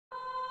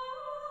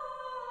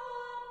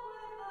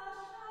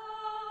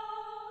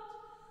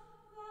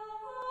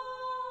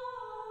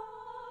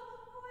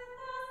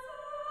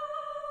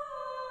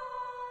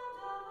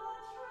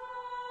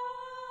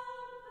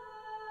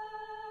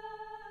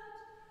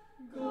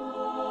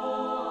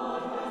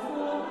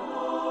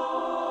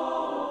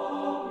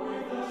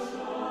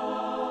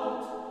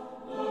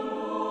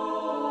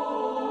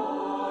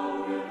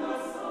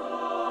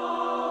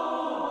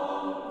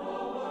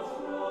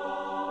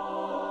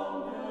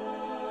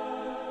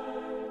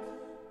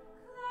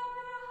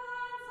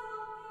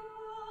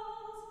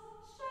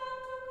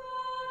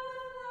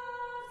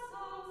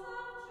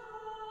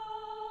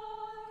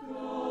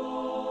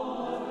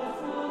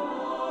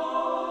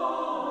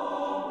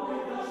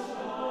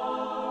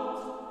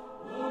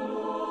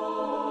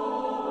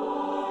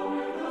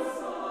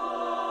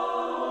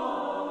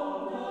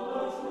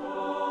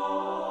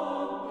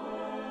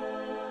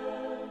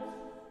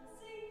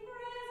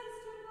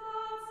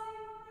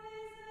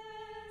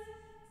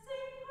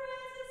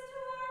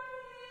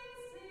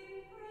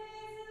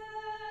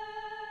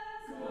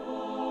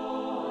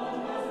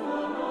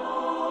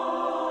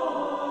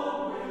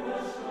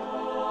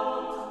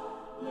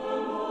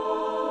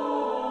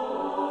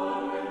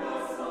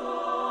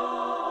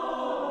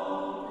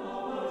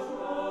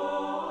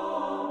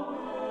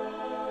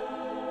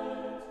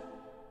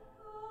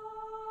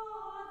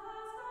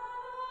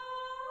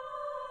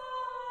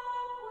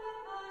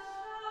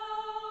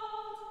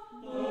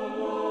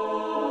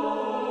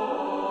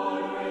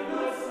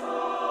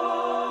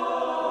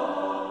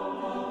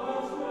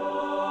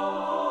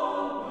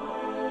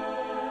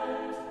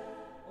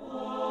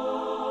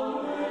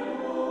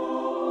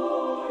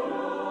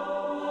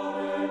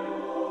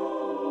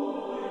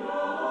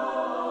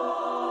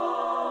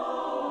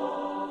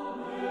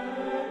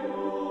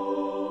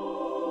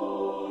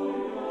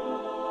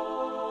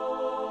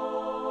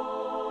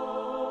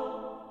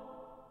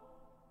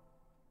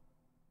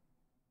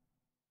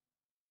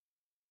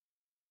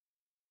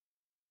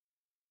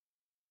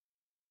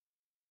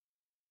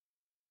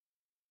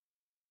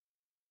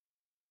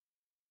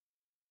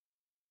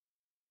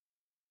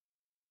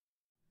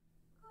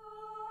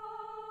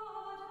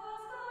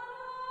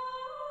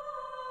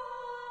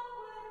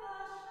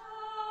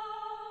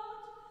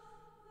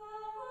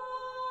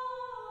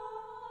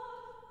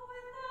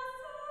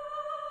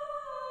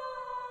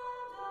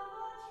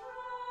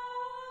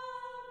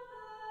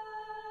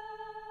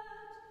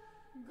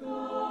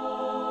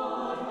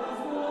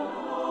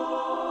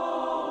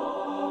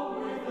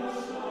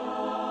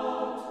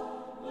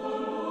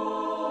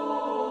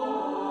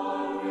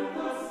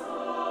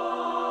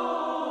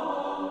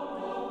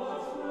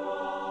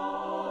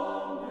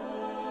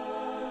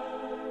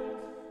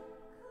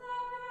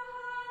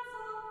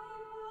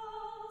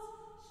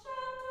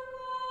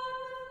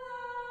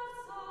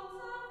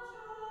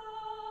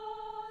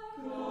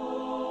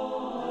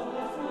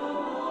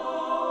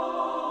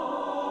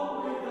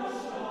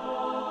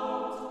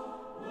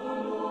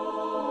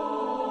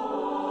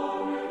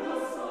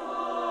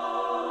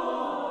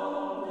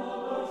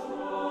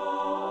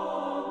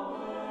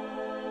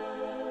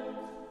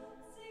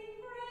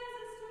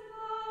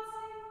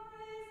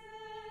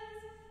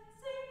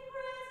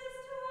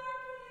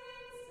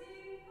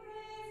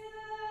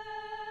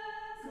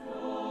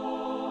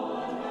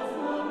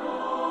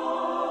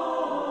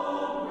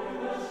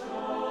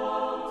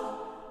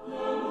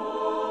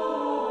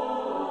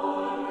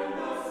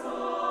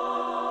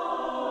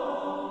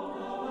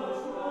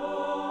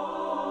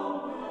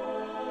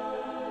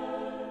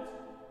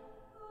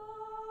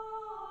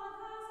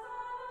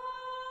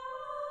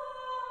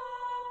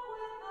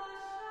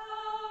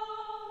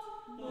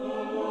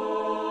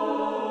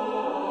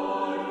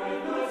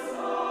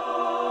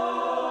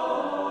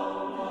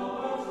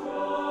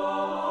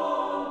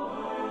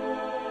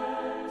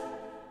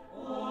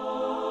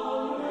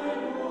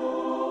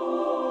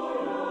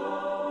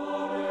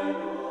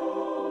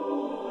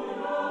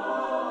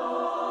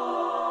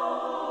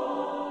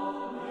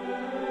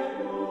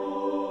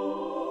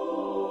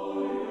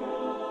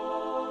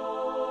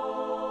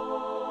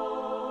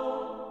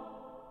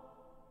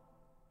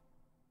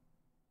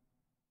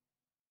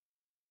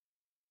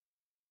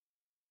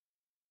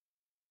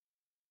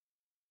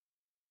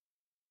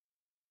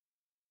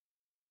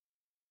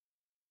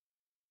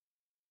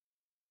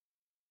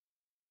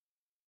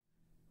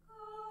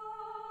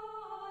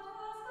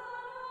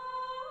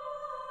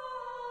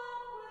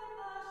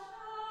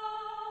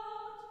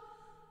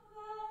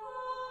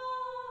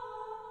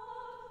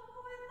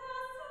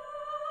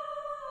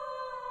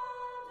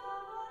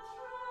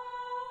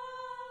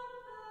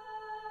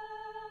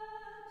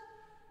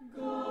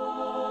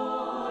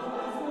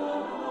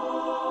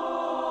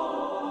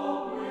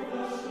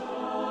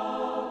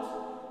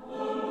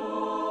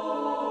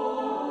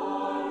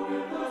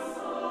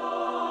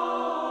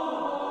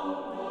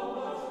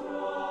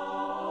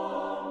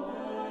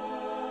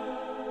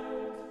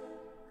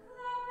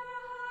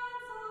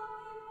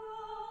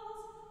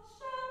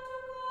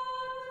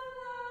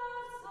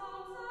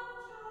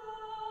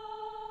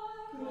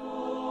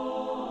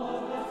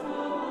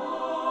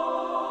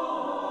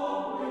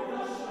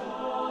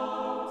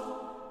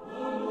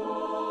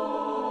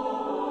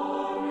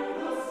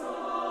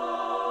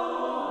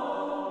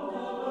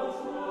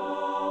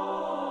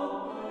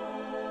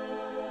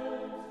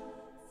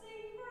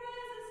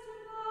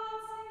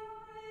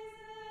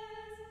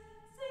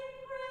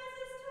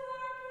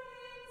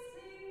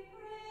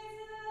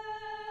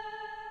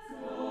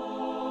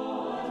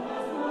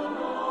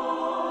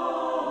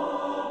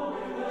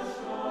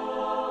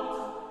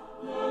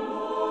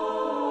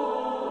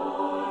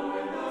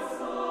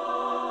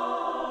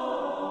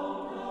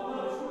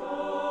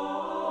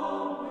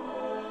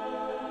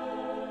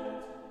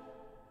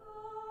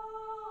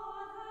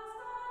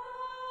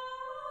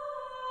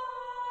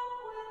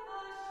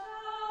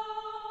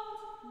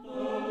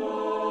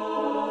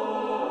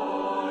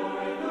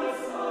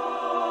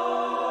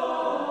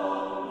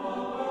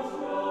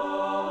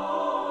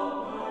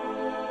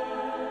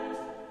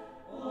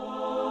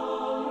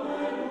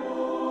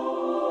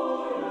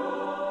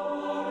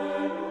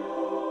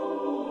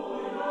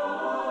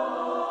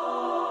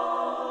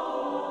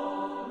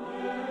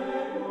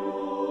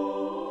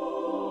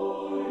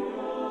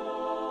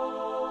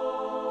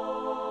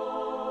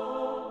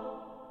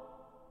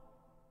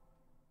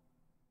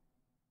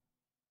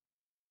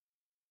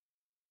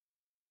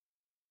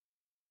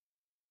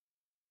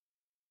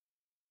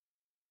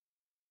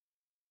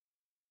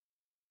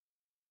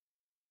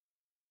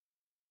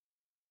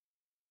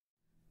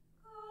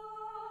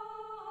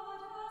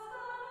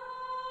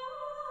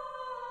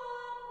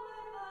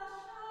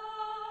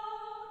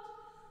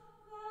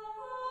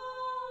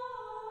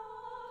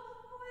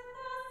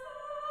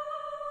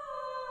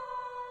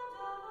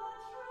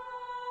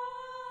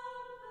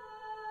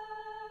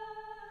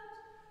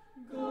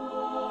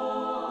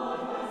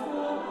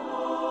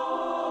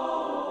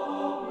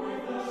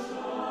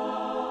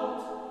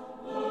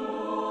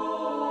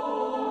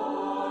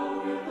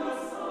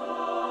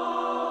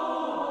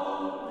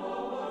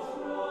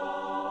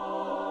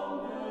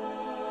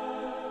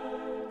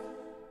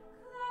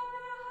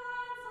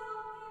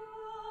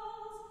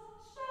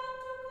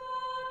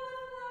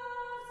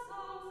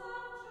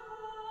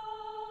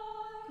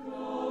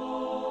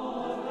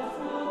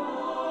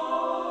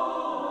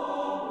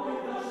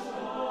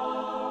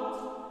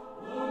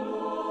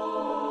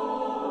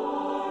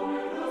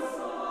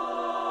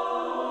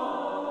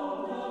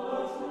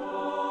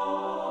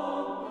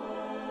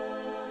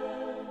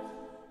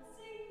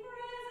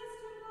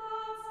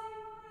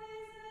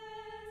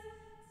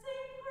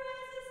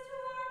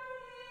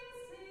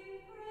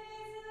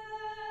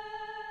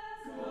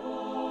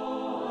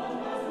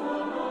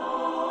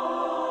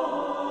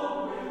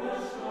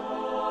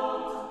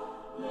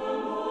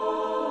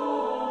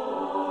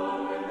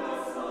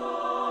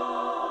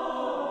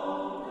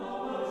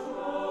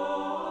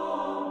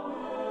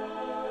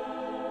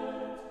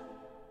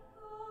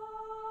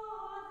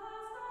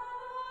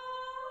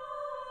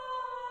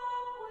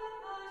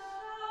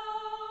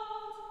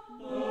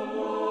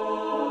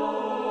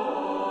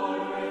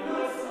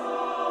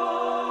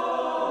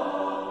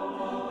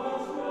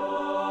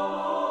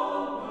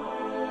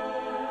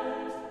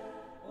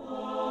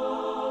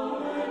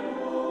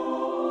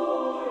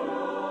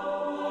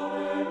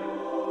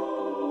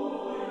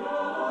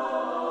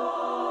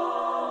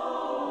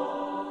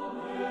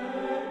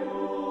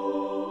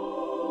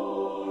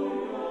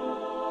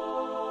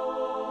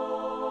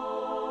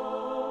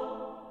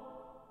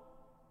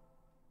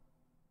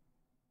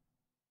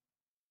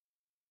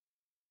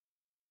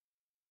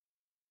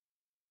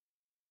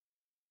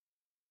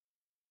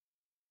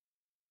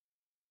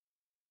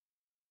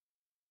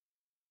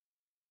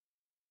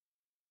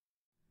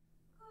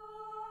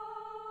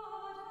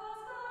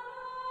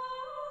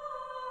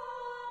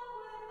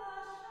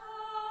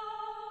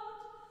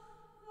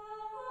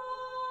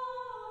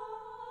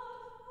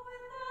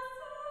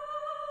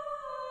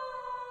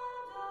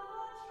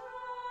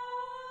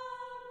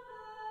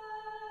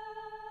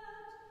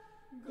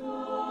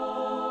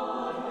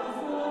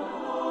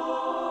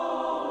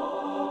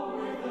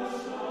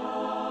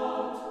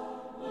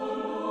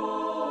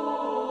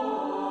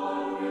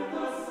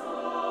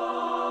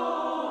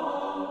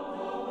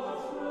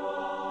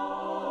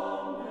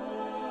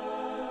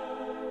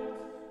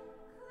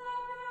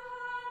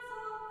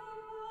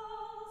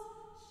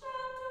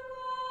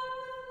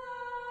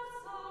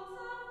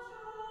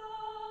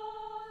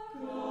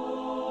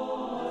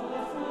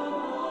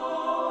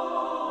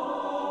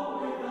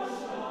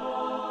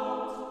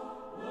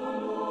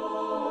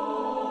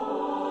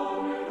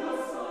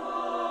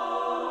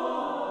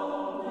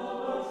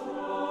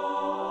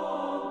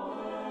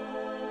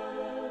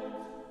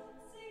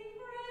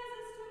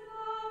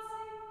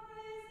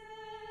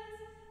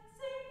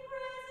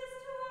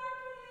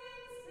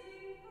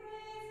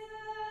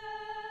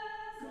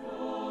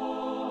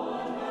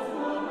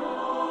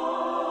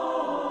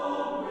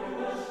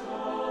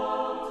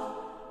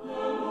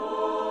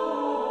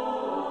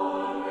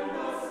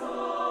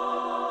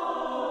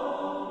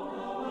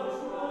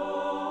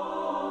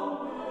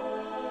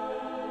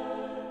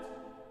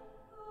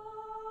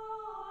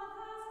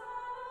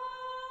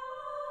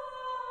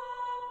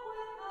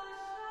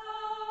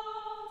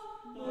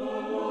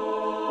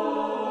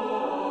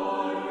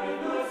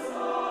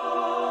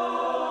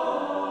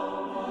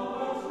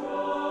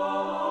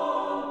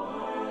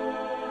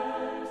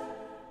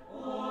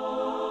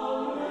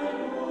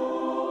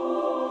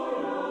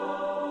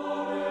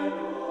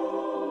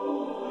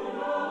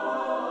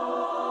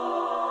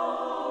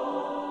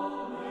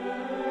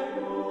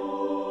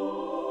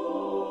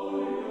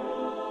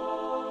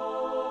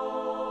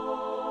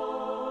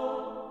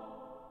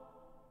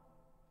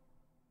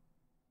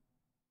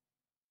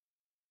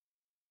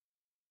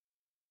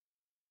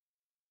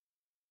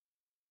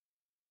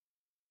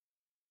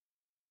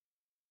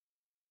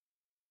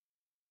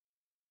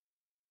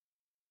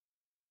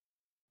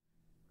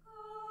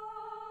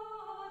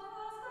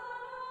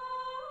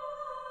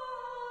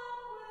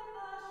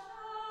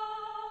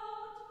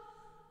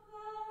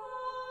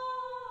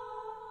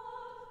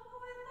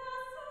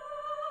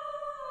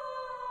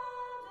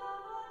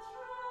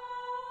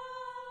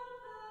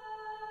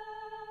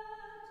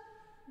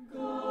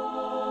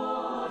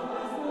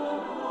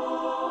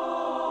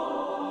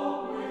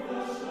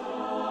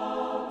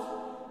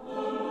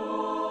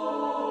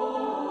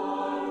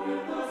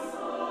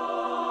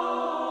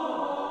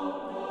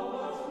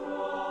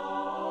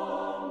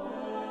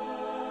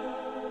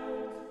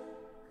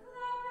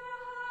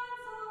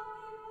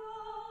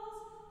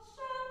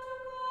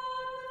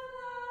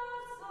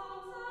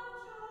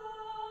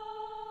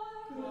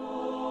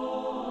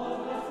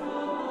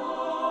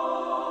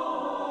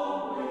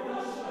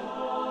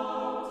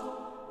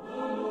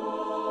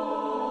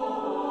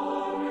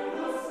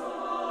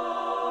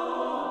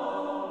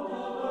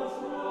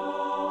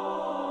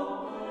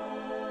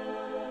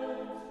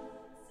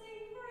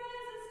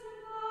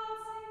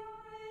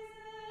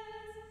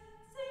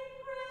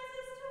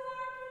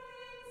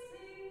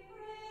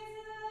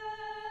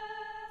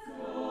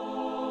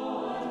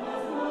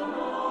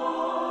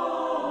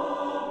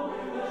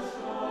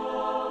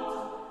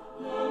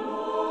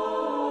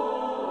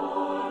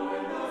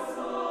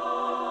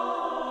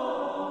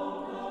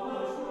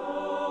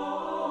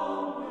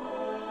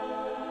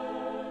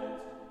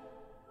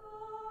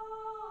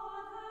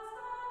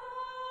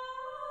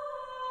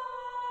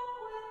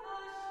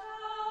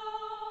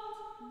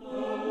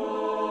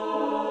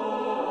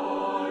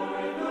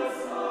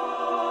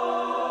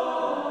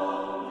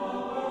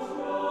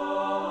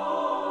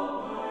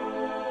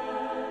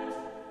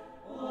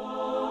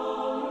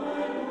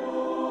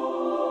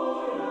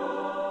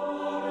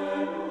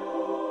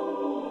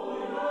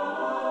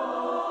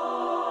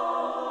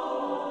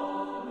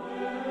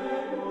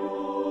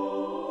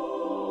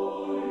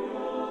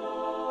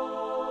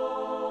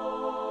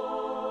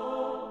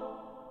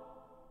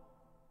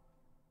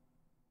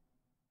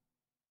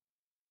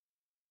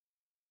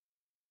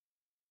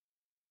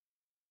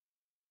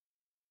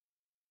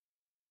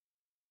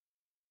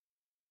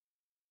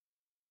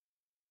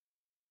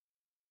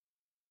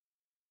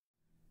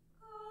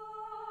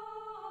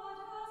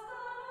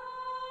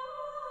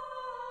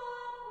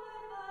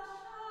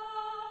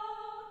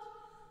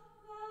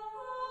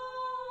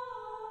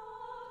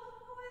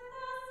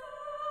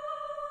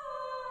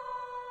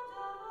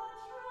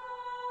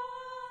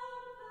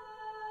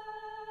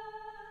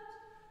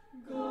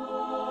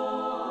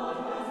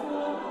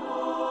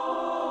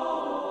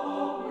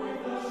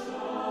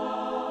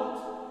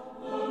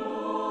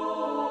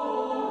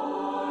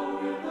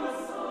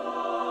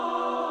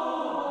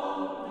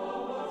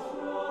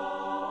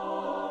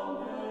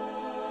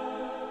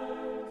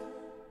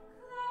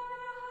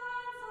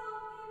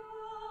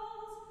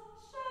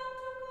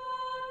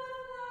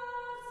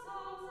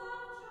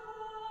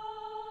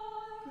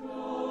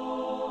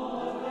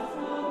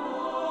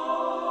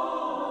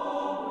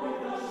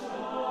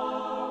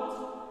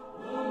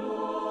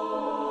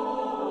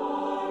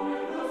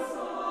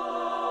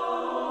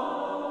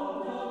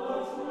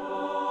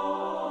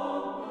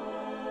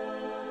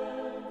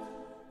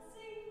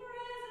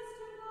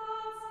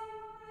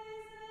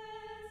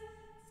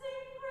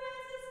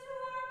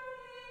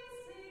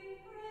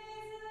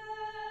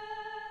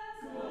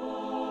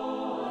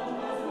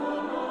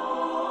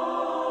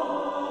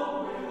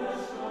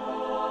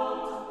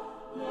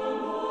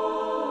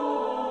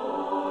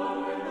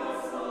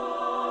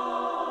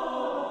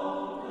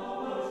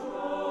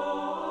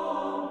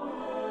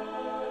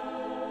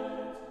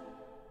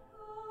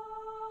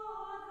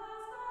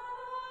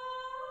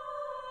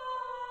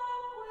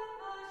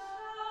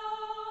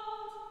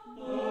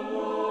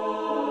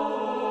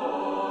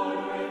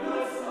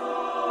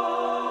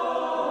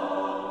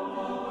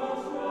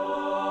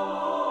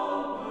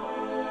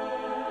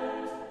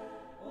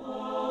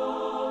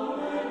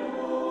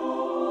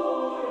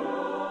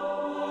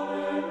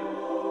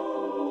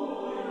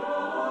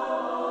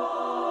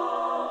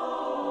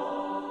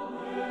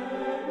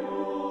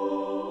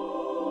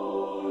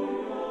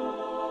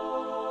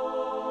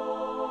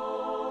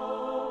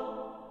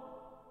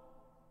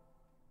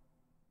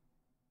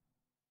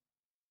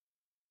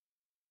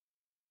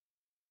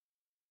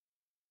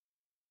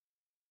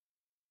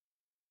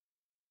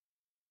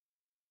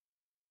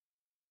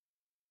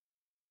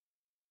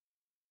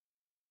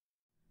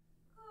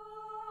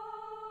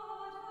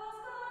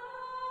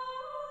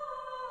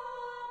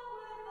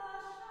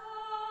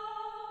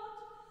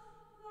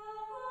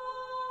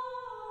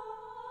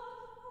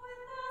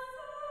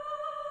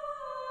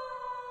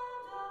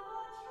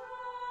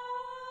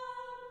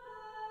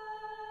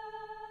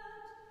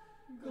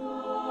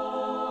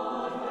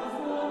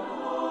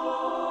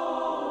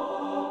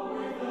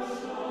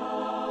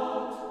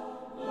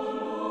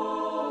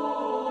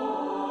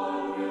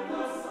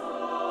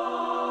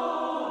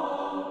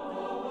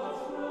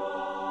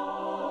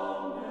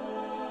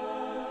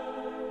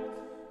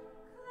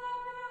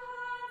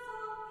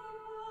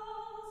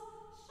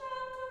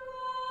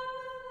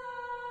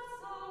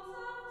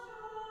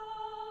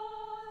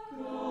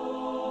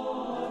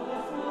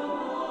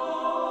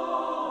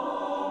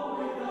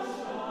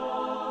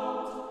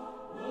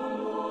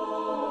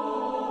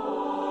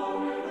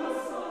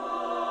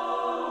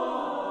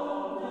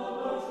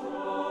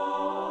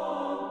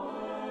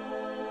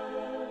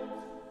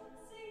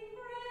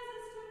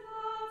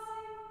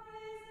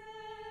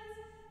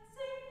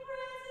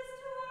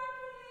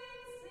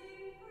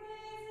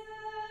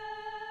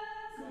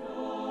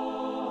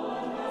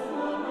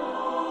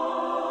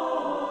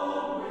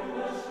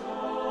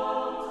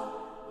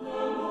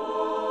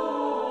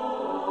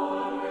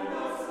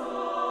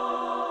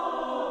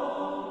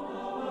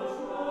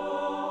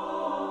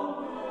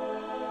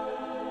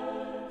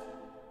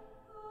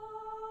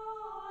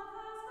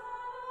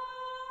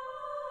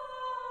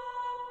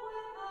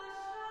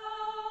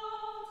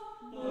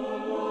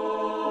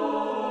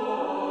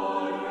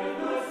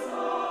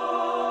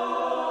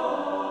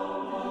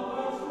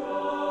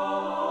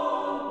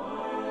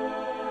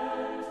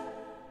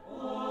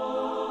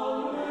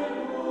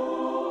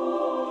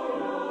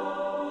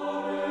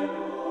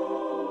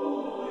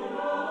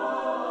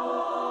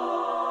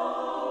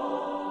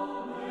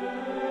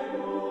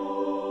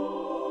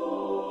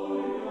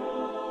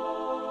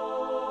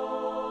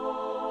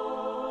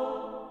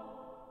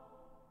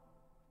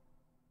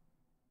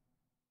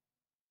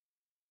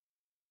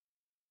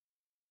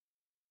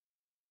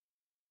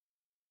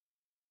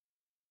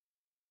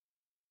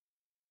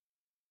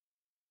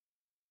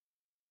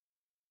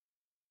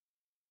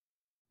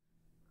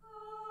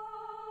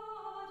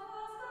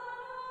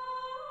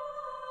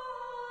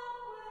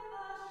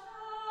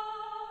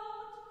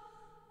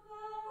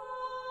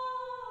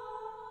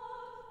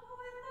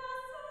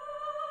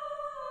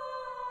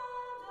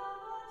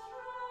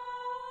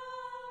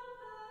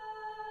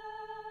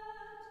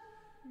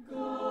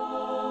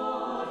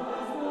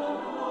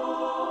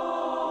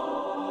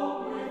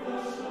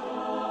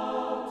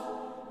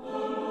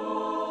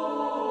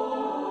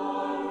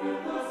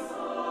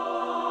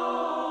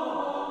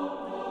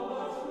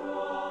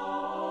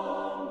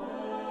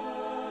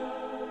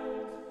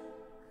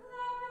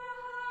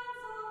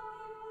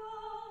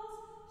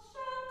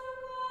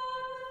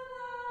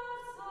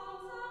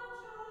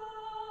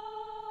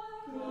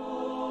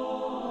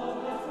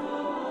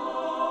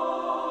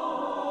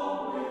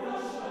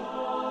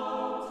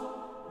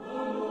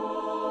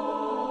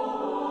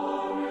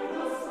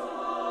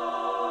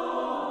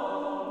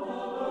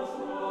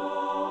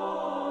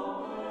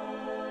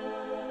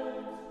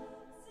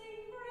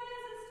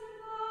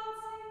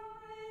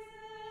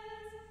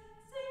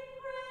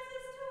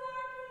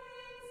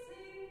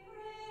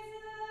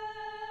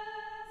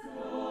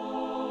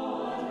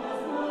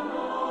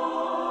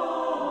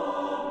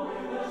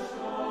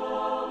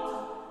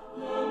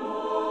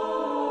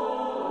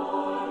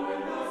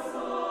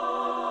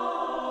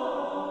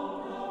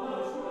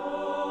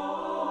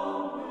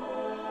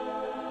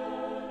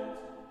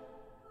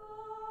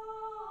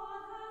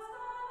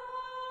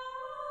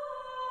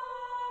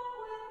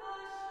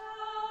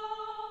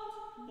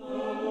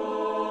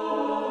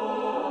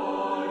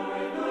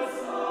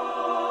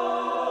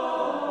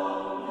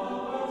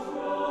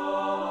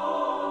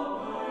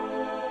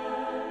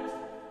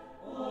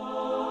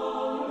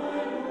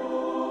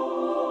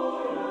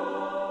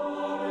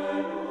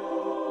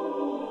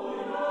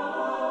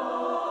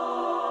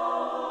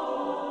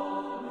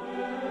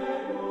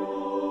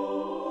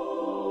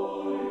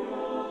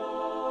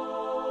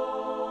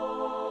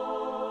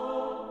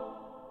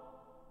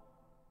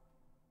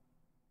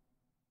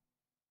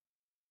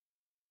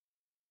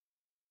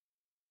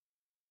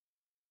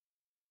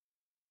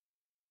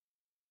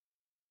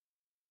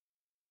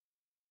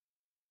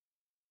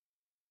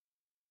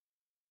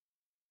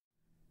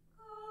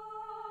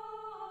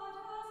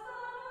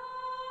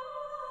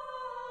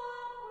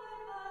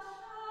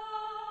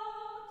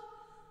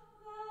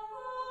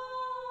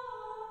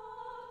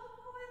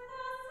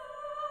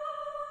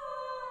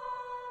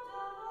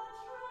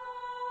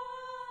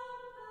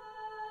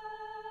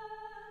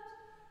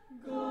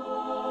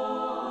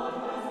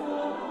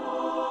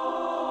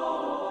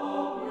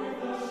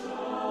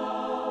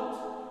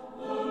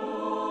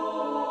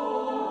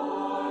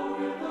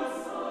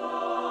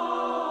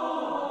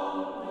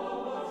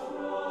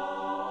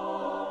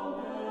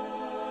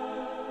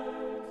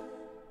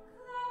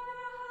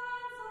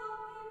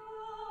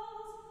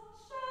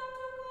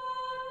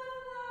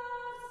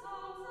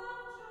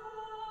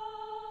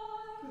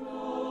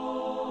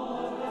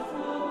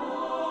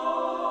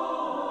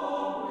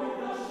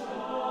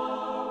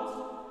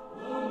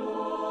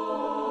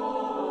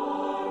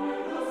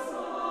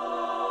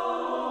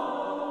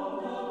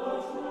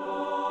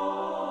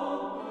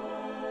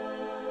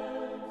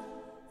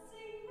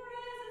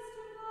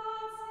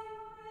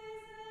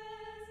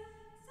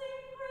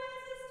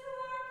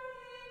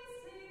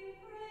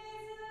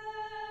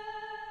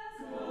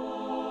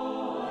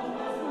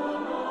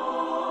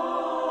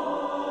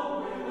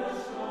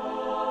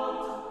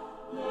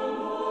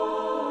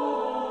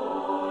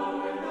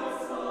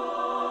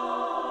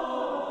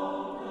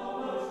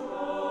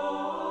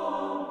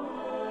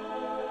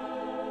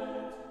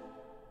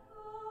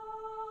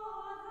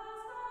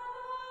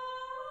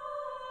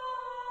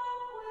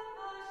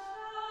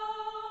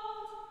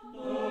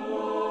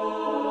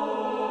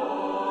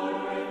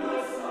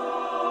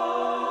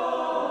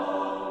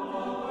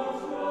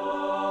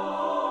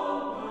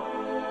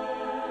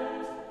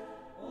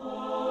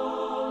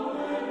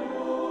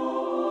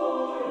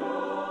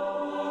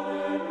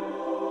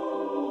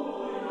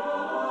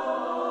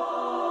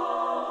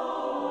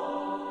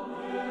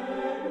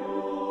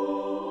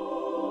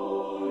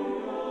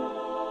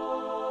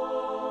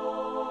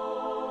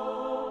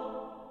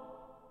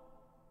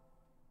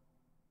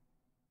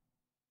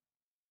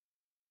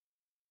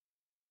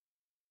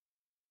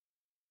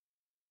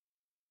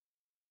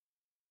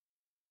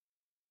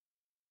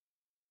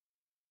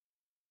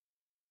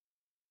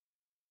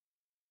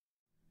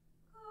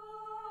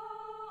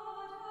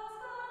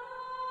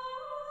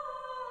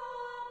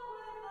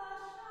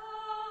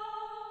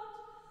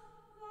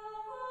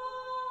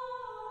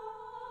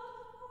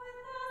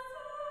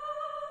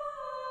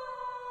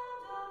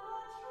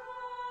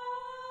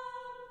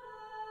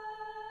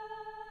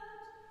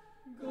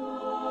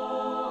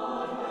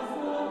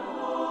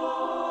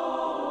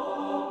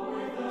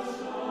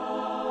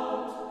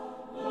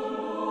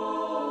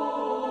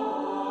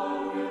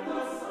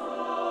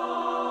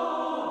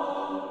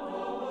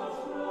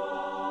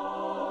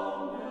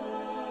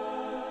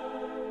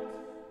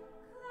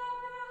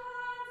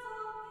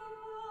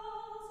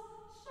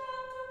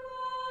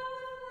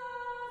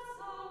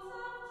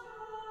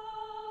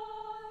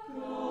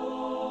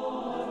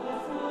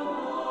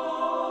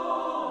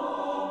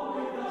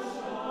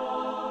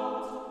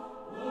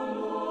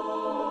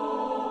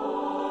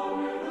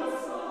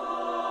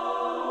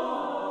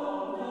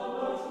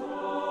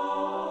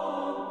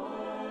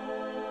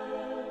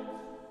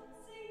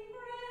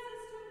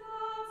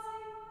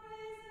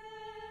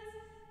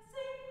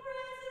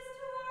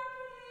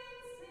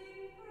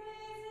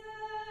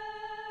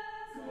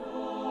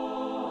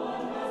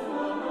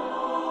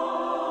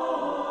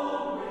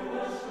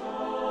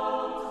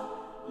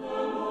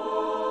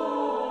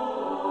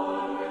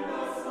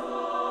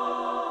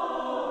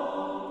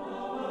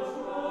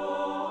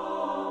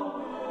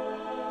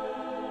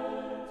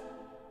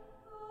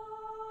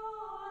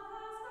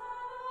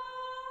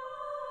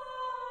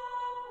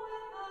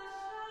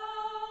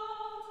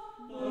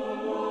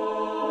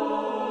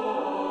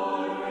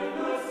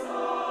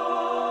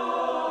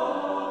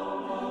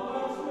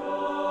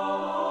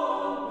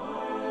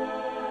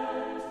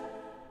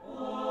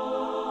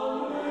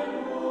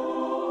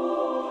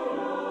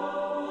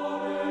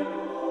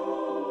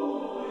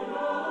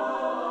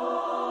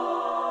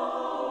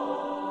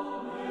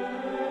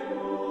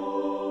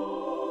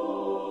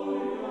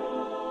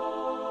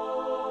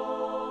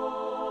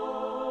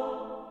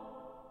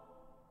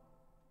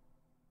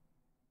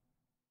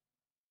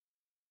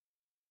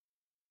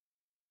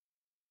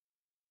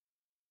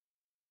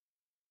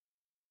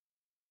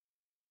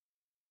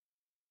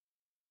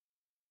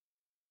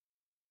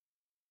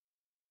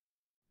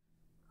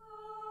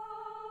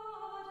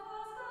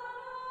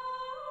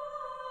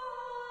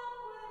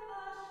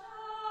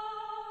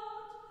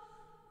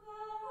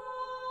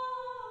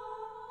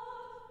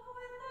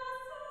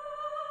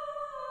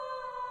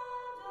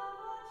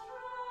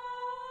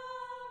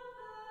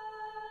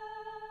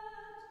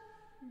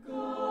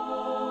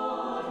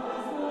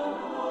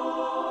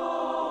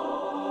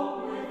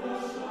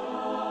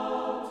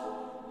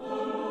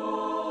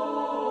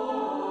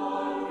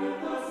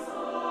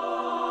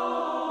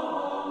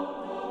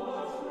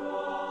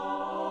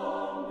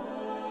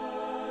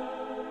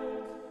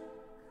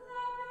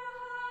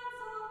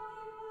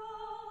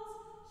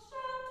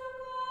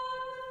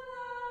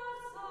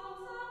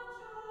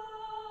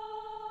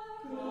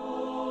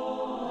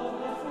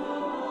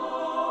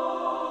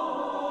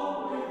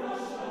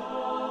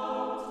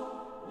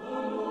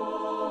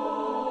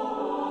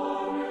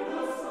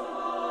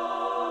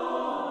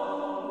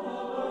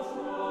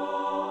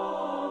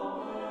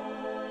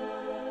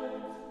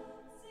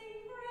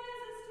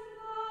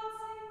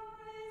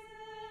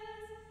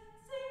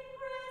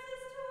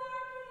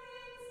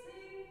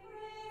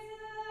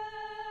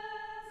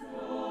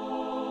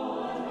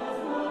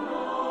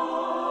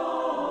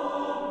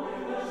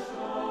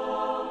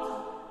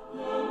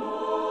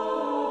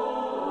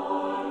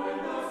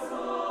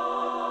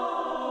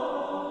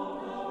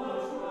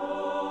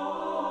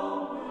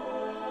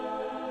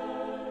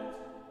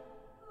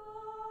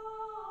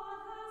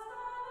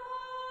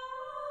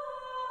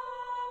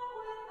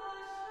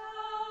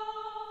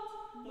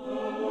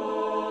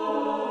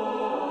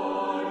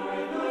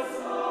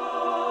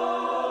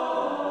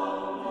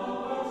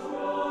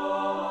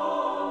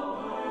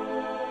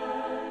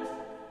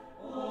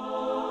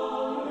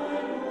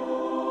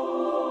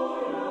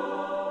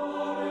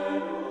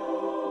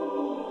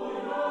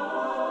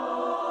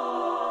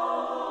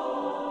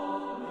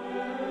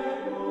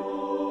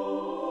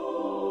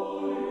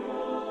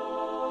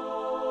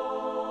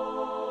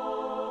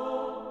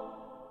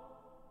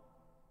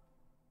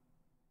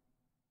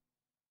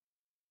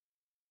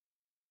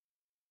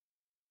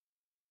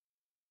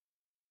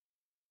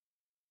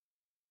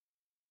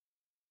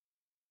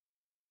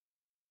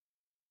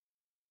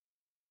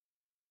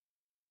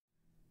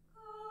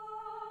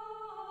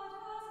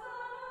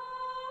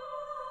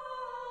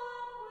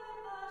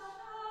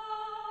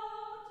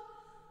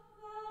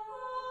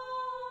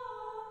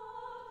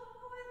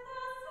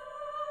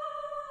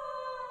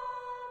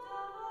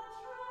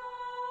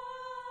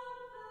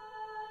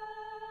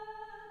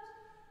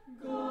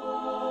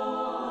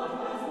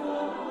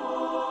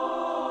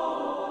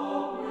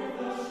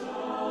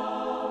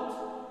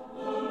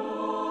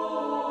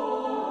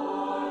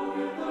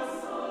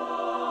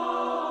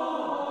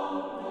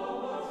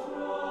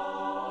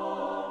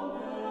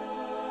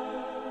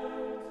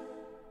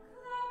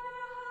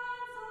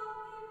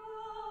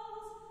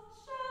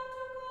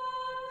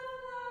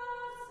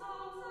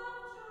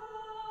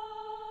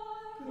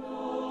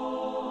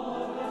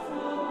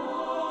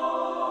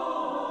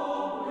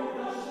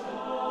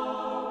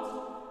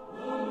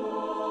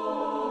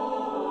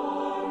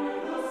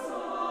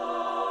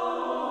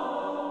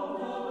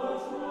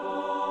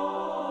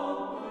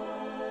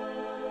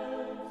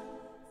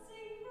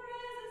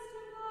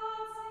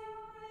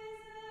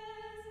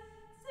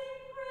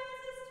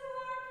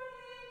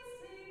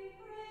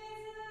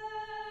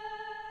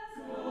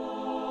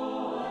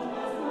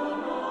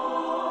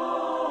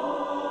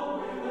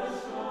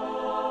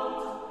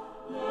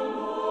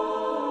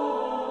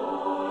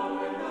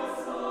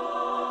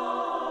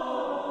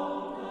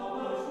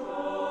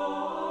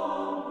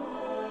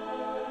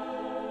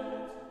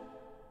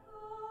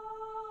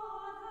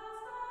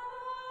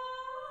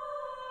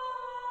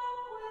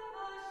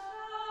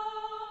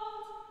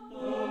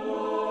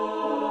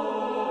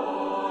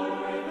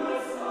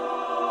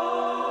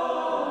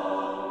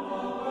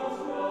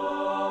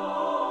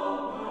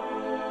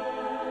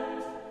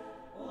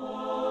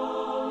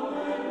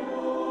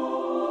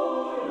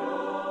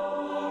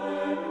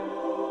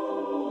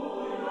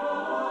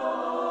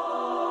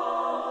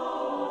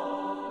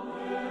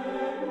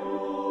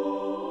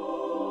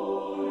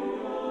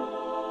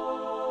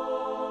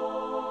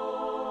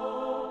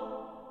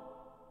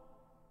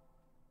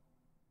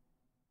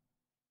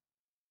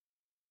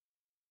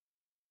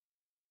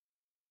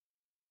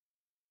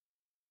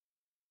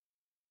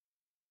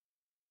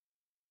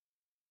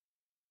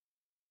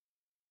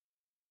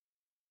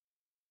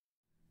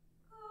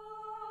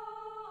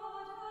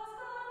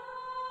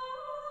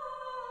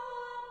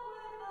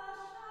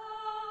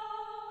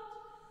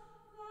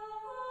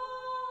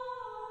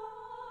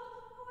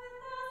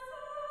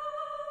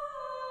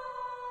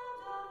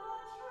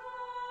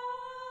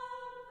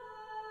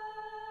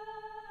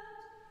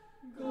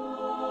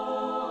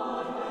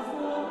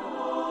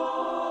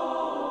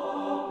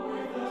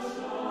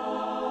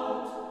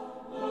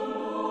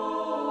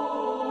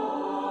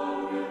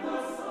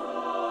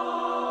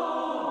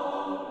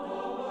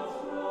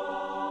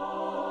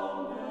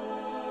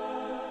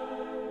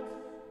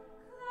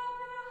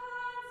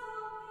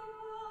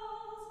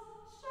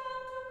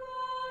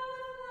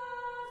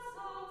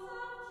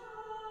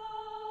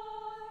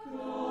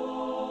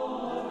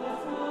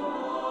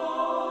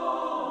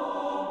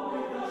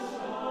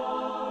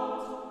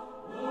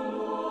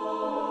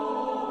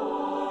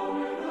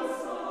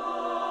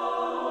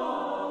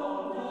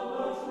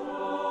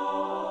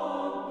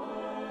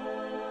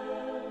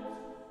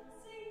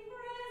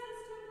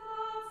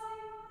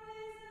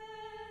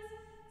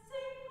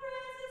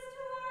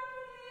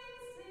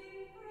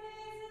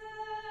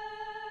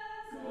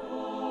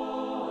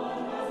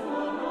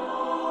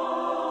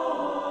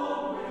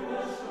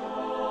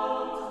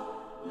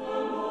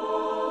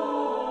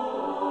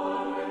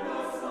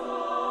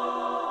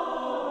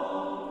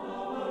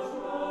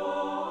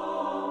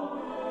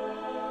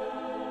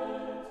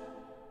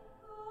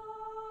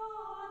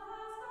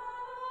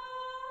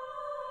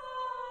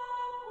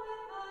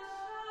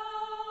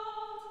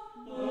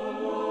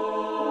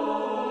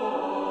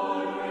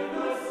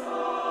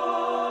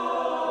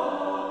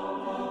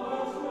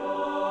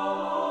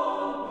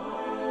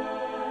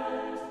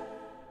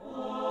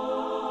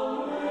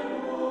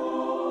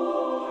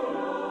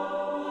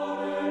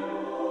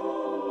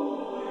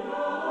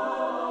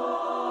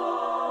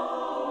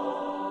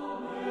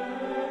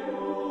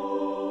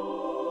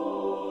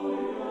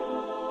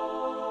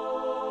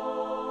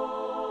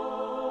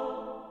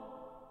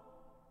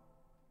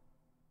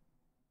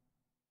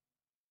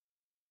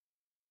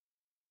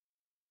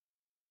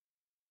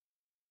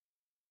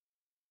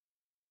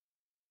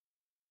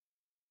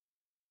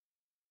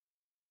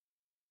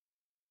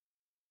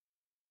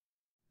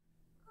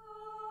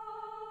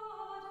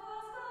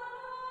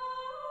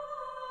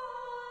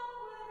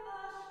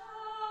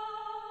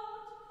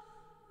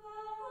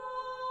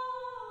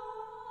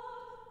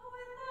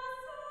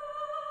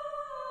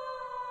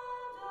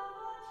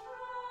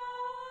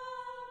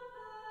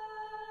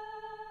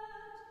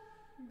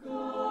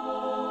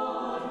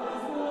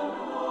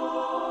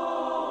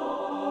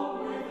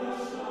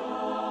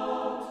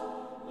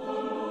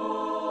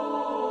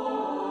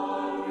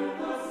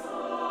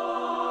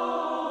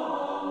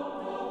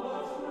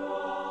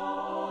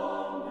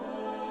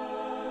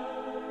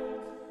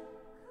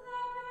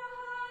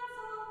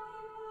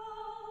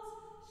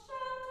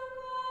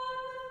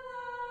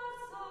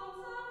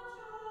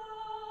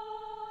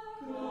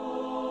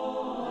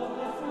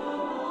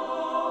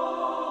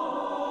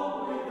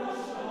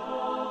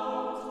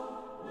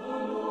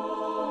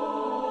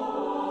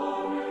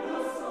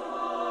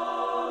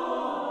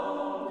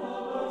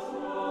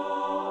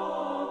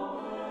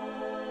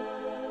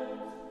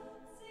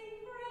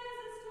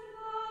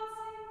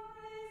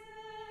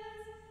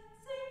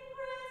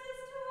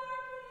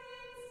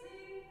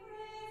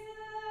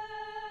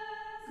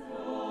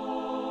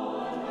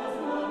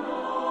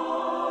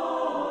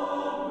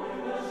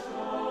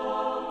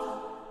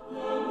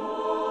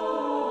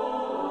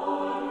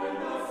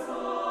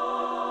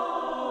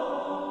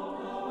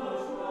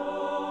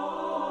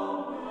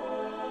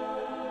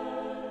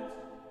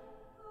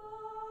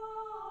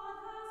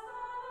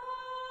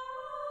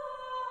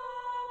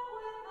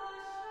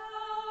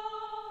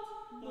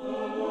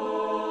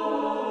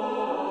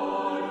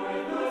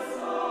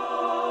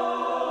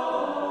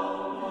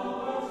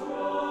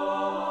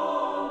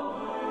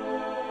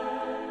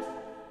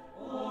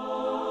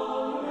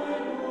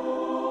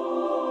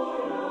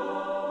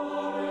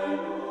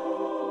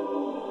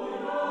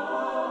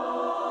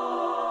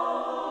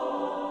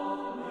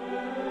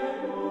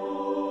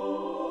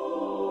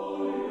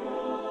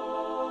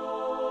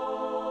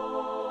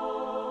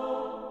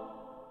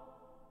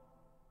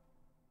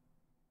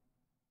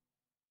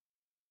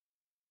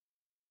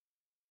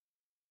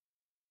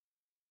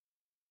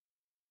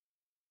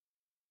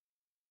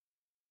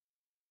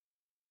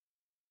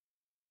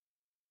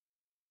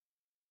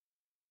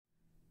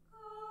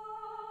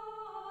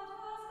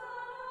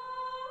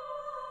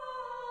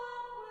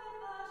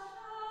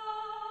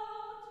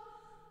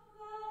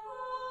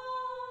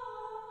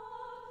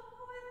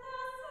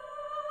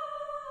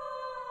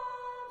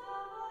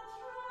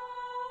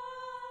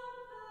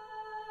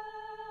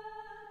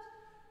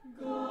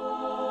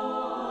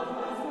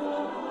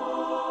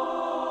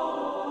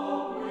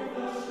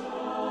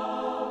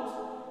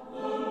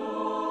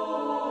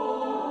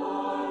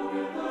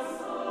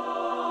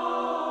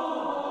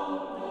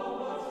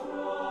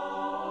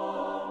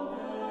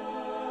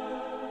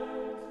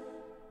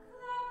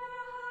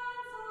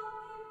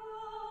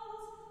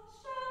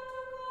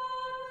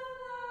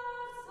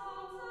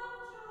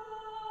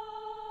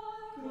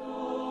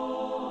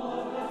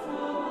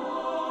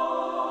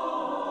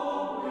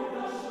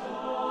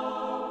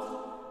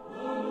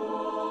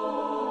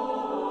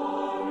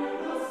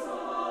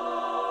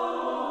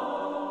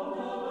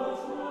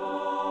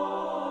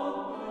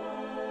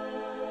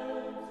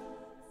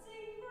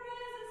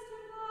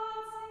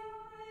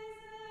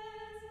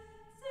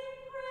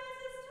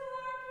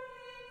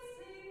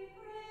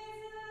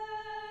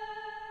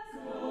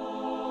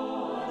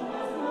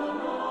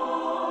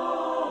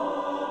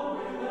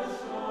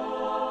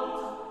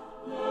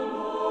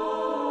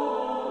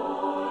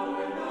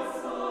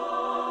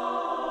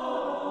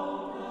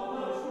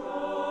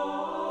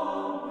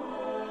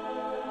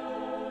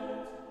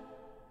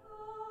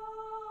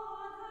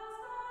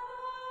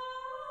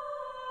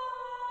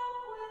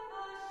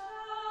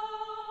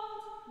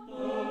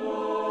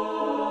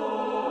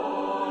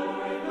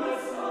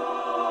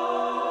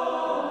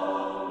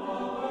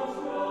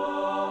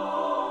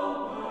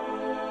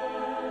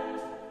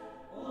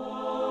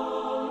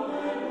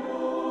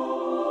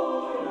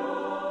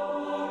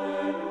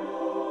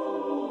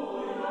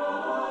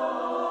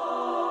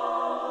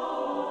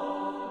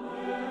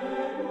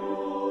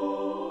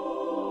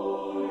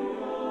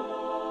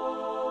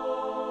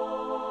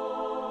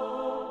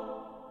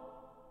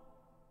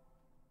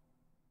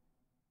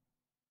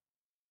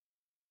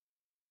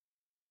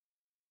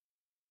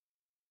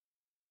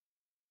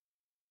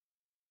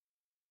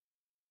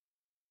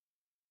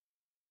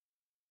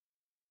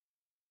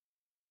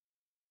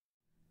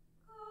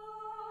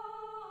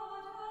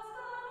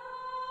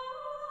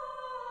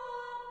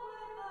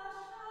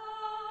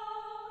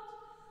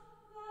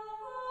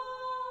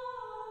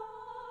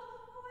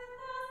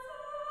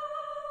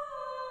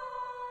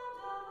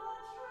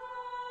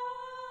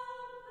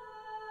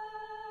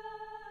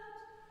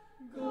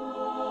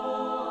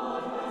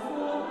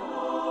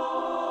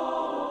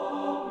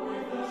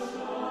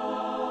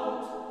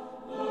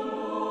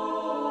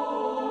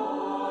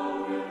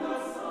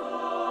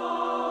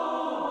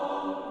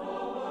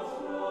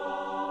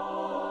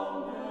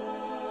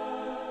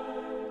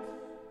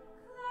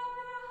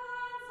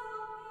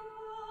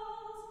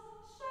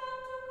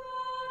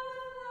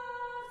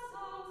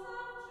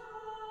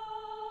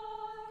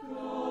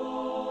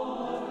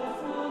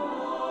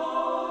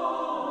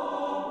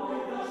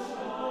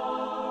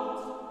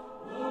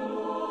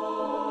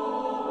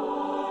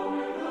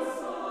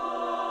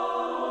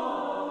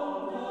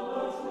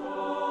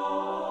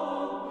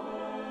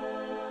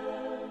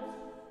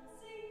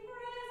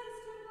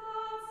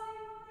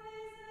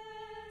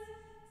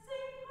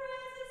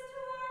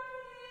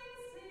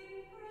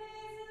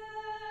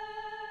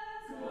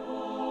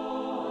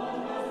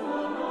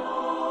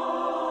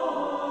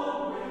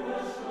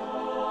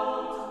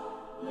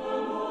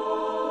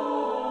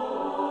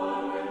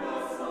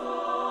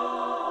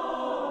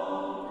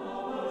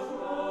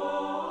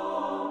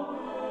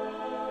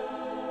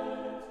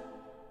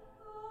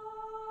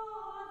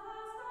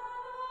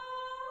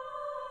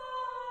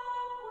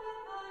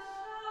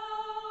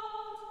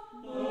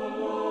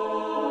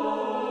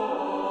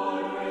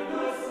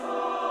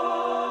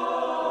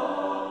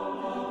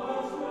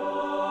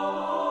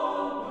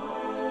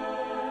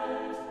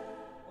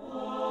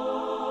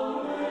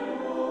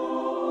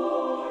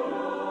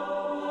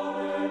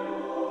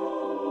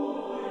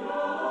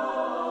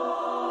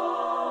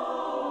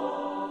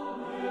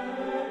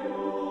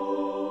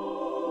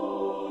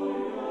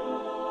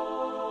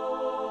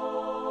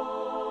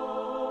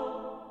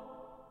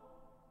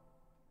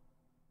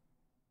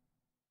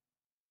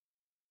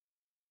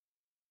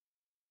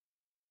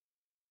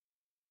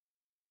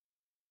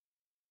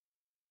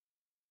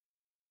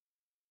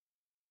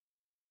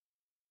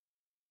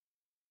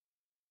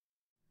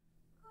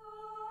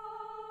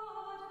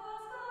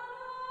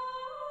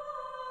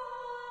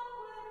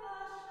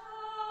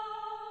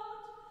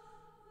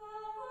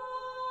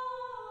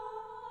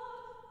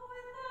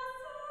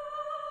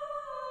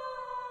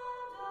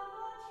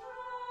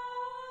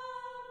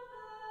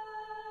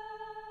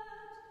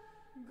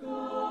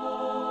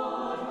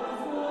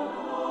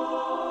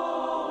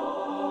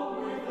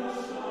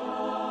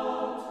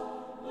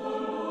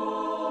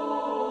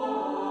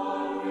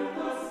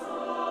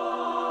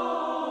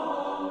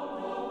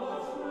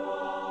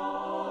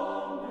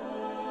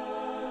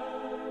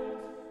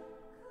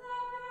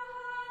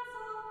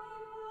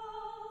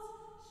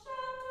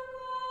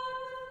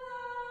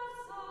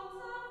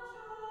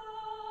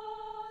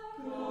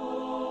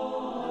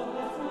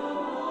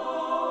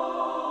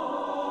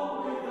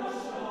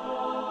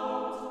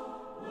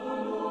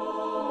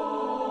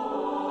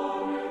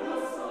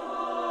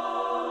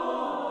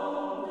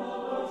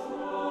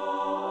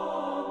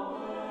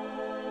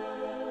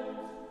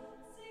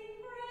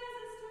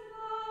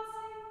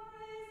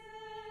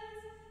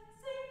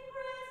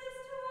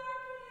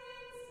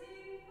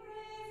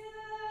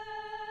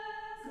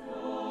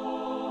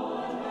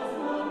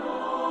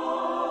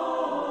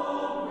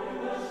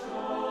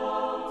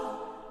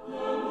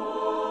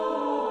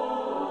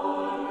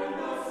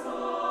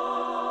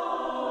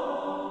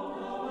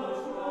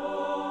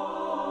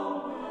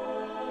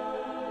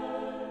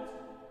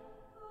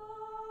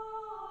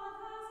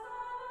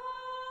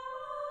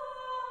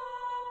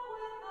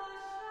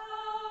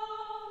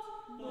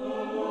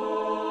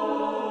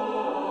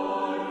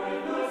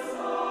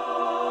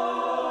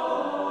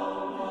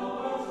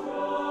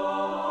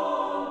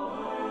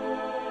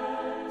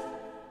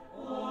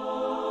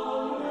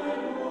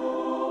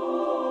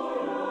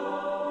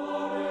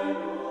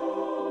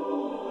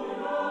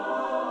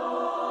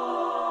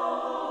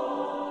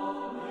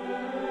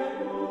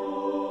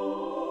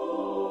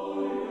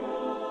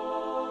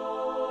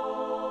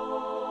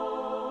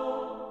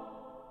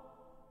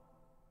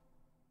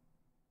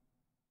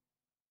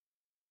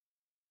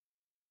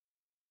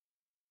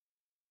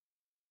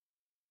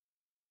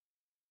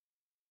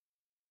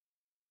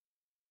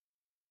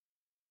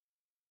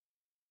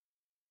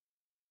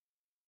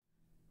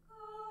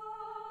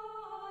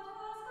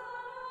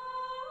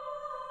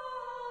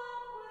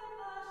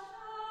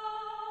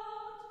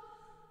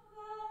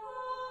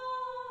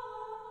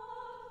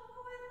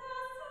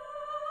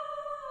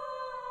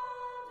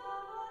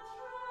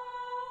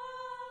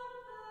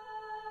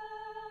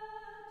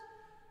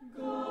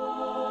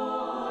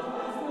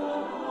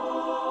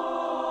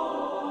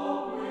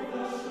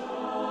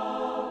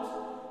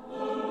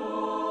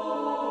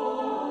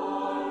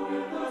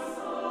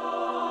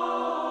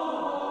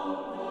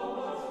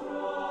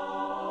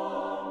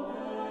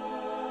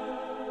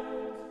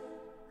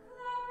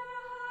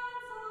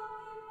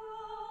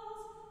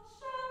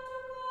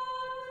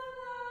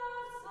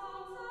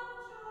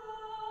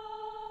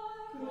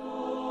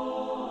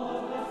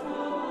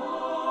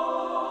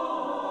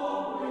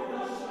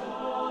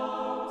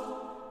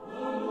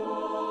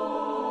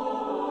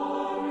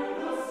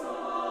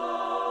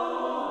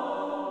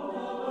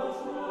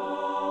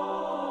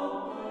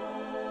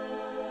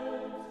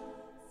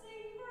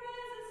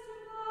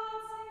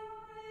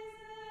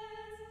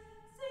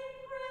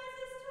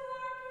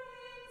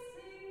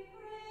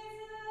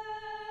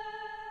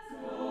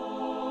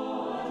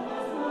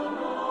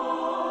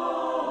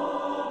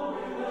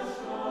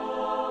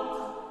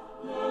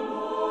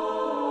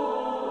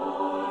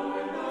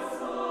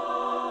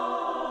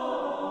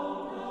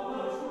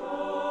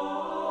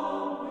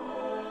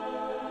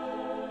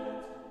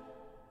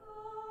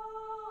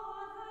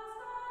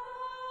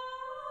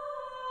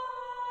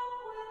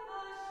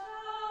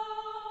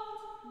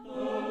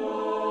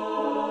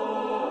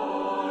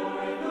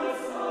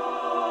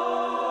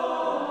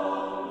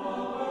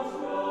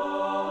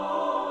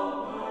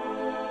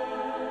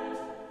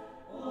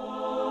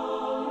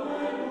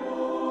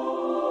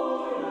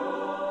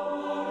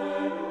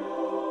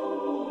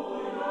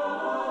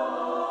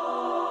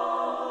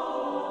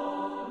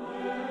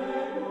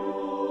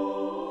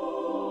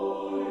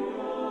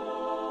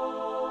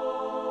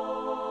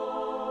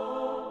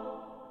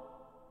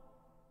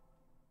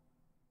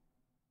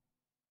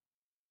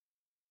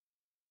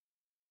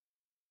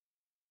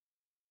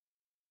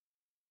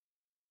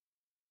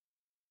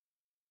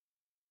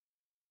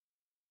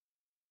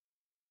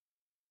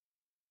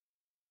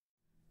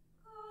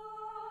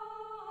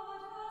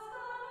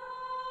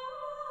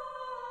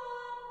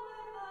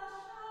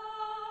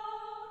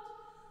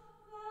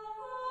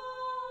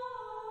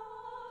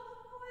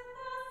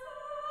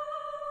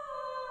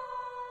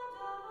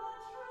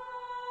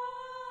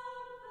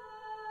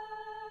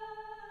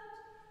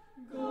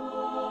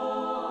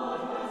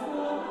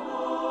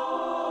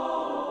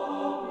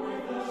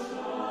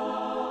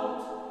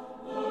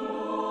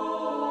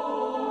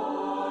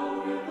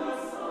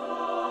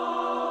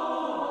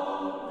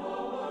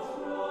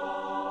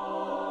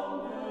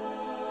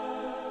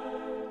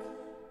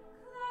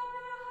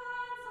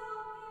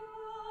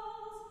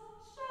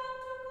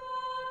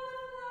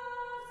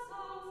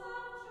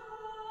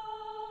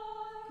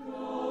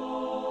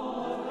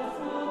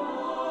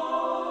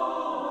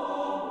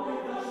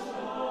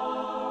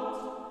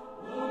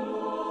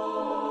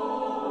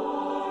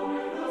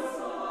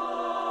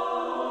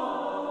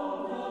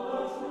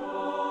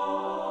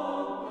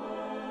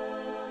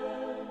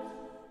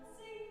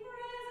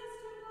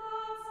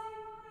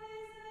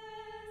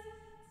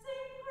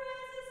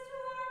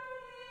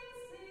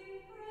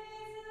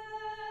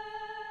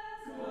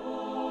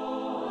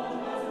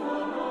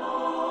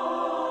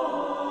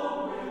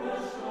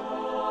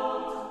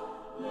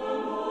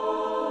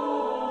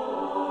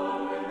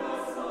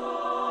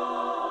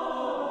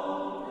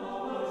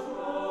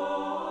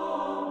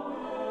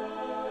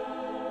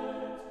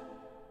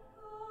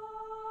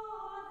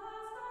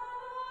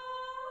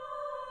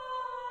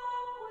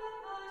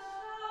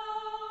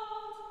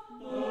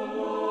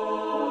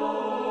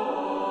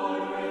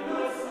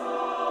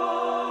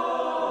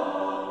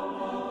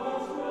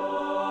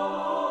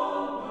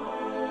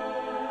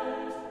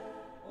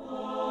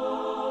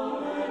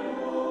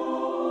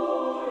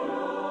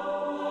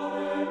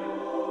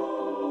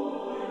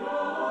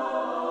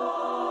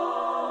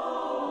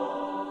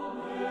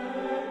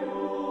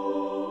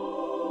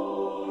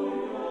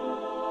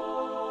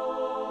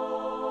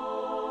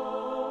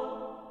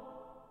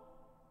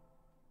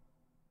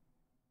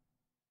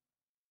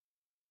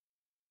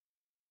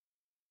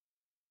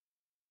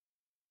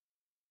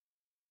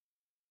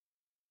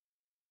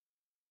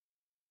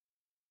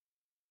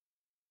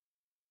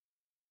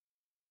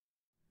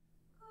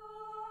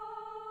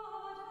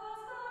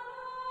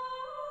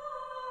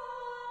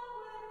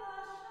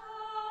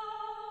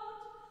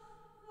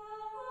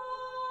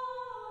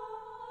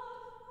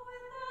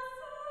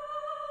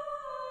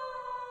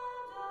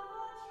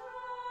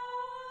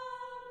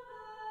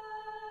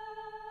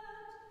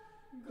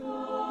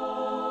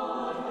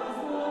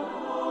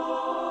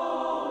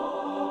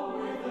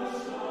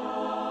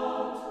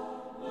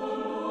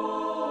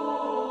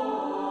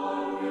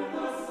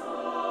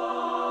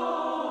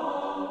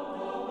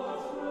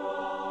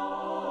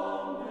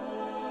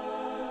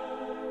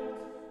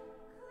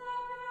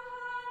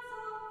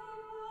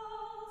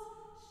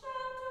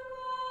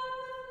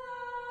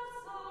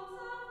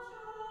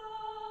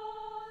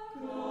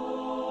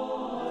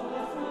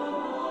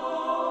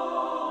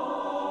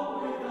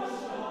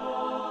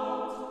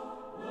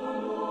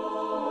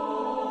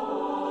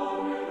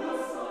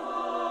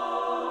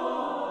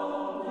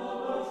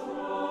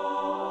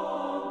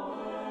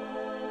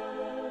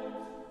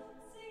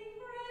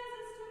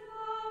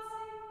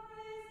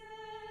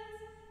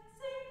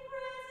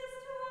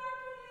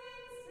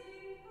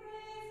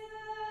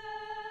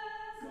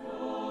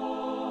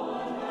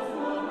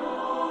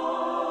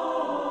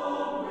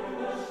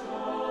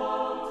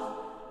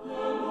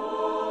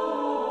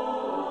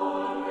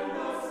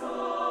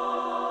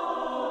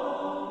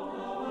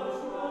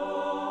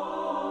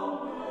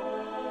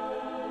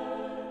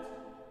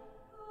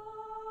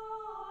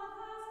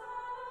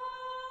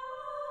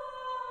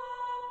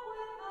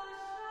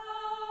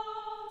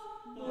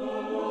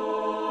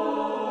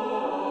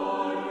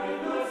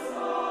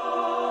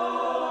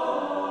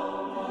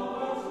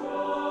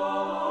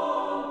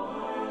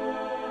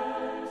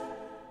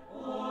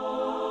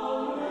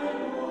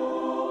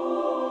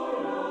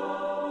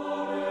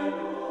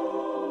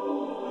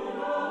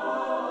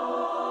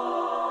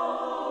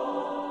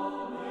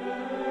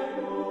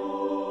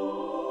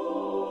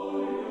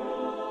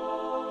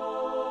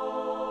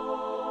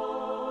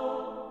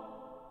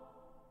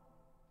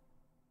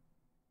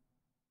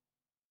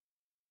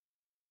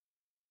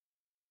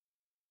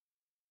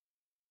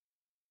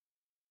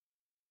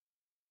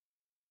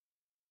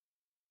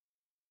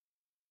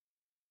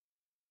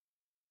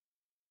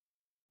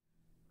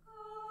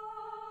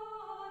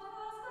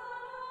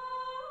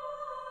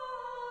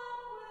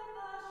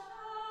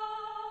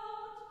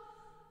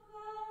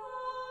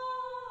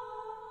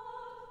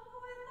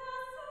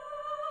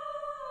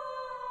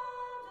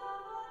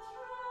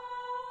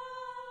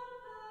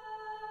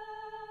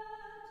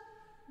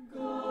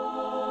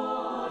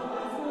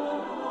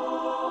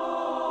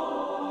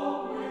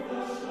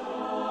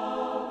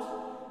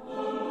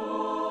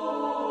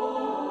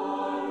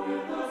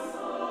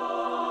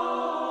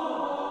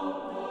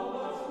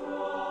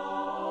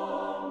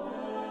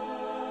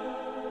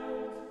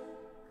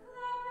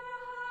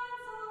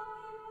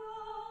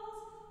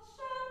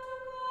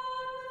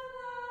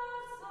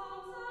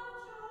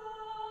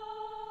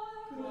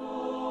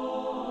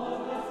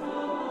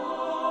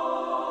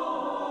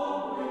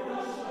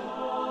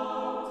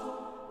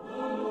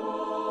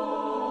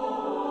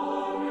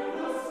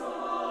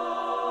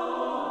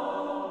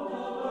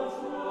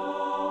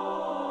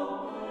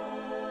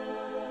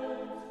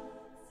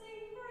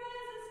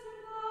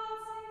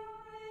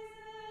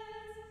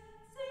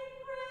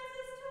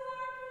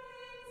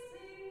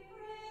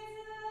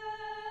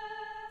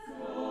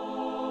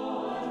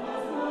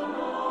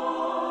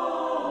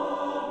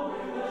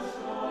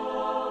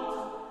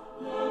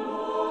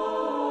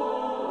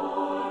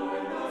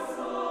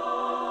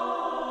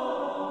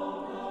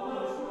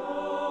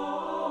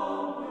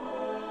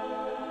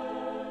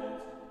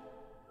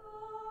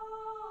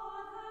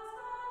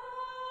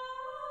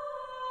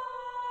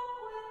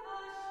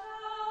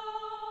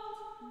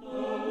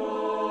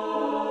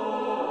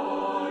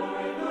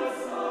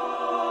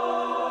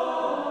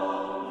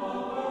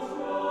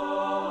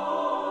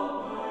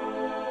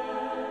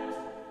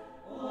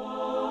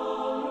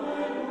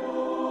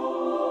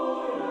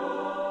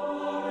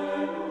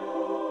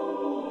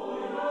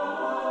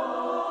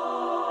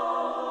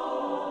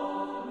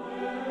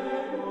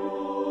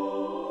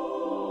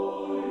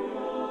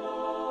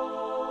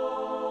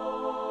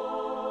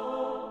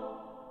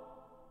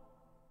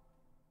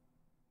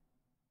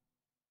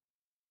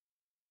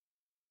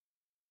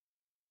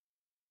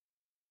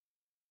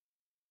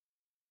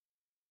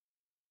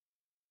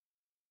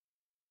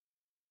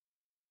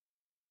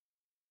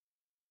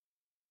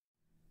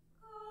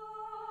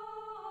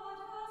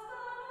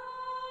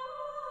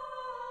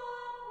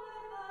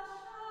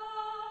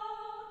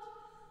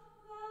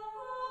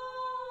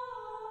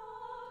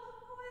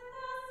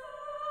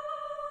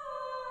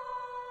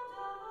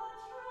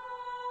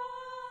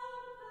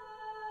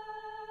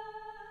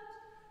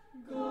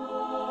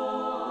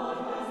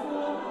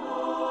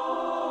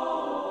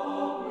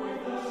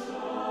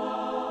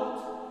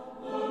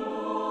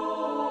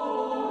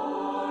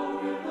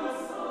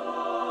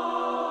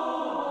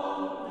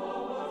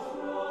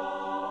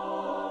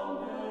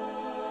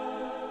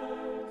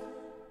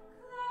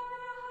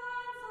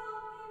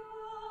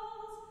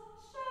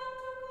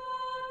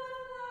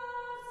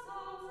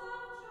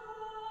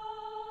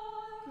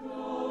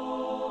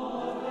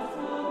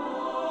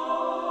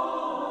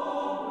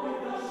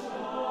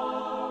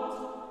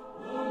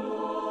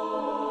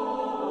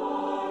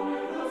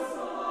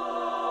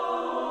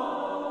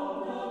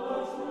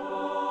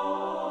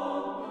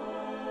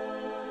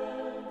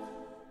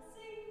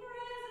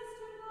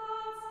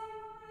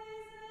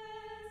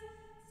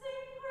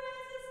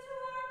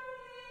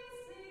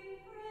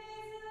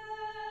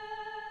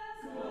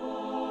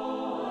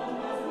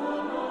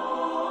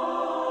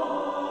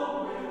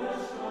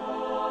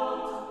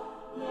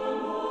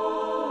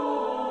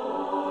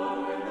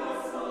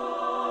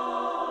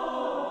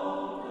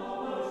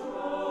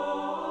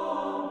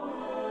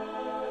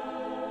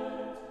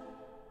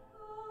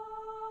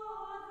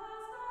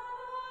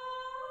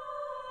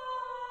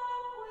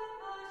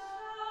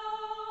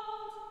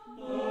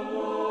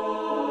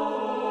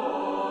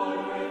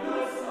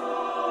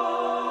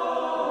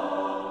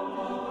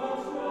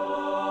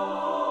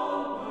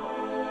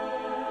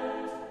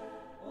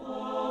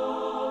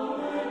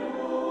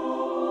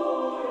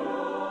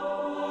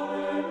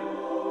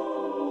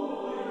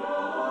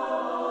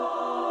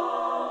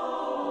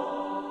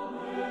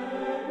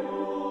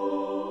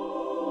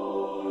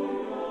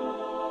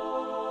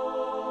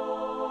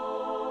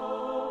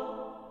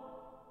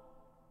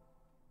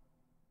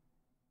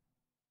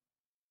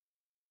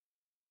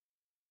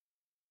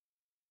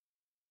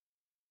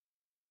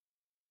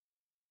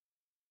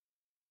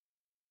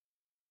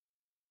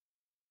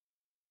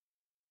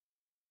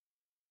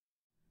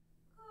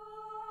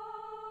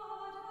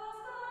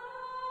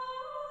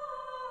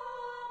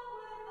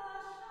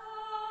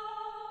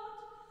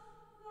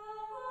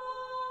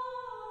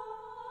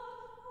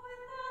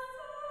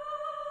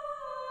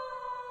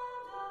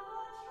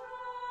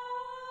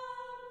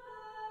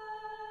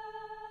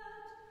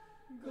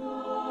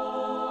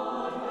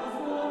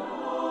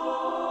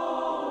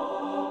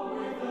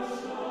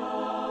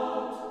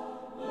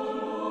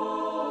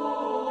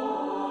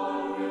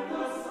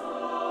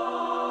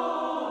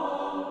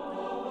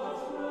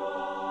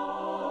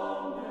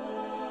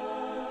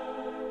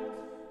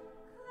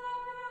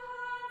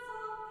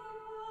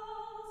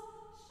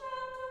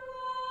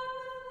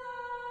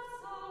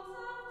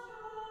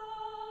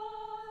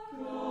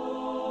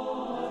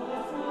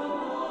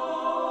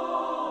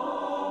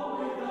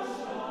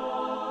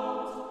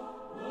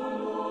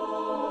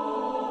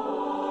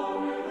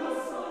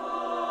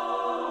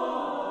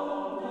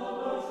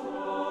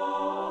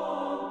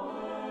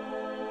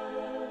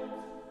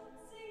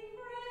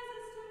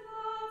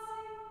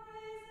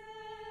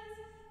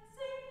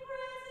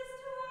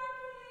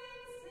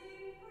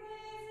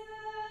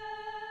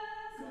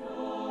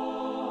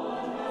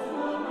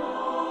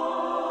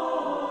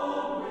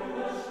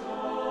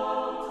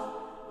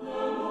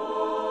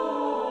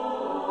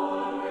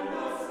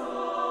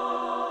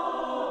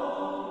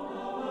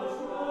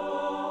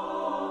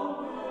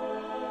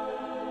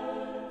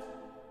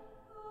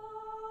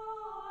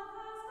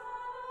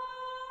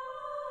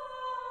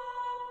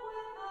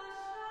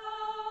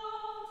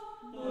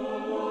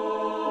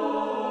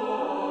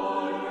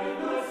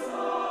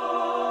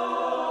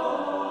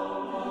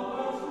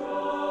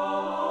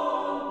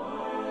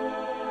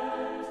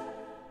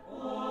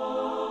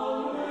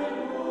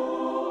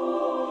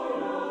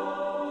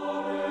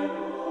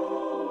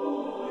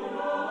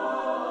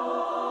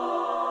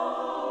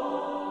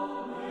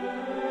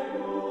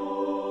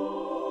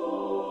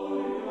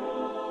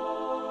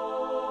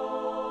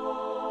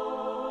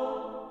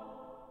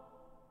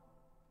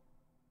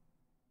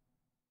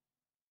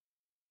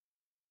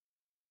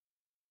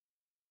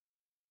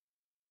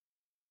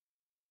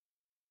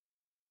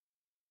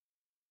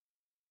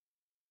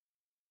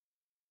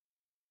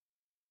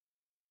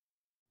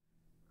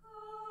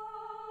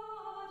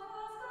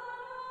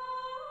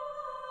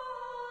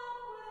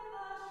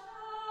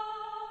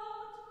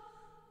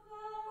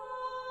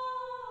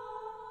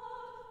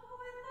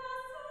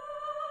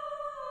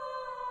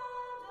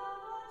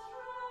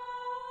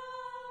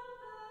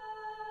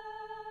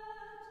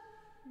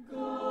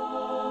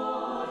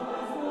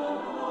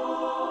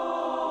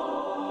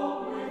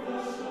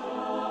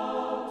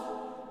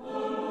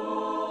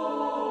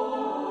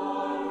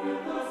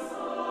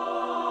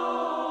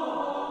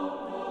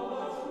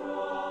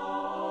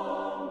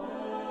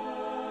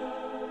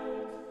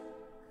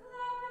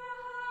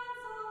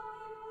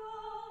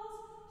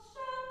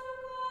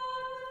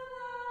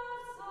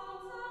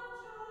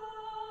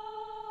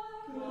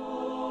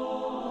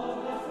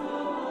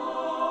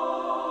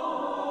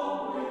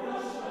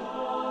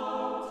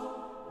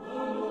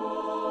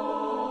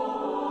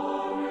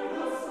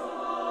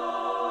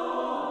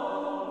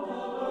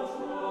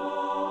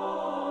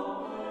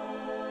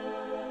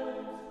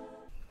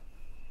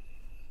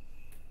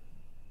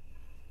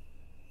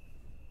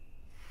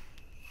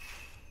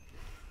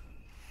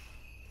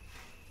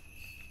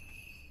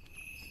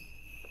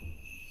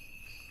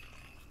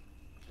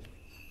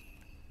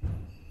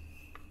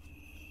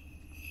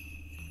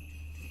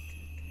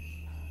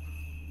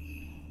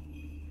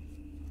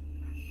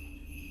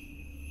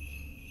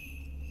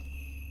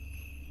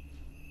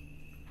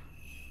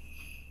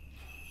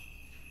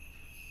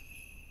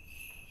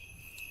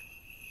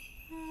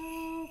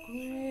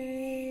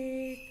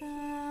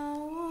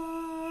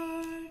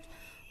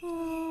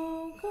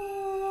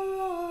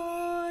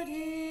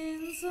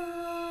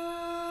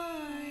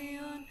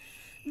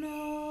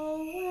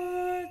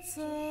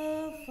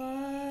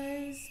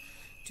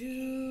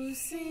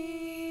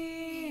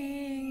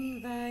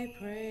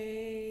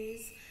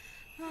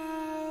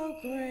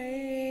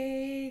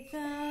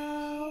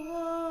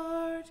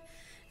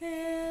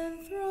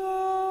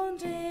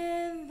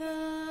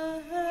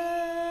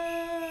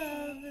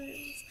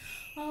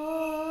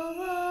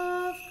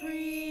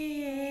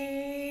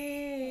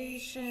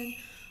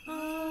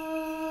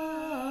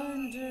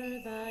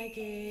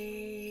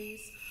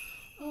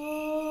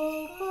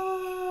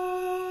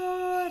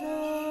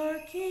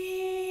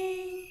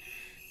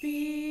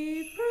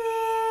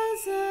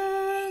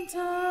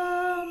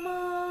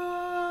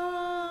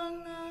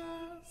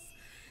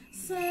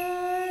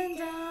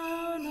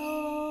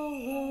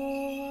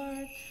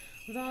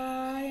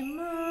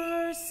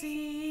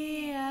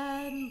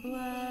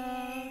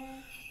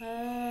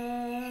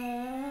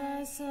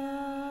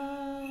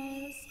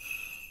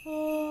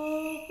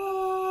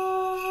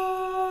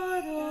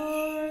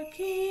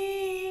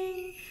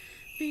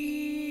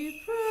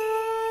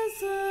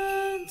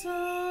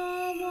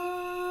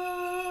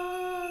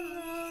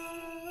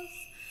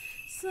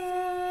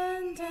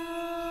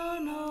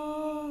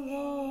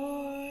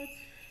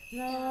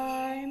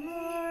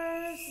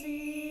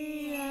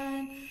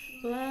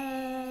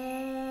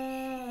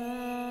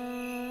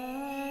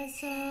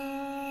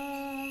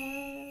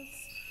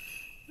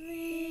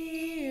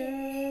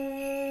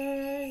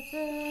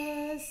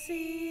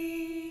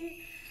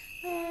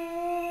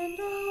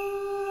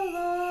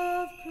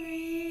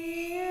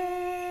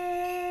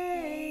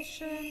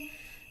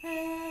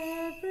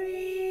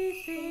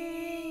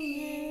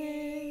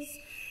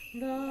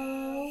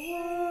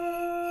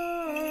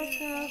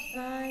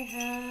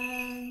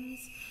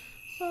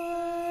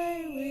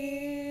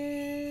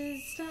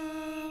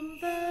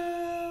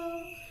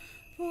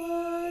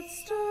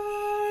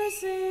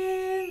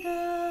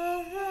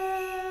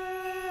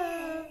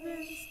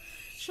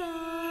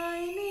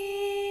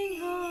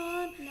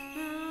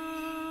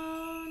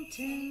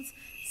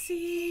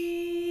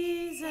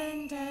seas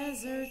and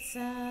desert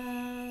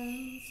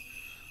sands.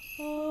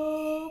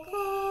 O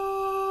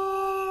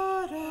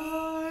God,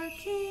 our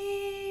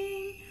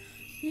King,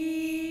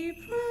 be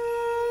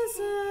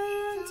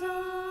present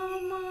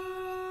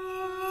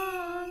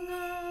among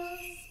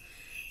us.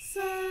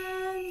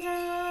 Send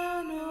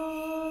down,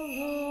 O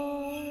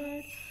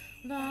Lord,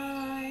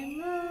 thy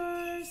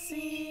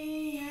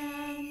mercy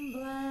and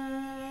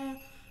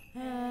bless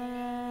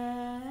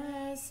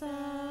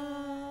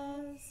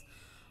us.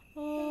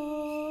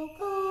 O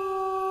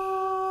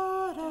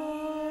God,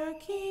 our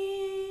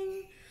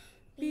King,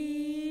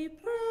 be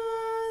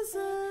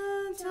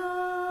present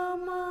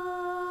among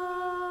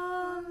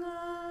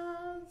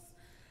us.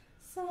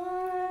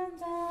 Send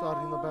Царь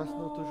down,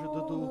 Небесний, тож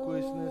до Духу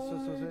і снися,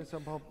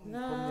 сам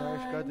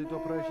помняєш, кади то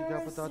пращі, тя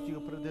потати,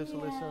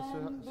 предеселися,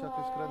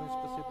 всякой скрытной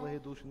спаси, благи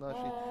души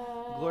наши.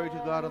 Glory to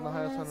God on the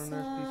highest, on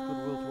earth, peace,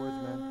 goodwill towards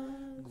men.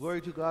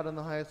 Glory to God on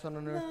the highest,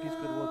 on earth, peace,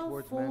 goodwill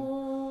towards men.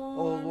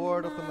 O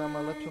Lord, open thou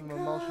my lips, and my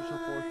mouth shall show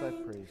forth thy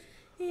praise.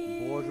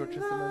 Боже,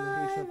 очисти мене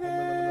грішне,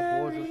 помили мене,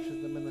 Боже,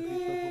 очисти мене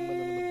грішне,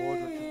 помили мене,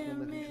 Боже, очисти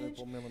мене грішне,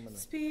 помили мене.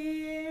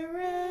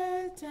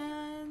 Spirit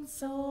and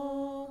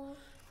soul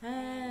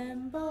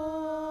and body.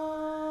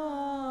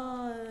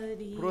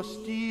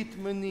 Простіть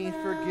мені,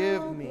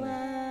 forgive me.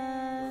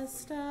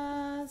 Blessed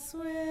us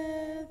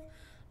with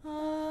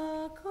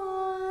a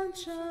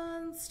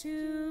conscience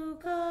to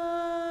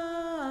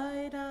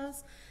guide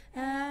us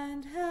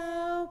and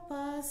help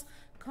us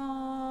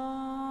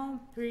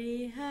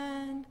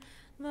comprehend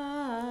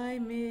thy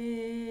mysteries.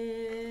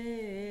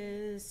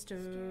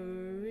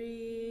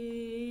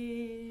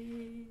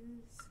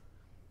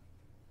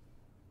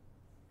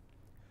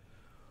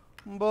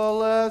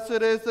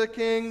 Blessed is the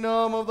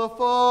kingdom of the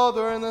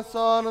Father, and the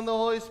Son, and the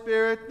Holy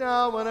Spirit,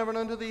 now and ever, and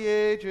unto the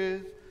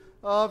ages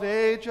of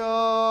ages.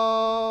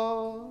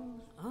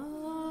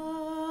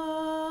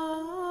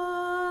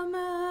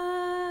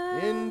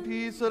 Amen. In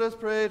peace let us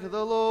pray to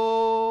the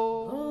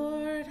Lord.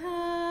 Lord,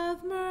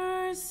 have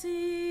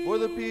mercy. For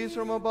the peace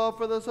from above,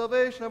 for the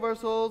salvation of our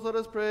souls, let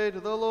us pray to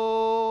the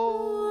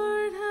Lord.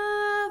 Lord,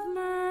 have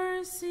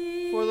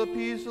mercy. For the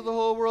peace of the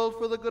whole world,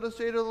 for the good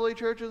estate of the Holy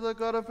Churches of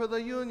God, and for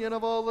the union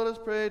of all, let us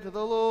pray to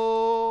the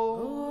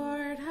Lord.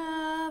 Lord,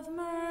 have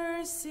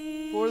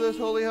mercy. For this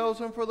holy house,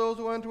 and for those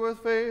who enter with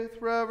faith,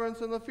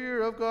 reverence, and the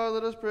fear of God,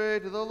 let us pray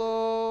to the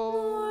Lord.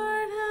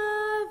 Lord,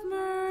 have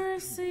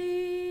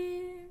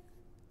mercy.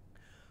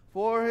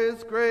 For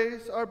his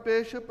grace, our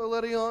Bishop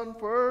Eledion,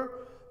 for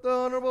the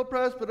honorable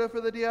presbyter,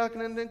 for the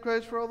diaconate in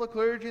Christ, for all the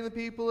clergy and the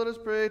people, let us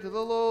pray to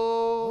the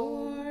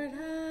Lord. Lord,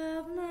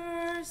 have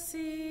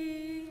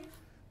mercy.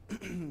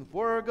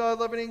 For our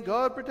God-loving,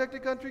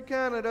 God-protected country,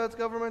 Canada, its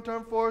government,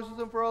 armed forces,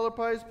 and for all our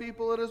pious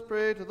people, let us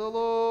pray to the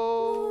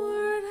Lord.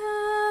 Lord,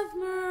 have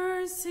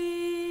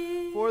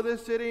mercy. For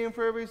this city, and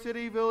for every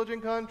city, village,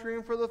 and country,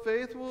 and for the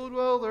faithful who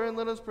dwell therein,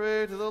 let us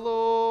pray to the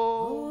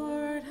Lord.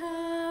 Lord,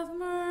 have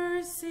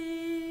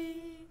mercy.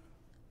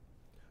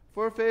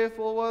 For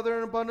faithful weather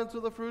and abundance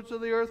of the fruits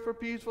of the earth, for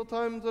peaceful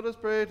times, let us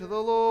pray to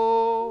the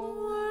Lord.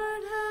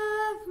 Lord,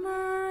 have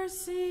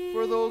mercy.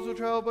 For those who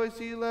travel by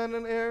sea, land,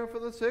 and air, for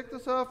the sick, the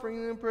suffering,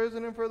 the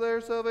imprisoned, and for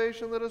their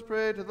salvation, let us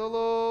pray to the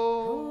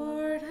Lord.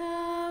 Lord,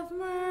 have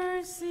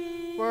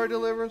mercy. For our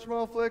deliverance from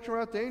all affliction,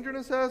 wrath, danger, and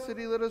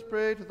necessity, let us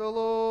pray to the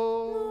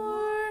Lord.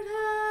 Lord,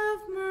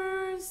 have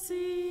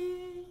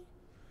mercy.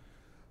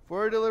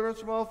 For our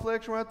deliverance from all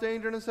affliction, wrath,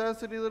 danger, and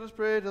necessity, let us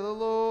pray to the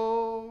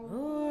Lord.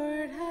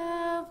 Lord,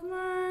 have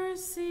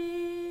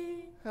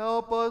mercy.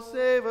 Help us,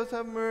 save us,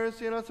 have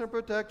mercy on us, and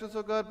protect us,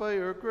 O God, by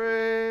your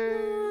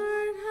grace.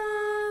 Lord,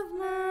 have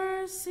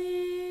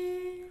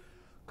mercy.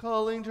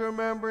 Calling to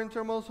remembrance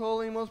our most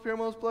holy, most pure,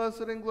 most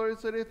blessed, and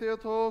glorious Lady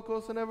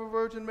Theotokos, and ever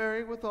Virgin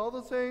Mary, with all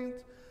the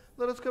saints,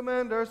 let us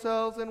commend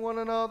ourselves and one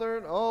another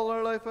and all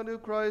our life unto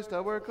Christ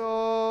our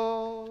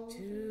God. To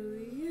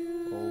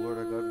you. O Lord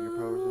our God, your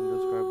powers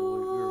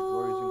indescribable, your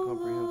glories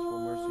incomprehensible,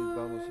 mercies,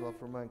 boundless love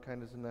for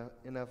mankind is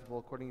ineffable,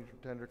 according to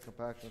your tender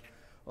compassion.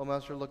 O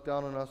Master, look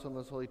down on us in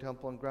this holy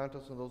temple, and grant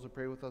us and those who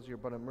pray with us your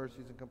abundant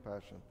mercies and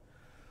compassion.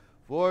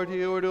 For to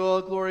you are due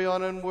all glory,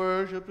 honor, and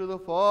worship, to the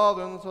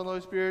Father, and the Son, and the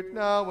Holy Spirit,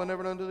 now and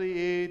ever, and unto the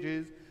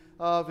ages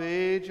of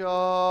ages.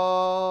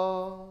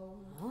 Amen.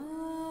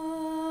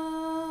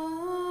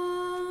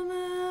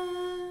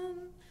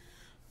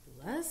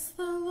 Bless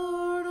the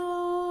Lord,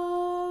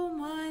 O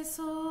my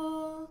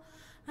soul,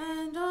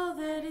 and all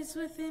that is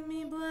within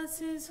me, bless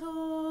his holy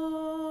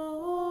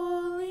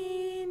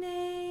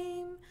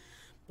name.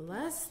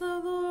 Bless the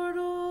Lord,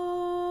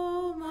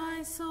 O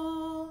my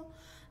soul,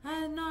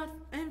 and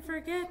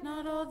forget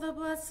not all the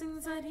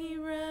blessings that he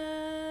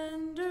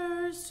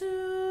renders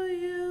to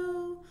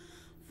you,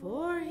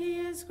 for he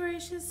is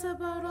gracious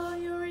about all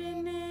your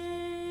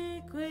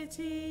iniquities.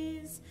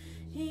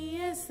 He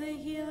is the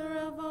healer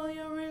of all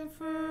your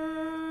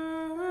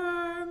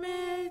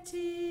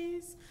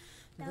infirmities,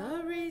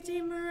 the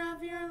Redeemer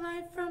of your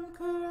life from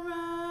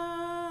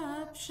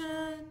corruption,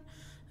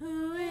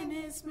 who in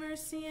his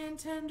mercy and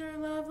tender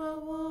love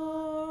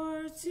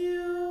awards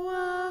you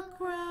a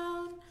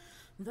crown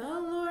The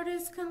Lord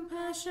is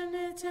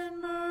compassionate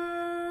and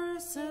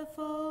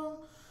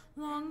merciful,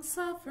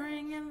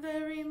 long-suffering and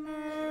very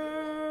merciful.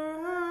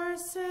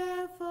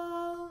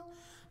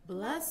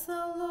 Bless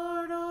the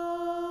Lord,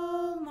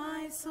 O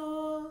my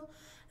soul,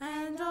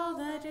 and all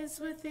that is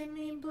within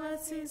me,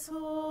 bless his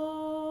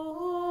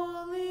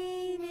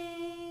holy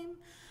name.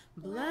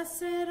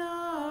 Blessed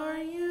are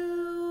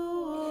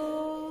you,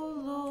 O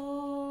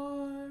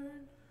Lord.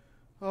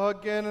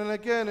 Again and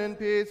again in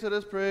peace let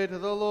us pray to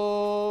the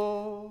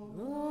Lord.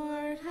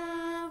 Lord,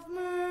 have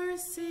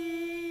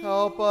mercy.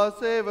 Help us,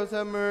 save us,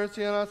 have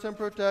mercy on us, and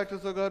protect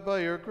us, O God,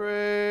 by your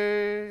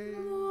grace.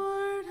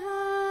 Lord,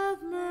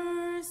 have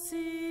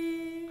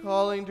mercy.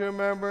 Calling to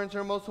remembrance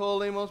our most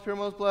holy, most pure,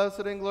 most blessed,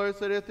 and glorious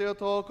Lady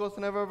Theotokos,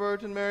 and ever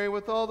Virgin Mary,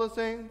 with all the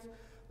saints,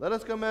 let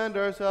us commend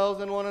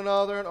ourselves and one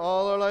another and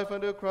all our life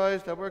unto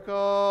Christ our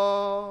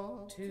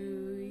God. To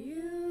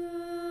you,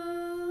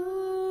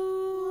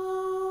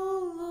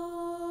 O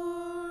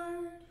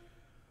Lord.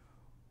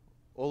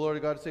 O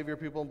Lord God, save your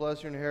people and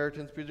bless your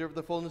inheritance. Preserve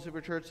the fullness of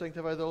your church.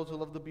 Sanctify those who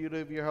love the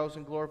beauty of your house,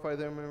 and glorify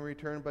them in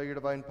return by your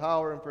divine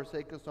power. And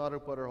forsake us not who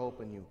put our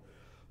hope in you.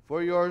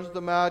 For yours is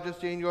the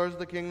majesty, and yours is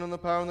the kingdom, and the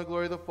power, and the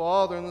glory of the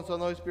Father, and the Son,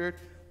 and the Holy Spirit,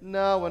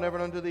 now and ever,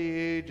 and unto the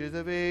ages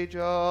of ages.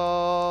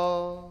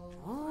 Amen.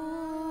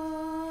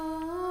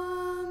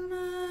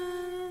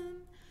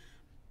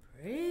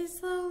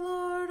 Praise the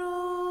Lord,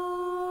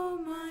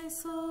 O my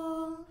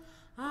soul.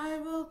 I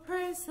will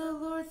praise the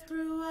Lord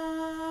throughout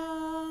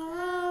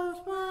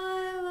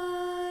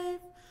my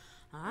life.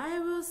 I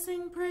will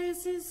sing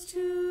praises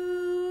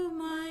to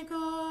my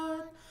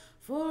God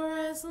for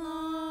as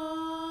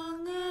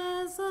long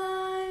as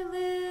I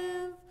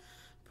live.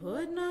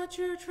 Put not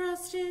your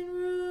trust in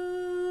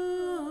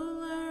rulers,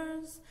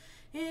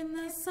 in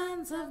the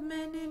sons of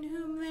men in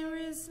whom there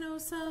is no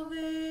salvation.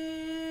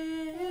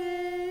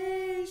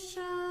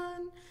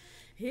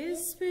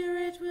 His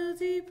spirit will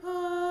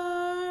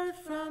depart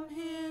from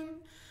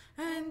him,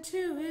 and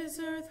to his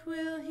earth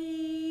will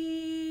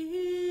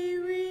he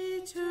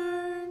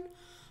return.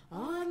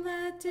 On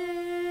that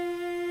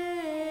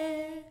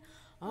day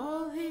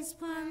all his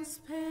plans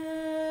perish.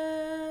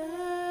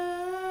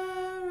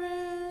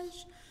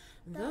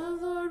 The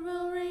Lord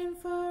will reign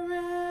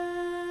forever.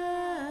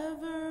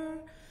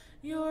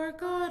 Your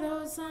God,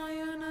 O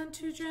Zion,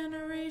 unto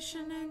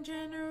generation and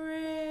generation.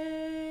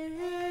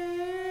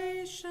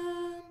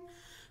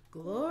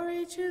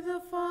 Glory to the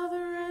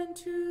Father, and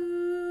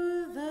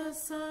to the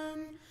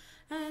Son,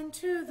 and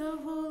to the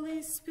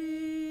Holy Spirit,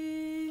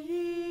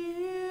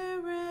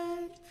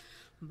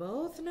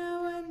 both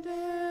now and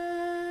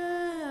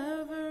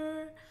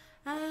ever,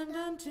 and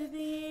unto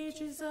the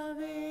ages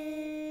of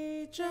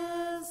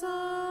ages.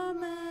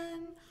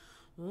 Amen.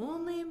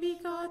 Only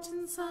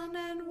begotten Son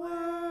and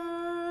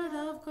Word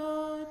of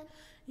God,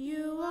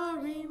 you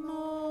are immortal,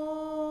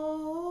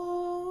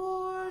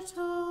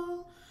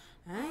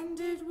 and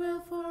it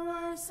will for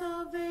our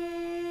salvation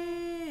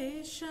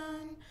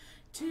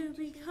to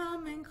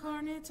become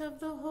incarnate of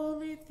the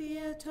Holy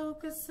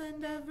Theotokos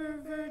and ever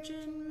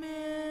Virgin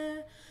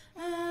Mary,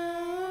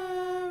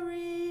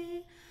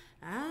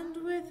 and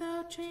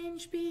without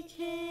change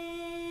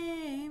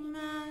became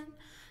man,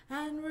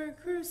 and were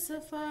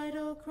crucified,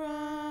 O Christ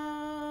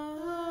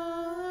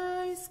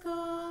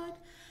God,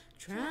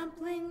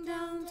 trampling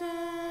down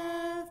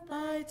death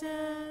by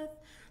death,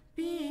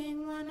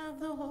 being one of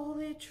the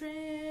Holy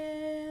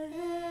Trinity,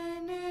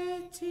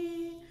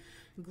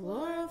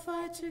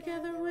 glorified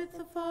together with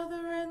the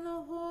Father and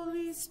the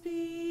Holy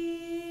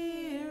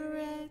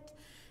Spirit,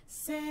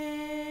 save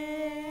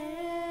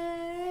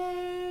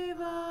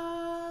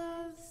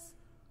us.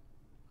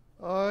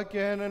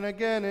 Again and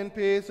again in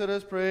peace let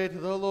us pray to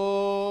the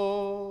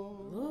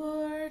Lord.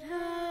 Lord,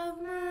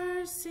 have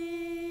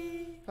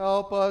mercy.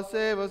 Help us,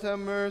 save us, have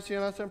mercy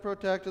on us, and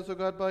protect us, O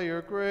God, by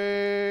your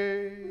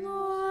grace.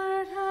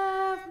 Lord,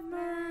 have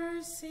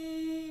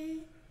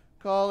mercy.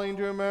 Calling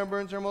to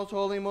remembrance our most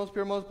holy, most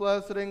pure, most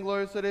blessed, and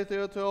glorious Lady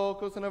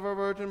Theotokos, and ever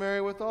Virgin Mary,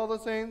 with all the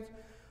saints,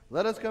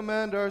 let us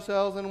commend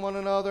ourselves and one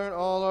another and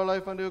all our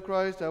life unto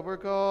Christ our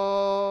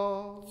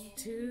God.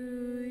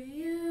 To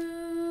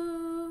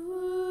you,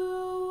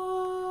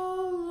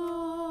 O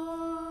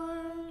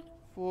Lord.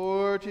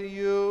 For to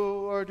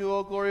you are due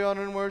all glory,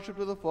 honor, and worship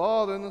to the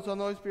Father, and the Son,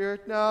 and the Holy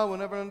Spirit, now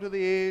and ever, unto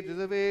the ages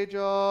of ages.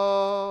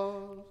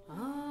 Amen.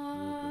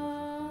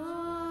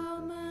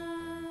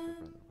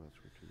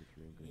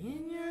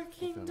 In your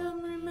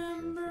kingdom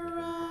remember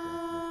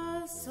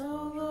us,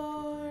 O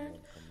Lord,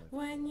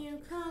 when you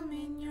come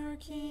in your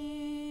kingdom.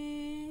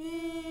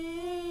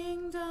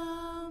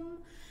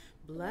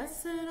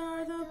 Blessed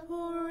are the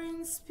poor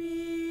in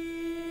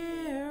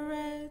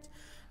spirit,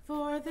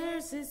 for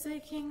theirs is the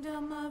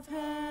kingdom of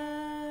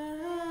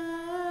heaven.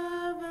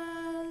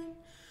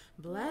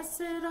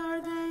 Blessed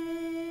are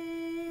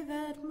they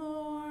that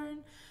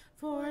mourn,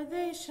 for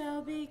they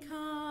shall be comforted.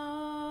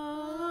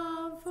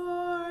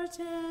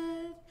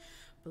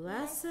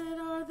 Blessed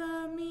are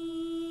the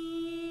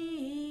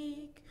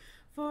meek,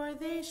 for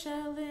they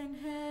shall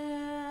inherit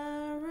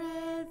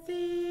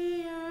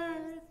the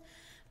earth.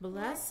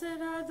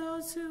 Blessed are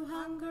those who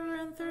hunger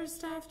and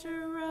thirst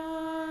after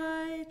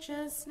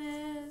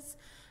righteousness,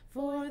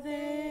 for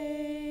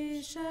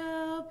they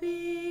shall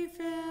be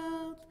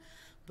filled.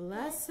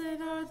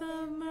 Blessed are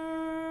the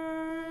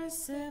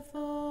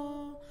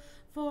merciful,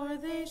 for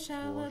they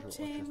shall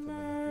obtain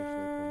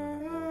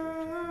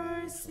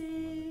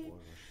mercy.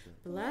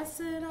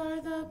 Blessed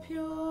are the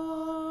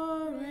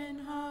pure in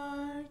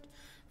heart,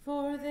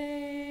 for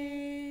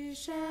they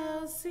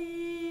shall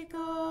see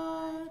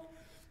God.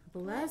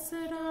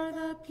 Blessed are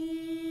the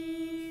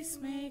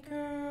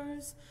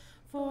peacemakers,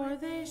 for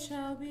they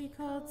shall be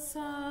called sons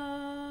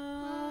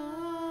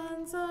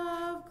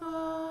of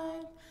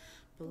God.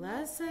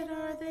 Blessed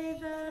are they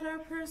that are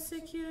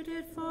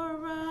persecuted for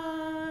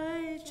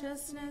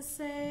righteousness'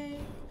 sake,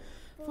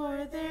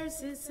 for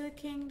theirs is the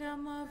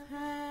kingdom of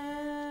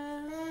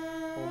heaven.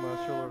 O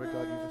Master, Lord of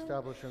God, you've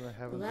established in the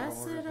heavens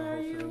Blessed are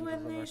you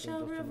when they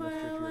shall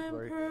revile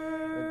and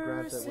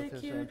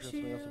persecute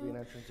you,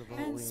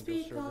 and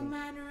speak all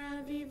manner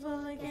of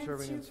evil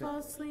against you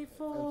falsely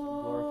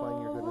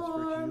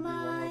for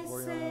my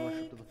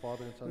sake.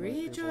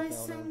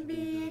 Rejoice and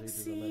be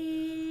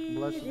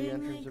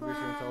exceedingly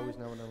glad,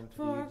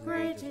 for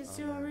great is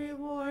your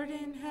reward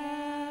in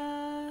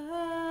heaven.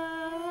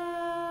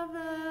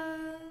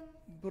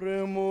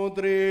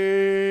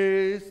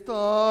 Премудрий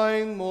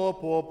стаймо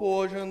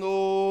побожено.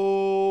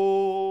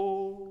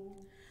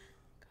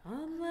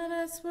 Come, let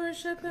us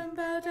worship and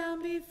bow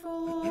down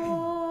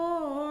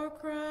before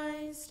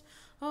Christ,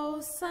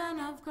 O Son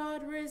of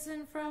God,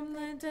 risen from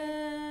the dead.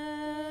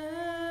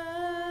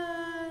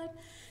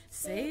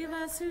 Save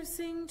us who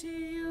sing to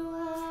you,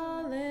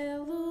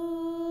 Alleluia.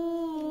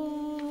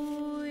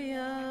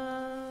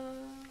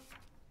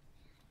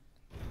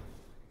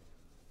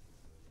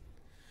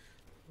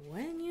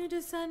 When you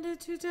descended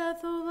to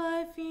death, O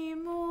life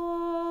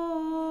immortal,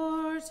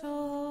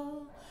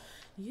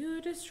 you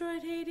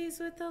destroyed Hades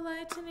with the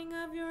lightning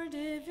of your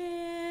divinity.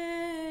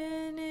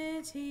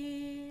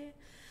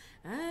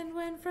 And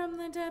when from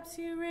the depths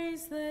you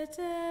raised the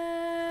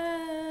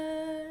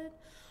dead,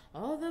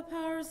 all the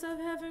powers of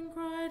heaven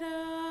cried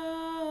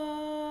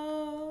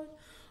out,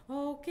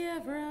 O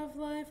giver of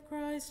life,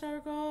 Christ our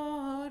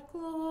God,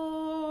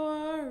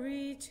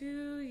 glory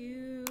to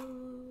you.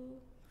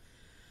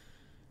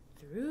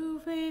 Through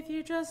faith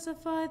you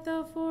justified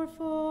the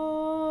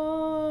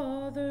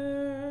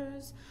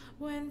forefathers,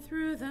 when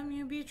through them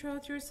you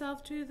betrothed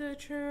yourself to the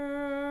church.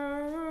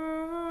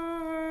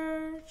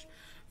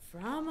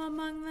 From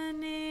among the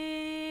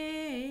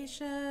nations,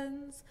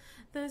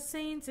 the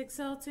saints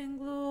exult in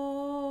glory,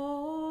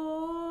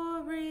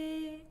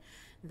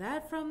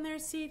 that from their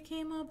seed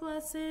came a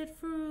blessed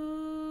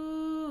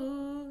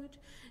fruit,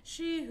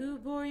 she who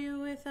bore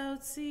you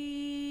without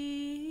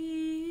seed.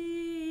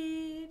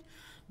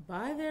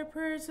 By their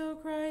prayers, O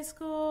Christ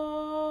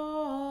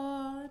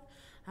God,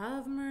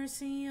 have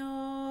mercy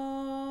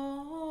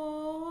on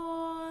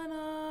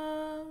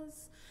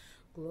us.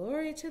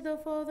 Glory to the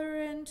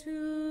Father, and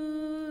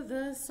to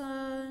the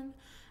Son,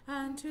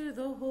 and to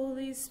the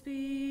Holy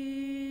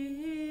Spirit,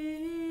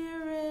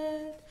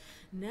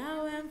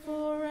 now and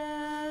forever,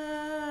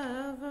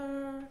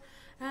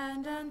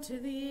 and unto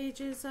the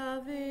ages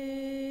of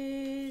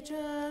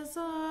ages.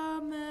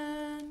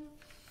 Amen.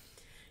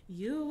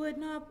 You would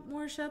not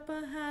worship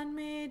a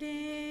handmade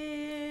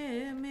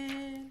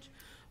image,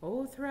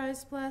 O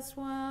thrice blessed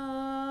ones,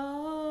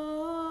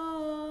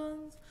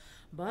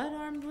 but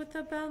armed with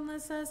the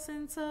boundless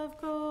essence of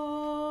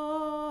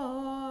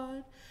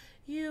God,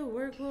 you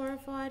were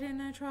glorified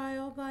in a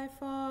trial by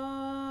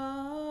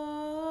fire,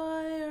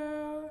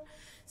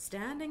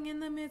 standing in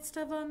the midst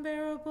of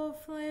unbearable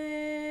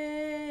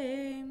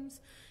flames.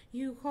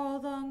 You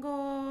called on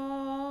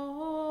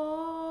God.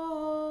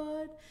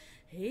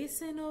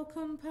 Hasten, O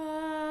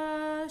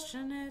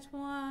compassionate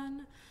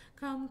one,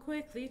 come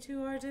quickly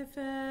to our defense,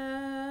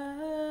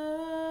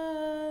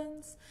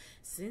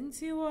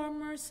 since you are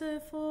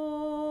merciful,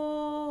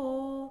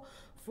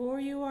 for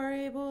you are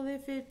able,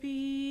 if it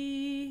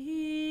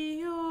be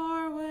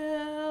your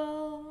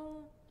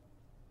will.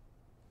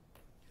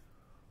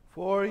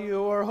 For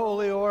you are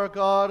holy, O our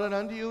God, and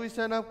unto you we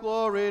send up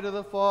glory, to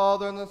the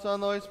Father, and the Son,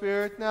 and the Holy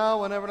Spirit,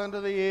 now and ever, and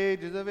unto the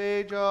ages of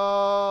ages.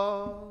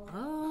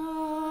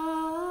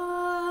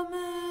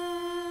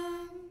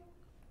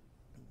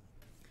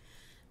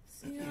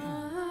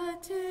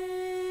 Святе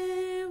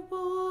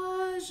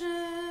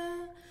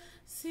Боже,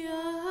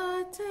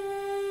 святе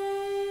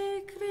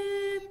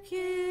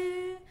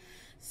крепкий,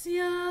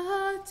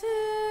 святе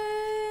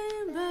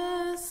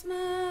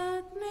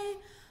бессмертный,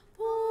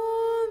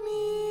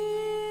 помилуй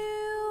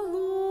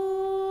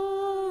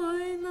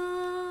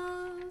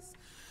нас.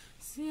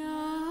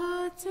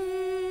 Святе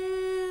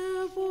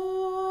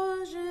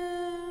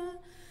Боже,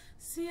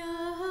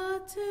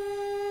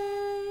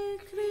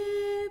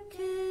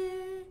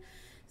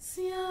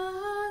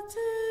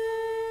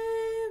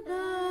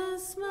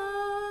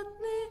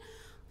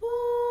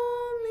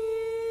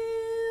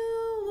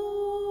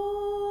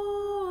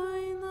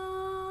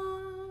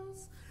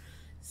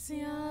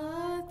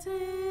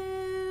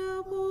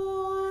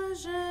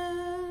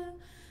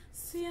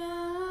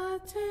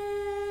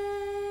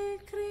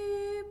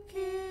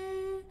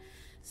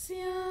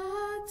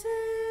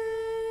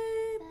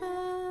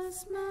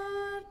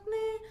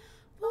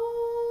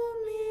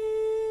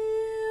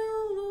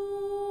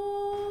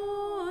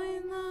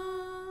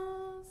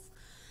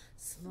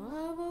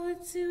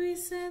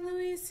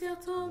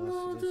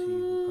 Святому Blessed is he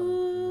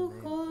who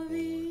cometh in the name of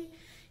the Духові,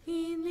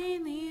 і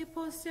нині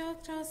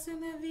повсякчас і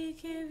на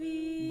віки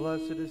віків.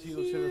 Blessed is he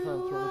who sitteth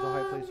on the throne of the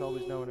high place,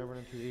 always now and ever and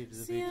unto the ages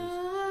of ages.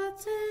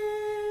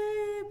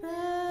 Святий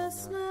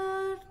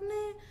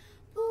безсмертний,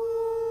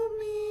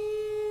 помилуй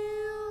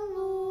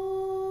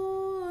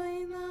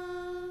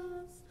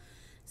нас.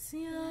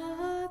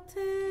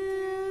 Святий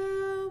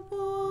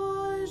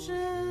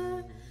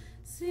Боже,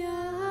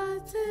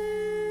 святий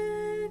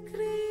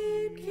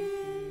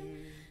кріпкий,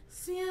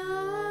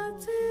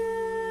 святий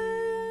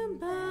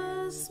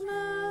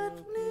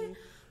безсмертний,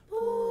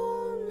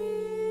 помилуй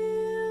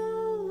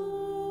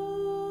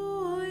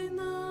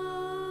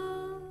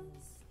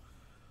нас.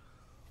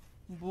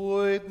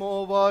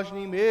 Будьмо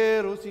важні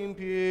миру сім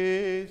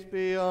peace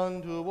be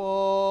unto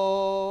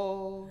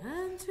all.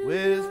 And to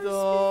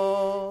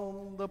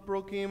Wisdom, the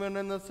prochemen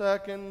and the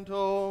second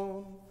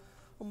tone.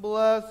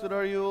 Blessed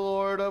are you,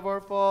 Lord of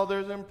our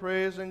fathers, and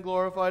praised and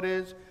glorified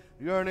is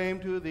your name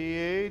to the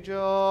ages.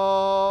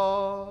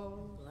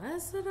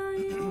 Blessed are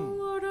you,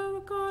 Lord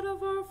of God of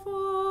our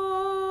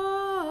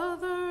fathers,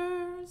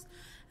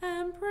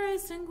 and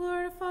praised and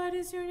glorified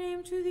is your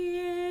name to the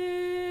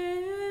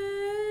ages.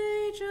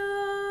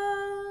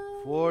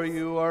 For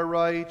you are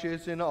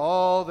righteous in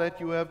all that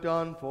you have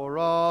done for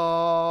us.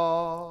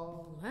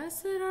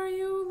 Blessed are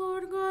you,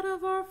 Lord God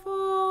of our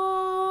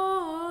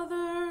fathers,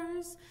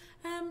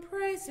 and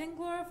praised and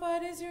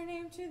glorified is your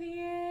name to the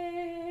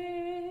ages.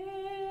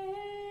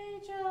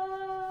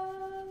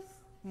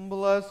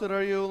 Blessed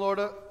are you,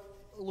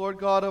 Lord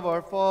God of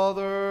our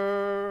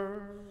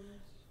fathers.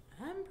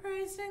 And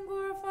praised and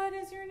glorified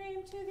is your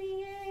name to the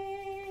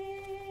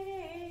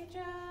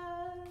ages.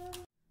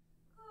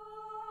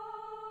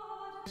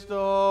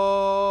 Christos.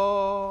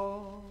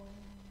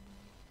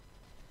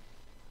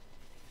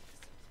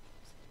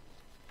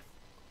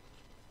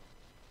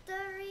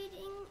 The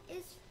reading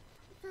is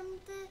from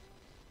the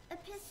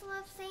Epistle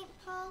of St.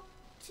 Paul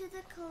to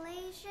the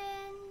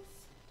Colossians.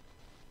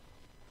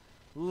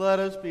 Let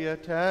us be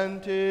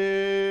attentive.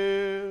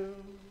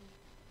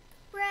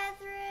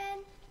 Brethren,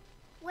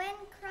 when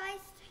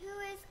Christ, who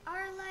is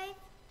our life,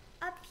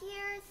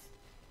 appears,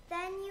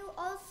 then you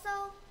also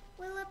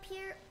will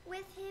appear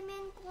with him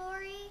in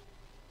glory.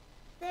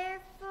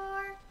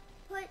 Therefore,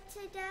 put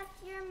to death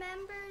your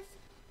members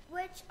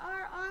which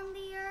are on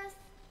the earth: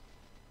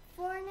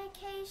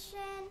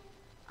 fornication,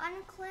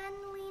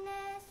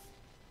 uncleanliness,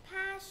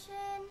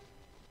 passion,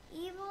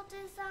 evil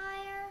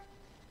desire,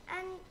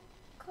 and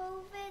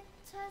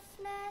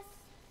covetousness,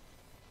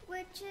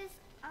 which is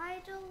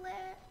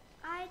idolatry.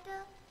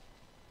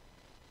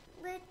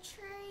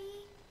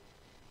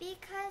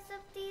 Because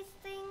of these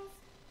things,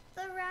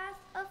 the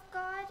wrath of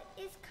God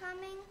is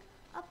coming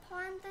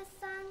upon the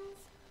sons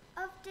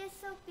of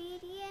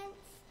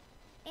disobedience,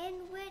 in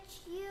which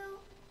you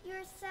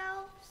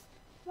yourselves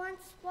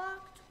once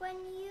walked when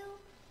you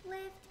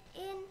lived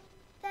in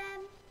them.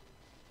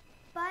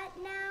 But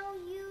now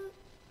you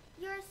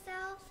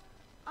yourselves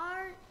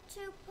are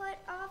to put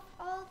off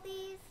all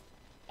these: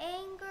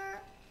 anger,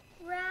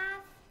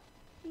 wrath,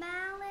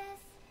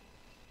 malice,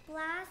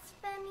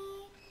 blasphemy,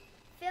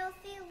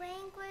 filthy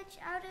language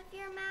out of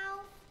your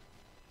mouth.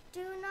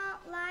 Do not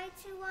lie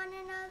to one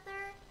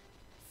another,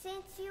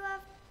 since you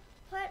have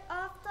put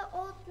off the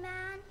old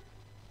man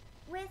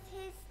with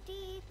his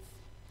deeds,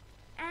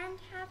 and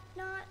have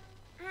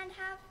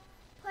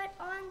put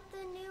on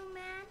the new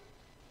man,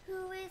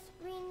 who is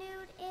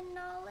renewed in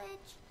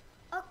knowledge,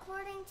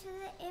 according to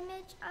the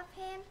image of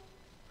him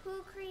who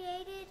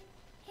created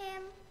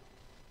him,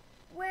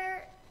 where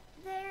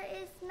there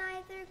is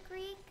neither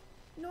Greek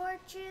nor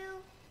Jew,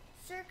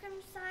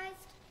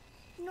 circumcised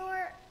nor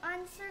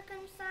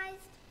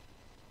uncircumcised,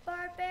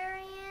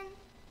 barbarian,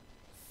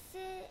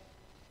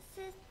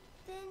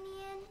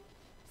 Scythian,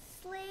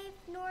 slave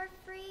nor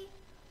free,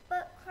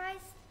 but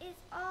Christ is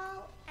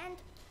all and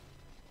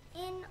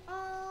in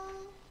all.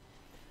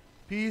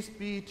 Peace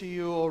be to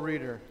you, O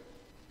reader.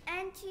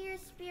 And to your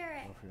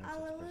spirit.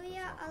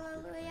 Alleluia,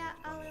 alleluia,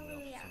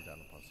 alleluia. Send down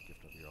upon us the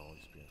gift of your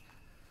Holy Spirit.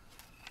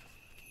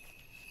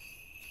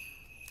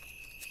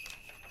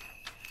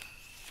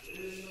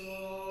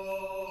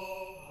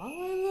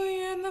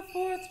 Hallelujah in the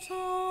fourth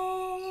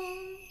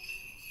tone.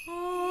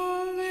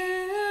 Hallelujah.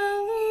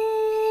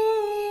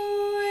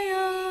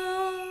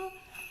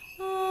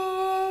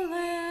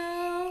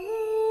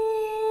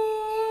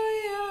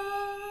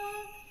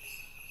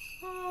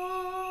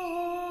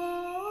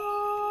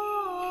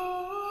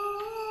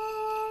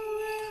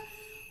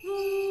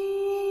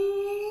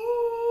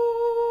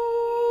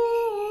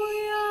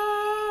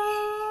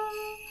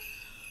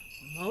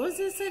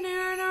 Moses and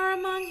Aaron are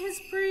among his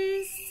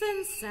priests,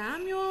 and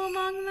Samuel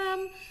among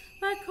them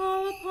that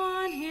call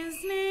upon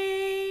his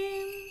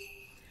name.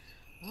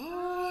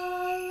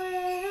 Alleluia.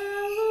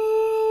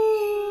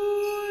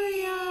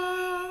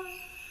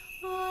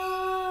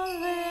 Alleluia.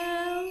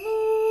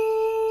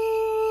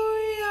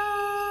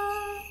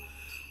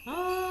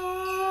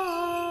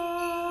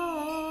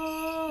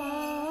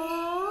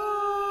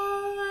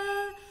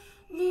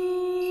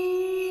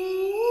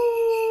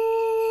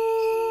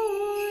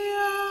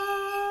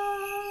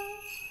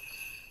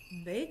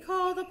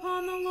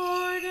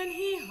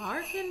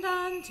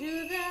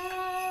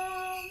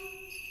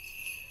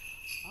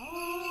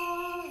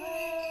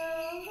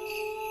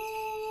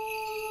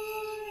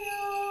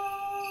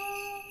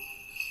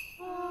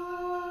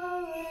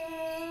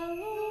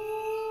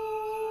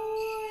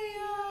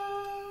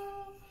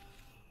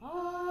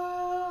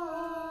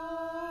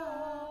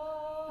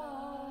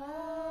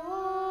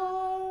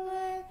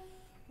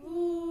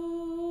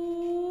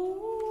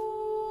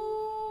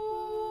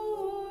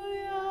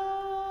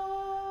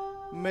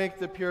 Make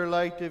the pure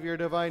light of your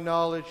divine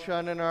knowledge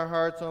shine in our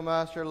hearts, O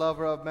Master,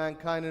 lover of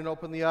mankind, and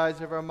open the eyes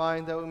of our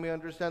mind that we may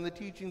understand the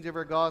teachings of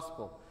your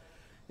gospel.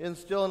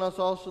 Instill in us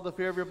also the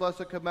fear of your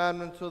blessed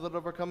commandments, so that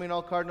overcoming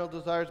all cardinal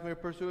desires we may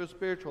pursue a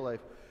spiritual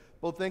life,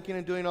 both thinking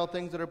and doing all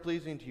things that are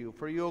pleasing to you.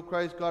 For you, O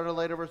Christ, God, are the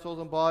light of our souls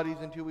and bodies,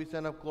 and to you we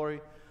send up glory,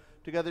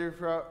 together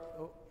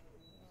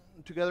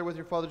with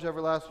your Father's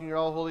everlasting, your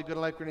all holy, good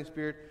and life-giving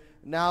Spirit,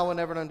 now and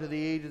ever and unto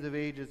the ages of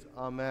ages.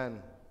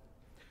 Amen.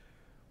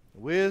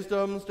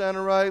 Wisdom, stand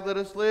aright, let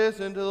us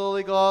listen to the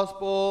Holy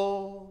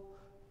Gospel.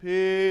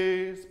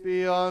 Peace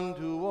be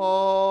unto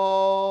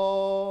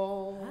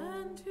all.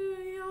 And to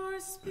your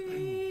spirit.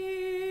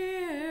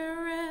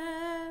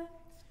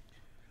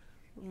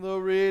 The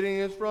reading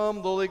is from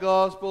the Holy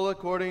Gospel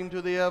according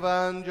to the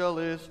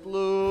Evangelist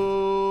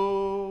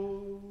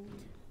Luke.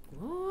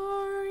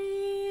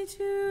 Glory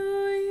to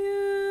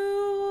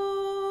you,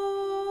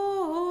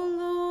 O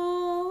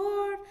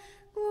Lord.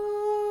 Glory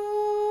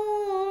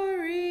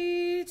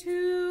to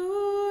you.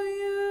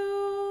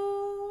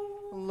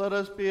 Let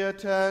us be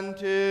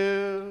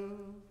attentive.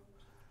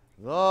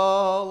 The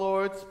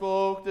Lord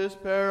spoke this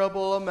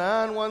parable. A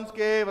man once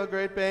gave a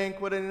great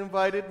banquet and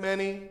invited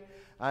many.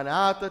 And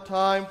at the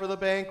time for the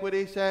banquet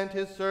he sent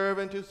his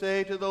servant to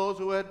say to those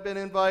who had been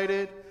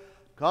invited,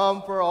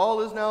 "Come, for all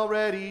is now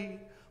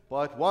ready."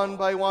 But one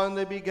by one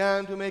they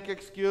began to make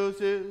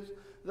excuses.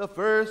 The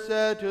first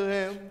said to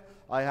him,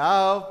 "I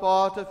have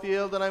bought a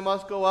field and I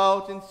must go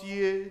out and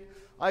see it.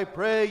 I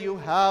pray you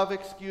have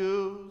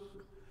excuse."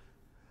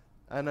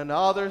 And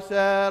another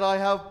said, "I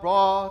have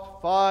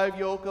brought 5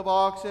 yoke of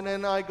oxen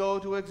and I go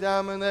to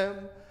examine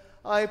them.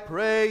 I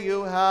pray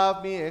you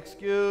have me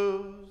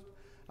excused."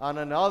 And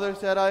another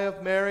said, "I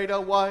have married a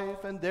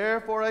wife, and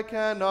therefore I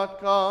cannot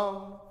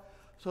come."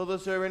 So the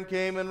servant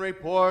came and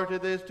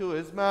reported this to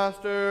his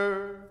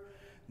master.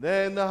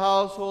 Then the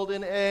household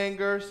in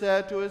anger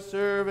said to his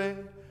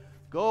servant,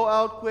 "Go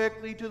out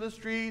quickly to the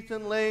streets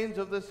and lanes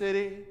of the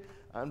city,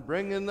 and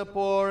bring in the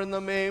poor and the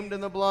maimed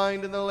and the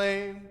blind and the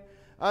lame."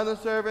 And the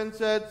servant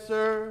said,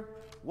 "Sir,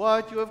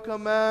 what you have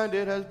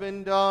commanded has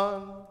been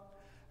done,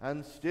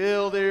 and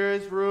still there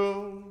is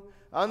room."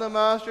 And the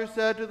master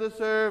said to the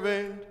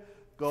servant,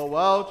 "Go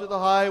out to the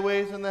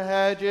highways and the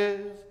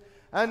hedges,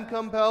 and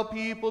compel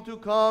people to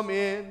come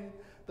in,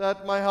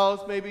 that my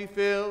house may be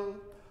filled.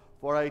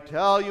 For I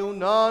tell you,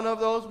 none of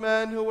those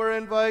men who were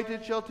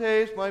invited shall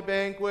taste my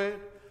banquet.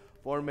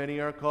 For many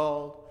are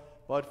called,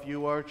 but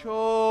few are chosen."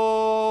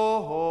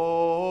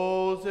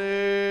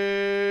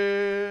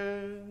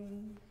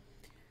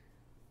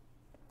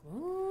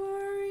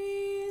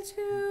 Glory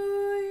to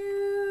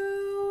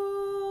you,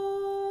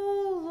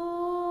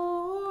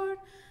 Lord.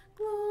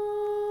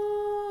 Glory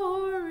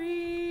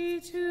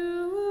to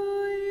you.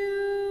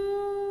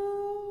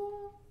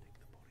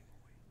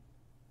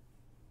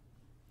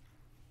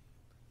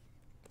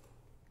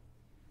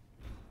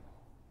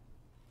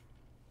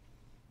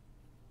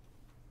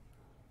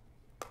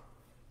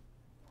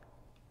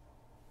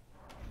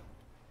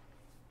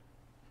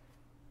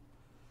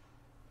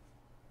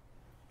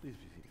 Please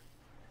be seated.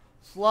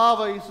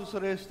 Slava Iisus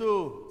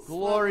Christu.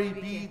 Glory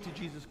be to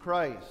Jesus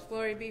Christ.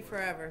 Glory be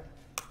forever.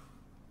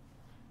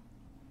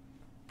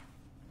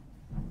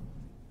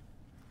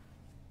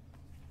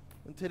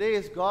 In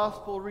today's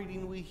gospel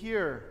reading, we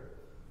hear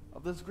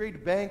of this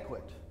great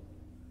banquet.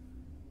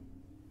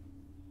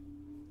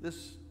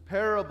 This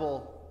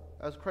parable,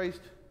 as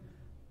Christ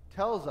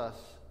tells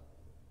us,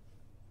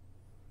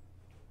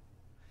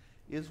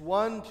 is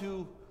one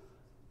to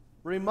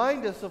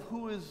remind us of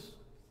who is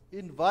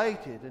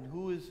invited and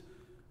who is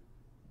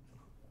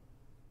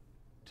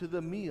to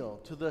the meal,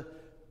 to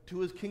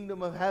his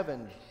kingdom of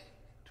heaven,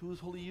 to his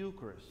Holy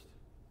Eucharist.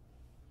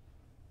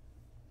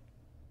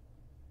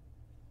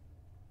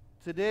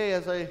 Today,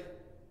 as I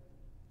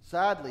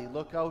sadly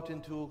look out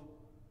into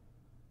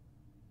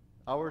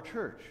our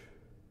church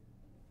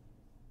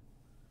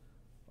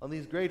on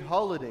these great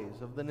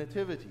holidays of the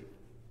Nativity,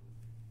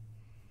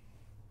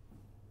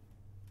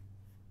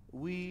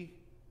 we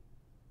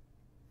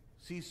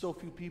see so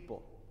few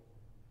people.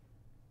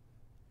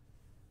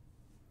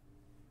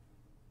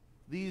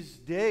 These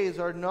days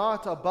are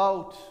not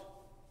about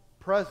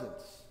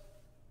presents.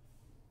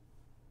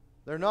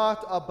 They're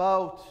not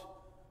about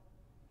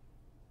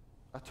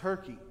a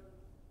turkey,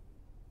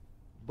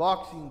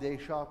 Boxing Day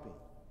shopping,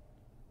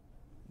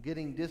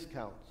 getting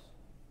discounts.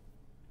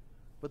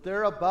 But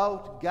they're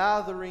about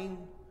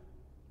gathering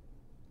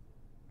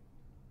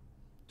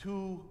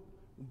to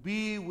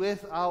be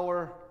with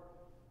our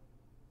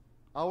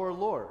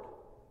Lord.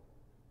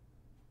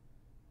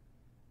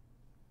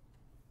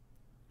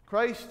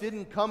 Christ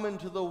didn't come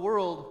into the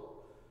world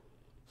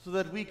so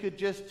that we could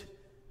just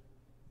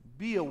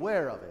be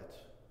aware of it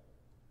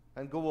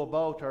and go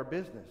about our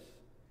business.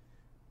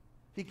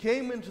 He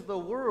came into the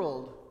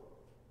world,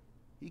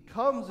 he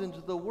comes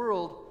into the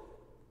world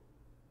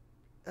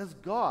as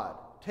God,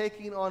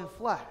 taking on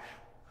flesh,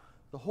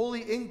 the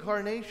holy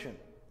incarnation.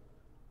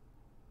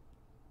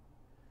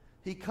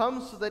 He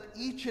comes so that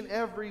each and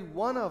every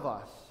one of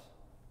us,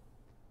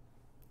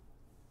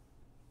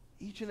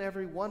 each and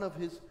every one of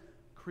His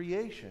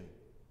creation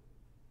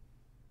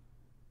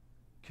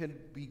can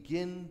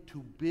begin to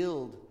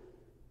build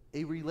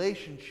a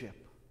relationship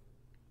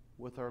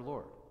with our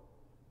Lord.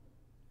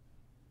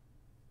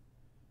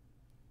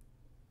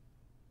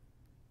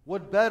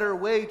 What better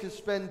way to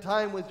spend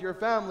time with your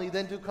family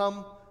than to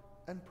come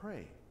and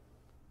pray?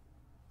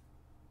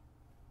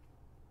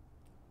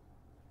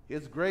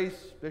 His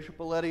Grace, Bishop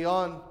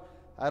Aledion,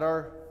 at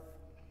our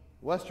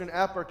Western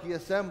Eparchy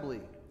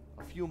Assembly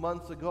a few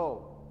months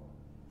ago,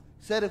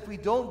 said if we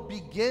don't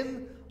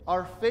begin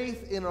our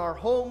faith in our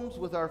homes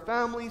with our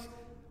families,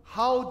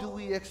 how do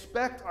we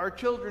expect our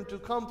children to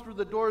come through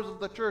the doors of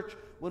the church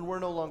when we're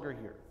no longer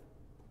here?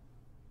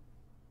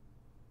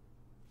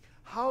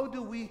 How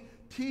do we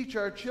teach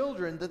our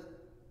children that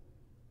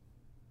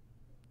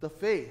the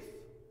faith,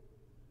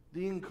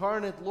 the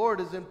incarnate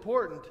Lord, is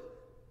important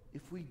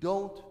if we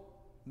don't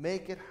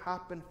make it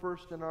happen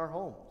first in our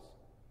homes?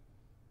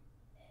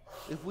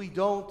 If we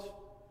don't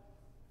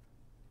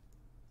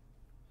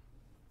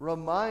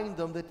remind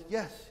them that,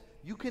 yes,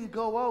 you can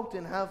go out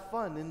and have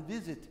fun and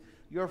visit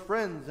your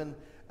friends and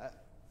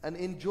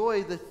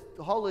enjoy the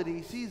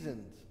holiday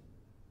seasons,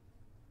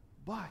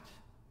 but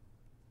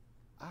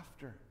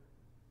after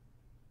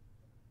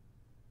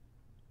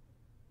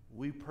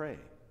we pray.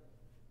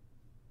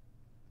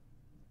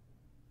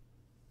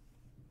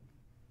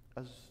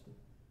 As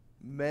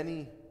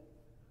many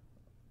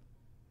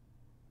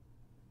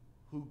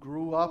who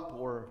grew up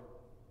or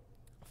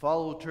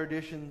follow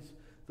traditions,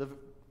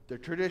 the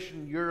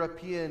tradition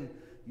European,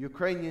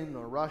 Ukrainian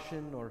or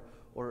Russian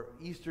or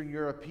Eastern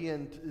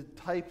European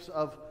types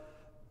of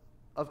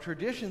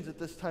traditions at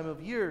this time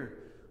of year,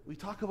 we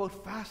talk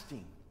about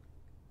fasting.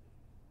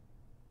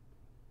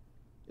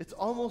 It's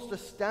almost a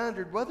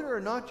standard. Whether or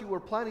not you were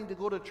planning to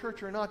go to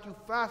church or not, you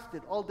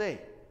fasted all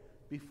day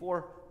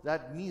before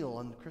that meal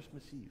on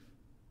Christmas Eve.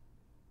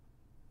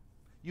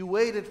 You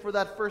waited for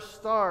that first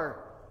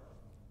star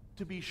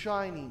to be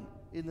shining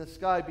in the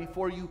sky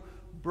before you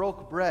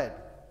broke bread.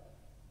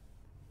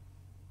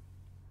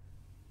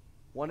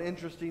 One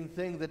interesting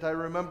thing that I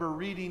remember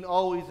reading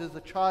always as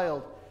a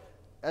child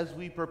as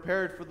we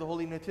prepared for the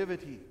Holy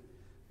Nativity,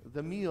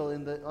 the meal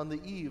on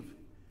the eve,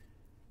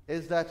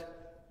 is that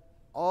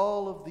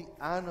all of the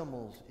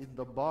animals in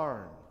the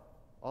barn,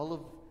 all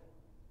of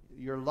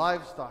your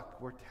livestock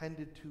were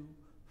tended to,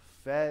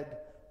 fed,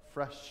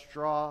 fresh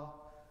straw,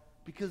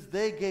 because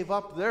they gave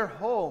up their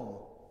home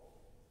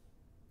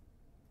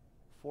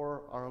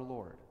for our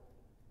Lord.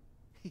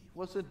 He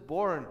wasn't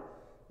born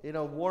in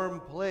a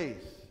warm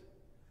place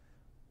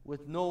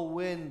with no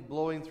wind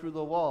blowing through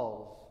the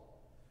walls,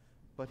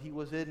 but he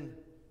was in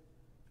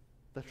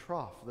the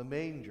trough, the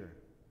manger,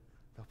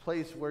 the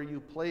place where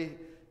you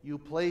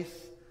place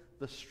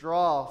the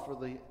straw for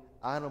the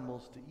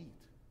animals to eat.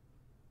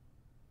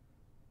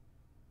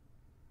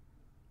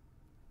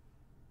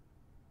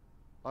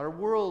 Our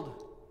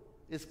world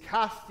is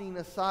casting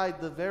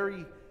aside the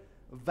very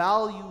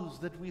values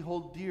that we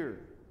hold dear.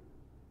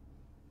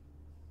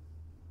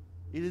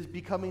 It is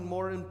becoming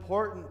more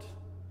important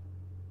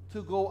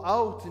to go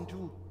out and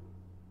to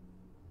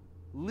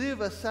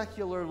live a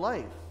secular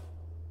life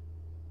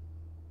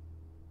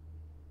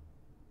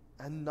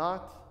and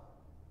not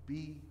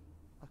be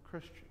a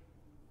Christian,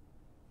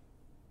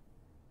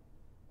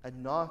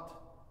 and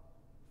not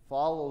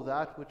follow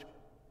that which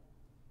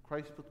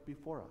Christ put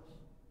before us.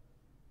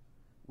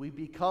 We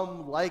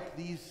become like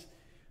these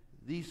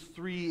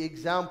three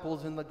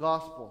examples in the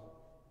gospel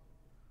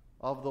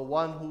of the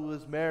one who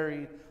was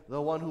married,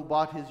 the one who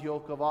bought his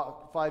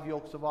 5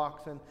 yokes of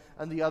oxen,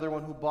 and the other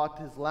one who bought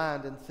his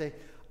land, and say,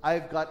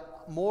 I've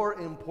got more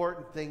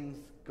important things,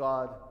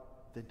 God,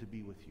 than to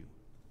be with you.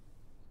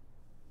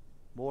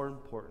 More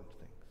important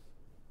things.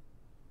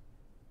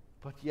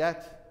 But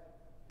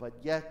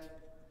yet,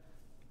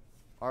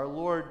 our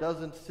Lord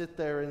doesn't sit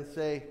there and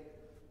say,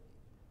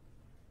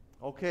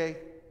 okay,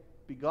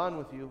 be gone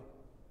with you.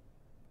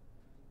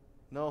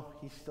 No,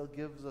 he still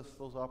gives us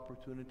those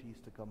opportunities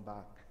to come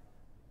back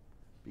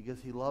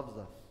because he loves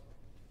us.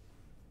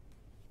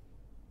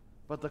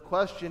 But the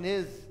question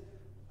is,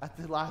 at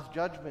the last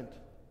judgment,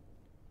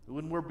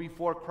 when we're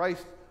before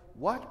Christ,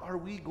 what are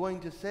we going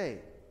to say?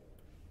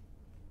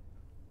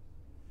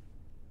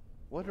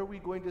 What are we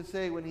going to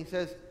say when he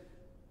says,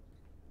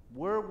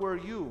 where were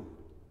you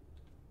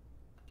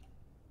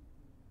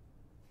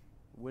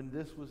when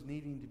this was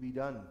needing to be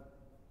done?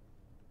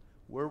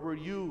 Where were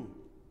you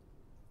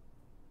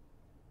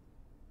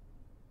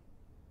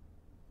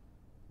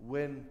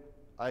when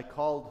I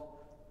called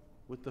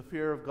with the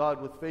fear of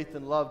God, with faith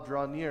and love,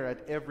 draw near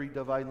at every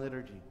divine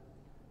liturgy?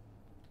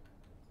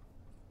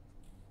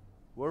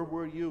 Where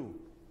were you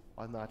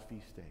on that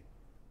feast day?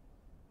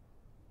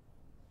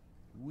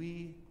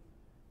 We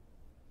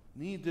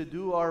need to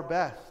do our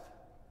best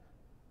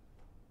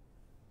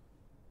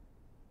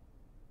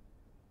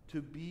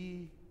to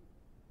be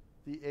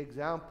the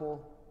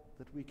example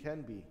that we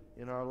can be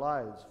in our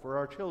lives, for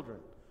our children,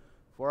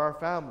 for our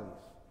families,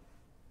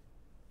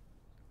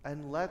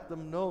 and let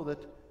them know that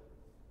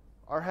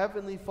our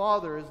Heavenly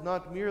Father is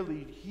not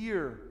merely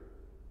here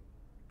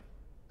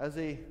as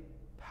a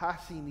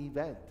passing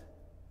event.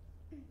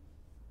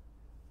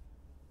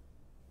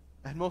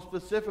 And most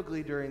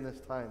specifically during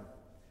this time,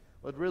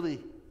 what really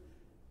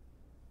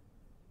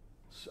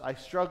I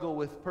struggle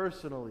with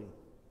personally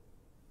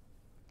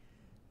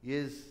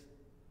is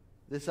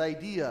this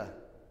idea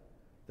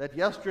that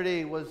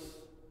yesterday was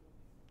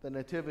the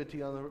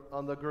Nativity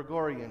on the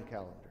Gregorian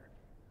calendar.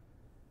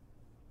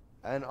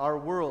 And our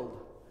world,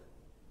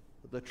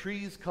 the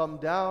trees come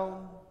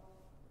down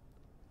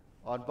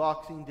on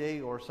Boxing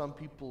Day, or some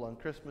people on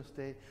Christmas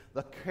Day.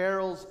 The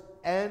carols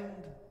end.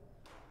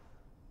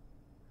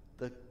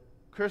 The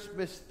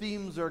Christmas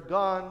themes are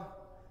gone.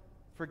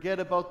 Forget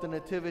about the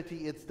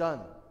Nativity, it's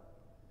done.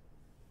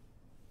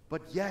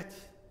 But yet,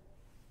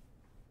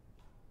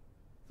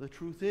 the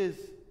truth is,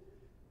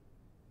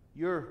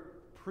 you're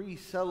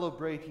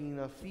pre-celebrating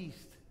a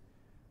feast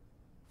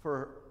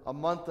for a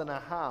month and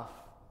a half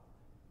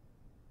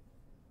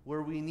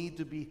where we need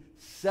to be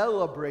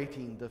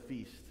celebrating the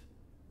feast.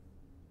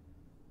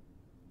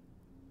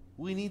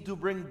 We need to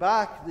bring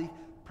back the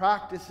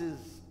practices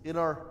in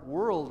our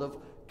world of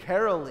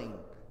caroling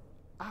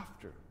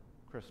after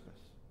Christmas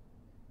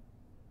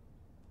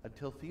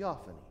until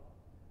Theophany.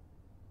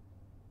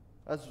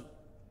 As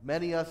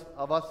many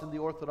of us in the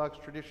Orthodox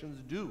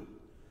traditions do.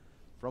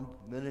 From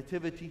the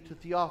Nativity to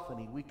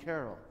Theophany, we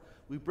carol.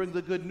 We bring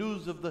the good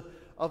news of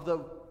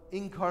the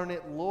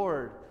incarnate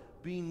Lord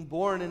being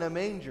born in a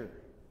manger.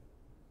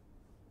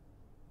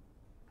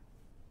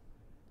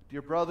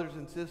 Dear brothers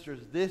and sisters,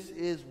 this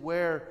is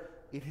where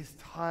it is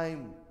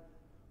time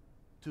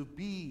to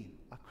be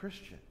a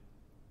Christian.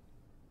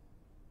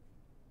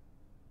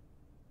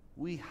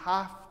 We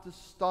have to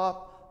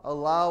stop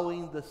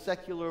allowing the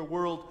secular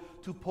world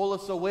to pull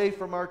us away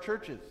from our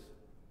churches.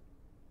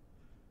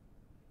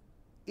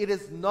 It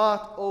is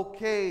not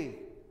okay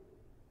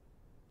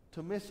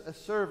to miss a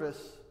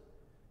service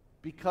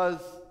because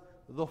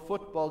the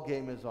football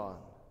game is on,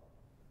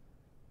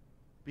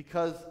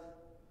 because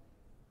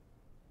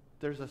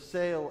there's a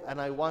sale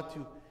and I want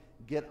to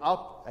get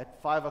up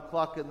at 5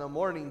 o'clock in the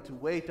morning to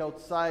wait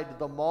outside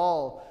the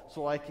mall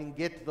so I can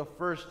get the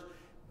first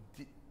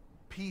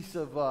piece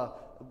of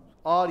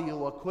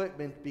audio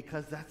equipment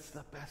because that's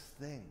the best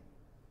thing.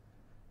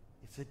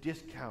 It's a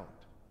discount.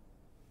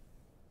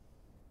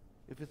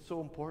 If it's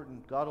so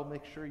important, God will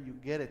make sure you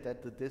get it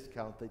at the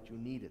discount that you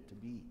need it to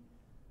be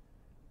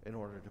in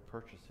order to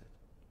purchase it.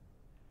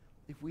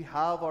 If we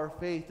have our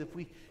faith, if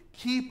we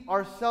keep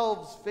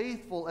ourselves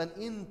faithful and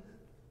in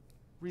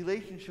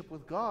relationship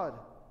with God,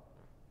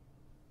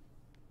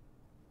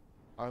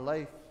 our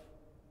life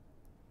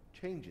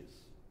changes.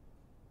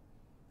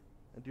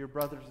 And dear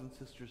brothers and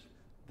sisters,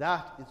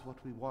 that is what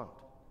we want,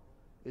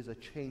 is a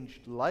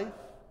changed life,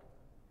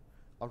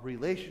 a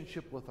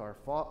relationship with our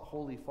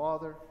Holy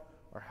Father,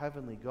 our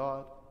Heavenly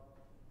God,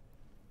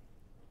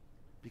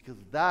 because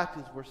that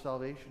is where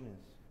salvation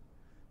is.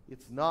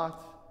 It's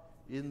not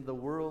in the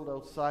world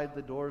outside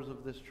the doors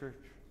of this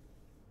church.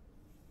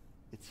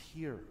 It's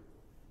here,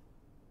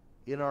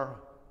 in our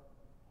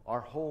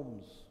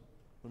homes,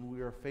 when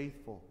we are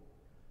faithful,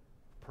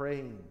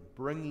 praying,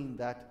 bringing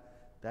that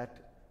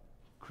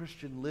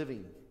Christian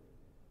living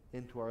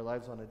into our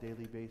lives on a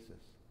daily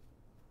basis.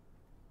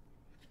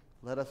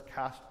 Let us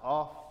cast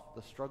off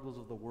the struggles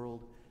of the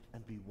world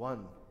and be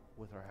one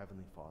with our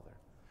Heavenly Father.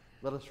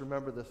 Let us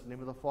remember this in the name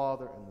of the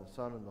Father, and the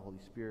Son, and the Holy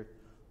Spirit.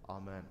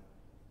 Amen.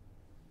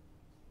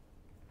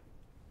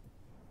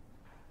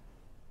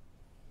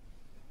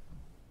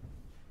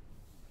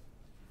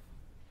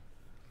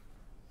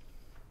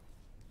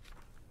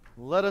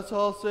 Let us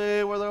all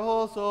say, with our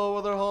whole soul,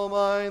 with our whole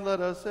mind, let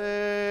us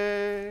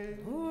say,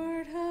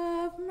 Lord,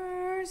 have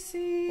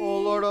mercy.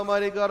 O Lord,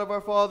 Almighty God of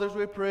our fathers,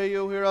 we pray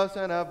you, hear us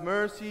and have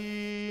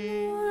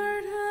mercy.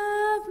 Lord,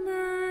 have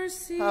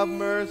mercy. Have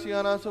mercy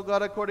on us, O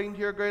God, according to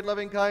your great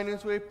loving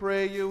kindness, we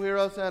pray you, hear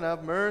us and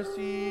have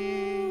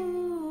mercy.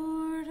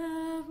 Lord,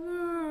 have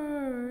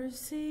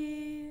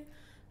mercy.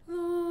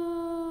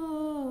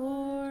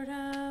 Lord,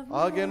 have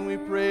mercy. Again, we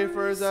pray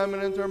for His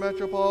Eminence, our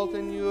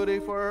Metropolitan Unity,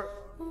 for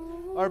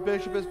our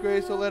Bishop, His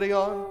Grace,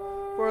 Oledion,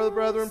 for the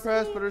brethren,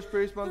 presbyters,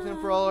 priests, monks,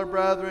 and for all our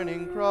brethren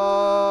in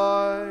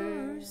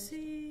Christ.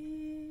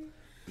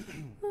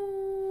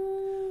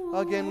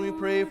 Again, we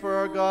pray for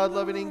our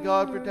God-loving,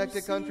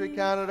 God-protected country,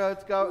 Canada,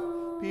 its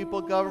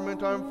people,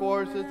 government, armed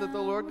forces, that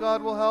the Lord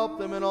God will help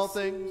them in all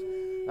things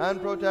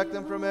and protect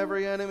them from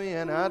every enemy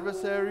and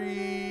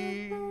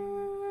adversary.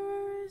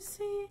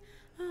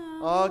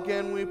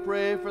 Again, we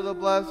pray for the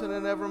blessed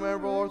and ever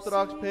memorable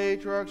Orthodox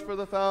patriarchs, for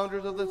the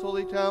founders of this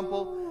holy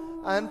temple,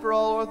 and for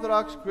all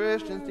Orthodox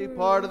Christians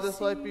departed this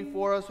life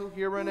before us, who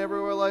here and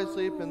everywhere lie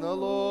asleep in the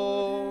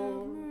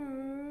Lord.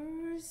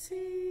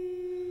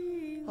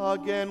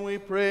 Again, we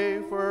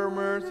pray for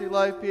mercy,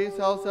 life, peace,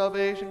 health,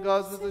 salvation,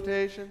 God's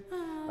visitation,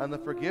 and the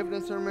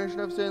forgiveness and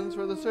remission of sins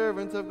for the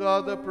servants of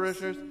God, the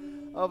parishioners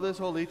of this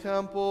holy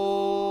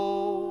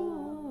temple.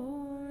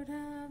 Lord,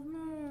 have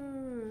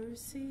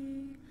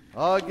mercy.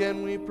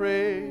 Again, we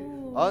pray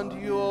unto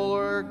you, O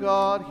Lord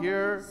God,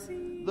 hear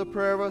the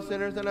prayer of us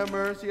sinners, and have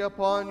mercy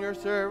upon your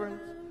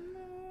servants.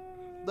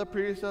 the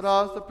priest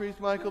Sebaste, the priest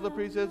Michael, the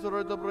priest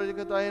Isidore, the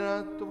Brodica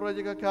Diana, the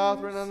Brodica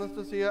Catherine,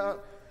 Anastasia,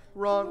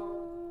 Ron,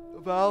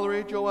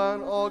 Valerie,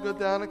 Joanne, Olga,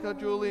 Danica,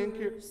 Julian,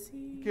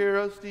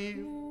 Kira,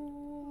 Steve,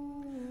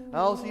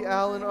 Elsie,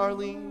 Alan,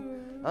 Arlene,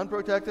 and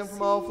protect them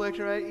from all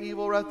affliction, right,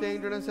 evil, wrath,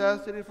 danger,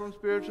 necessity, from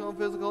spiritual and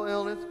physical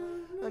illness,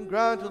 and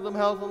grant to them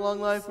health and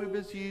long life, we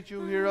beseech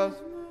you, hear us,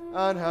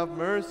 and have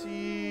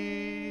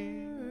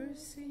mercy.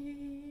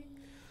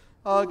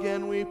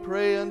 Again we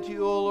pray unto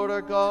you, O Lord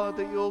our God,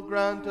 that you'll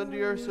grant unto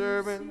your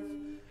servants,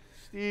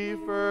 Steve,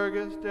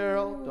 Fergus,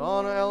 Darrell,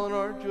 Donna,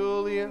 Eleanor,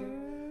 Julian,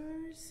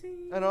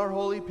 and our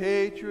holy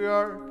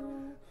patriarch,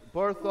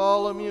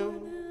 Bartholomew,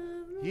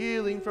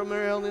 healing from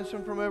their illness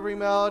and from every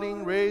malady,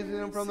 and raising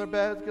them from their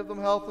beds, give them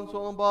health and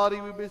soul and body,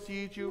 we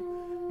beseech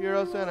you, hear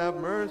us and have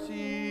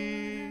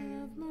mercy.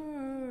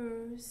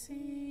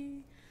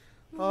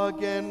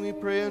 Again we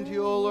pray unto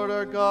you, O Lord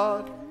our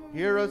God,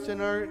 hear us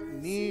in our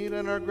need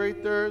and our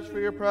great thirst for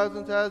your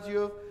presence, as you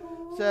have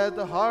said,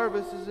 the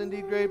harvest is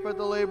indeed great, but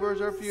the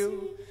laborers are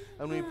few.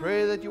 And we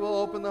pray that you will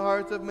open the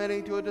hearts of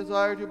many to a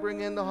desire to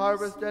bring in the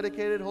harvest,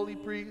 dedicated holy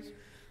priests,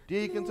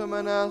 deacons and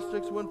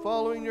monastics, when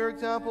following your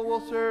example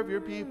will serve your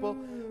people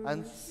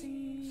and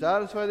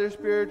satisfy their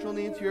spiritual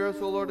needs. Hear us,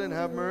 O Lord, and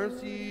have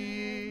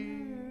mercy.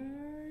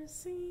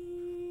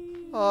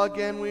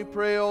 Again we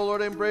pray, O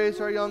Lord,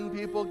 embrace our young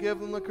people, give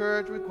them the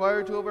courage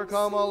required to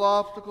overcome all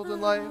obstacles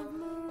in life,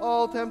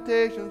 all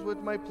temptations which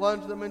might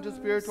plunge them into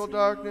spiritual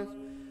darkness.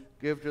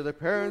 Give to their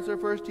parents, their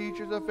first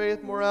teachers of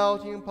faith,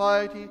 morality, and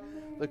piety,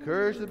 the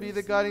courage to be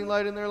the guiding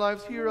light in their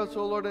lives. Hear us,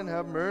 O Lord, and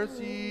have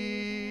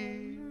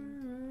mercy.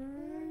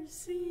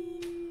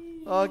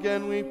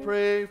 Again we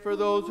pray for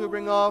those who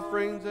bring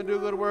offerings and do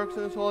good works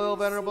in this holy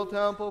venerable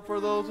temple, for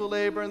those who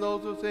labor and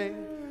those who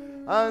sing,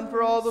 and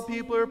for all the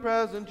people who are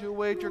present who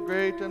wait your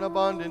great and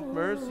abundant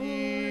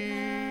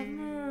mercy.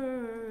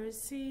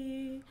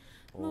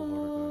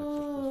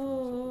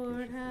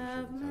 Lord,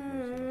 have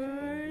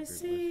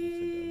mercy.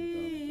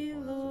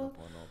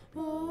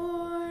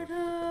 Lord,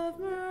 have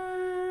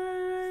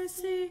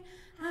mercy.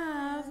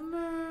 Have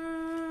mercy.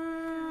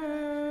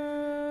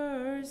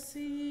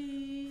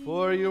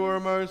 For you are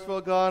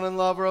merciful God and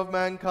lover of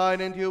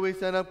mankind, and to you we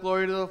send up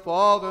glory to the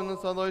Father, and the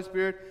Son, and the Holy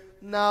Spirit,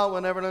 now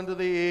and ever and unto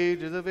the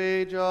ages of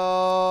ages.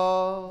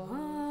 Amen.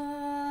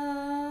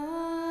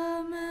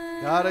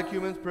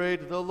 Catechumens, pray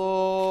to the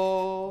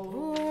Lord.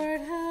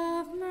 Lord,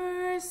 have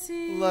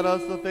mercy. Let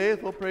us, the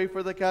faithful, pray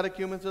for the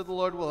catechumens, that the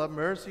Lord will have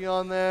mercy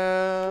on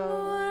them.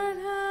 Lord,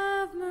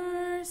 have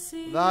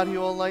mercy. That he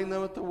will enlighten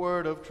them with the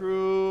word of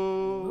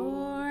truth.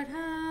 Lord,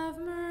 have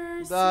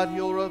mercy. That he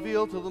will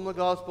reveal to them the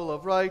gospel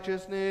of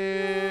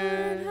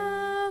righteousness. Lord,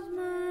 have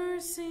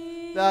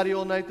mercy. That he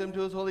will unite them to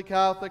his holy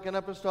Catholic and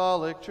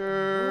Apostolic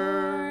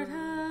Church. Lord,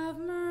 have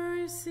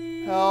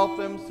mercy. Help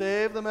them,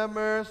 save them, have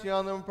mercy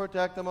on them, and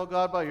protect them, O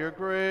God, by your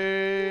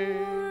grace.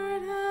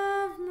 Lord,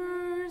 have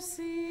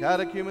mercy.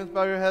 Catechumens,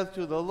 bow your heads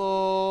to the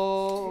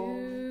Lord.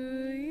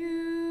 To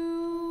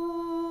you,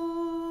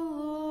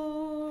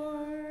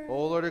 Lord.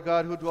 O Lord our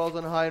God, who dwells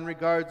on high and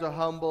regards the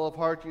humble of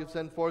heart, you have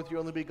sent forth your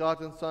only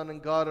begotten Son,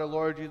 and God our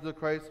Lord Jesus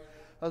Christ,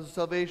 as a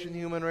salvation of the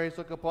human race.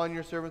 Look upon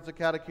your servants, the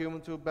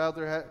catechumens, who bow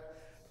their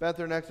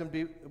necks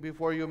and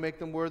before you, make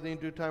them worthy in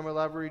due time of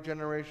love,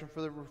 regeneration,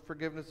 for the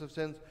forgiveness of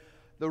sins,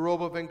 the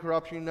robe of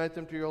incorruption. Unite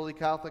them to your holy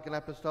Catholic and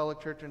Apostolic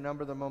Church, and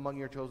number them among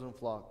your chosen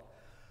flock.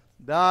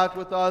 That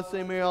with us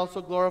they may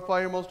also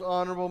glorify your most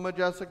honorable,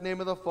 majestic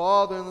name of the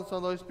Father, and the Son,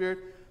 and the Holy Spirit,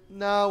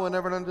 now and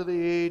ever and unto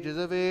the ages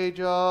of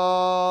ages.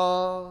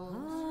 Amen.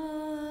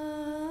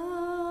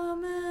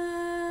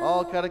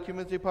 All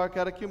catechumens depart,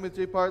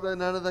 let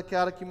none of the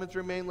catechumens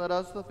remain. Let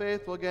us, the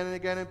faithful, again and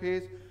again in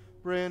peace,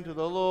 pray unto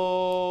the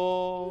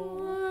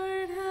Lord.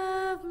 Lord,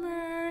 have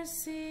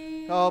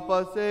mercy. Help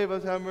us, save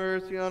us, have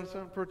mercy on us,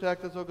 and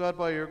protect us, O God,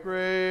 by your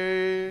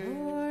grace.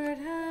 Lord,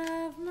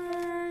 have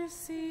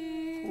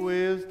mercy.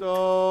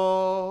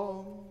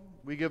 Wisdom.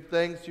 We give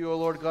thanks to you, O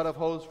Lord God of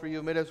hosts, for you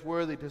have made us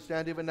worthy to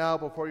stand even now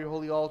before your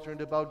holy altar and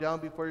to bow down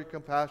before your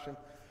compassion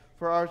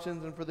for our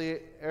sins and for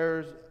the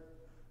errors,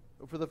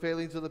 for the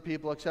failings of the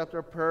people. Accept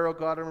our prayer, O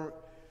God,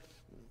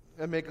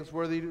 and make us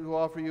worthy to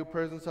offer you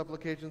prayers and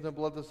supplications and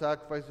blood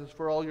sacrifices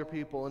for all your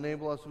people.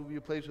 Enable us, who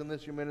you place in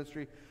this your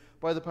ministry,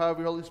 by the power of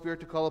your Holy Spirit,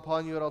 to call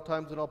upon you at all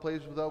times and all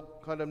places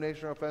without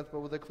condemnation or offense, but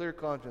with a clear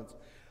conscience,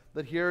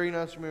 that hearing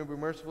us you may be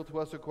merciful to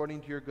us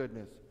according to your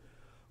goodness.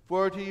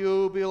 For to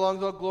you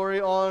belongs all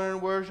glory, honor,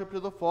 and worship, to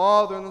the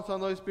Father, and the Son,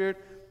 and the Holy Spirit,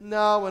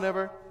 now and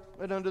ever,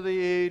 and unto the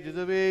ages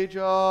of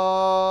ages.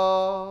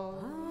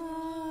 Amen.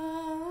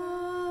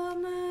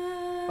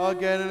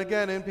 Again and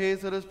again in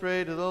peace let us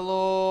pray to the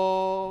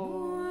Lord.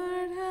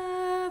 Lord,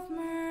 have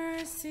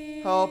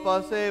mercy. Help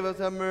us, save us,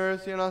 have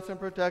mercy on us, and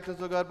protect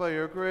us, O God, by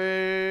your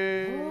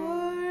grace.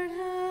 Lord,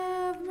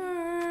 have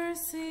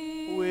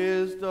mercy.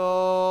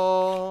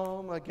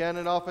 Wisdom. Again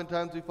and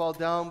oftentimes we fall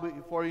down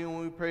before you when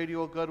we pray to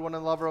you, O good one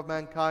and lover of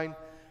mankind,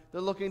 that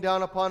looking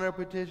down upon our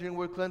petition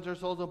would cleanse our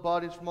souls and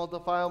bodies from all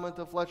defilement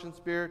of flesh and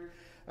spirit,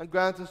 and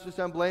grant us to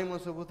stand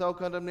blameless and without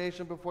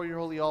condemnation before your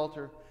holy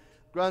altar.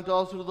 Grant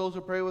also to those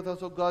who pray with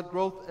us, O God,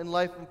 growth in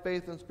life and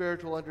faith and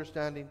spiritual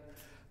understanding.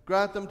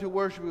 Grant them to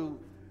worship you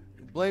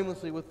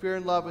blamelessly with fear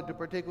and love, and to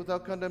partake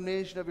without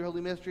condemnation of your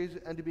holy mysteries,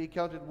 and to be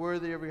accounted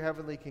worthy of your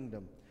heavenly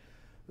kingdom.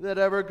 That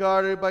ever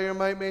guarded by your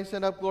might may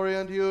send up glory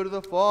unto you, to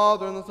the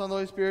Father, and the Son, and the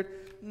Holy Spirit,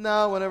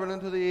 now and ever, and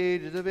unto the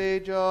ages of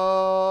ages.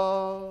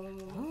 Amen.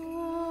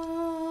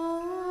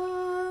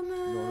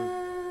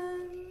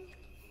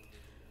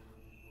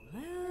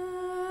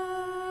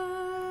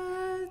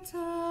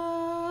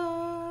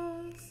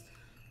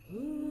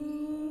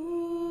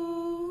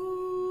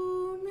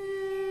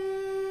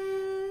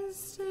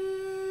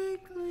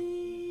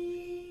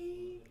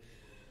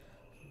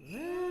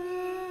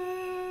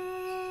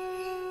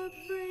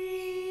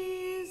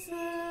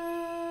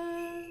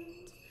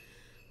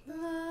 us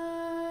mystically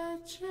represent the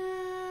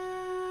cherubim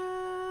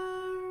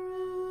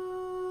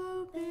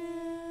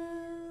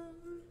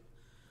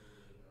represent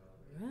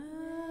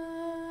the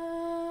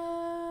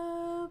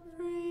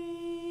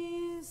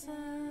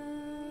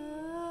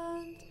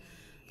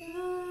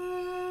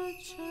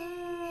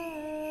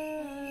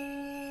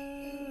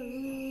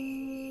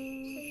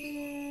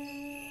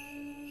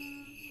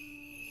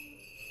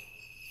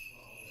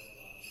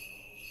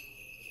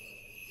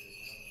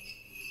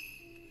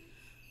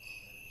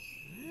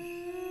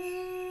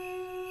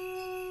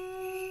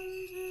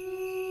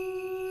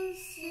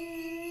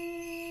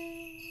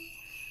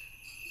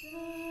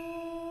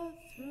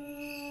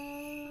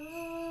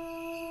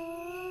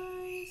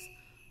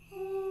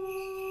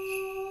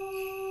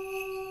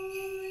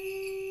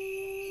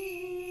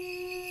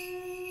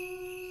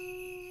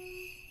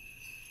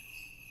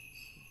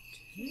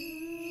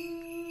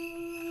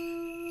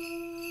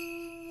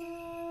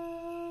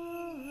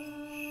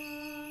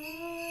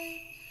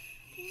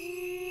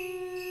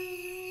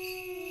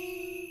cherubim.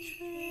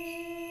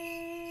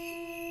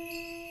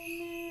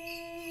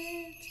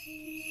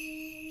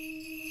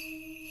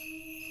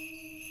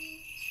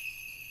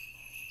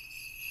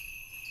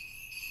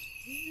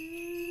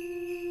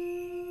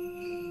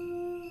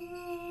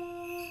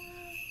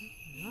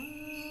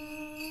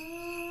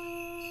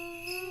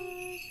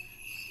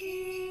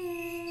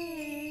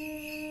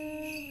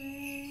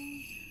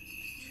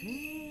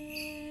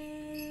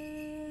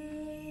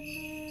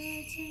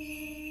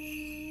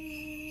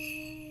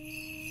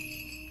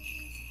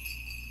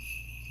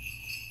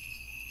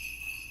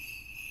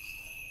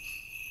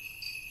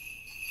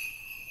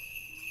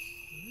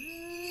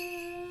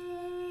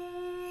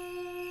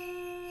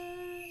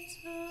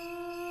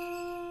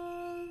 And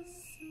to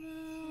sing the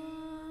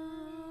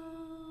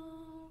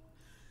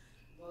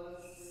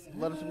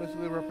thrice Let us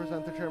mystically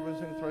represent the cherubim,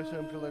 sing thrice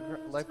hymn to life,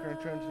 current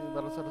eternity.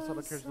 Let us set aside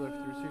our cares, life,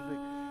 to receive the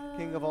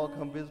King of all,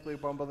 come visibly,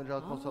 born by the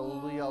angelic.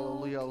 Hallelujah,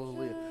 hallelujah,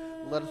 hallelujah.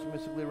 Let us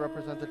mystically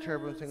represent the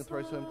cherubim, sing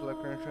thrice hymn to life,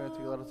 current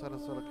eternity. Let us set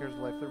aside our cares,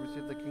 life, to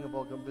receive the King of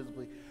all, come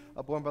visibly,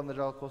 born by the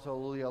angelic.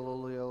 Hallelujah,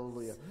 hallelujah,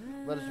 hallelujah.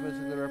 Let us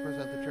mystically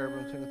represent the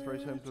cherubim, sing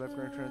thrice hymn to life,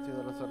 current eternity.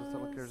 Let us set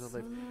aside our cares,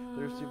 life,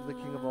 to receive the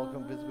King of all,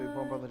 come visibly,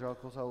 born by the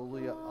angelic.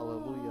 Hallelujah,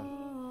 hallelujah,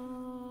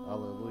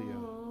 hallelujah.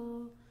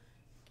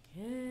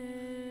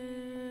 Cares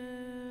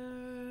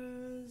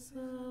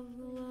of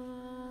life.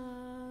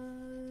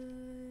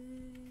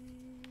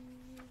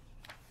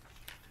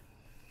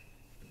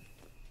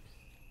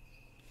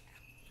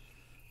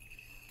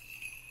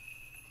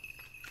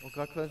 O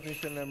God, cleanse me,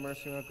 sin, and have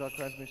mercy. O God,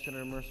 cleanse me, sin,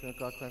 and have mercy. O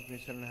God, cleanse me,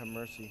 sin, and have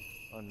mercy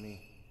on me.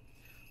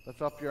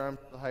 Lift up your arms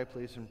to the high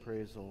place and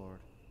praise the Lord.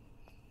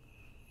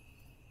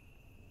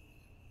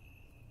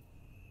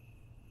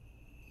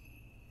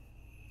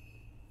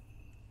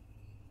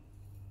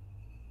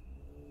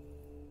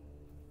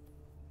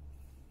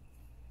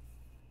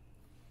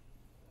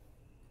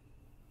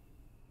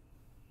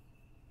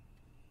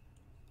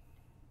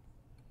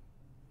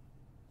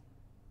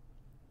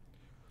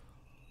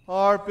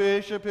 Our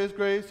Bishop, His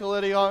Grace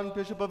Elidion,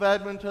 Bishop of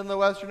Edmonton, the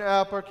Western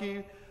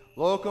Eparchy,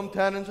 locum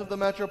tenens of the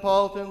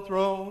Metropolitan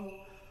Throne,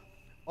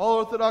 all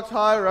Orthodox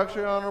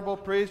hierarchy, honorable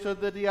priesthood,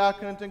 the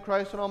diaconate in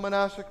Christ, and all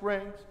monastic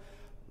ranks,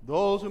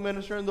 those who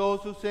minister and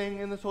those who sing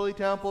in this holy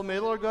temple, may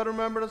the Lord God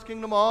remember His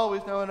kingdom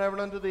always, now and ever,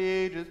 unto the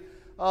ages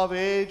of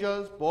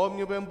ages.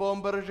 Помню бем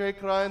бомберже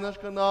край наш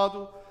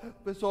Канаду,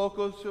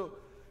 высоко все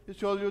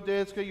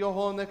людецке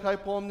його, нехай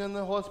помнене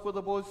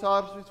Господа Бог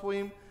царстві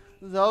своїм,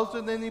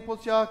 завжди нині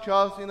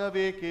повсякчас і на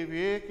віки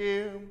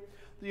віки.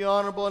 The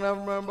honorable and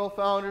ever-memorable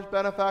founders,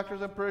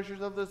 benefactors, and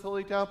parishioners of this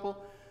holy temple,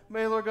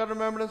 may the Lord God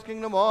remember His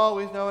kingdom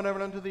always, now and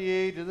ever, unto the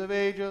ages of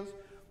ages.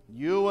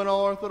 You and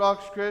all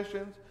Orthodox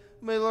Christians,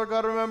 may the Lord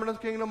God remember His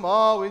kingdom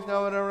always,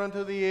 now and ever,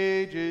 unto the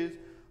ages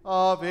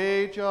of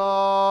ages.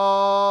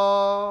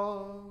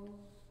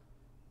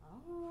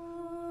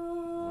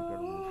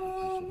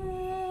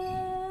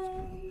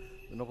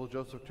 The noble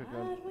Joseph took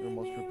on the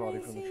most pure body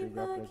from the tree,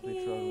 wrapped in its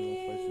made shroud and those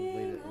spices,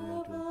 laid it in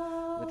the tomb.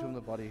 In the tomb the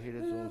body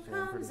hated his own soul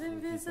and produced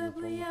from the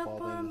throne, the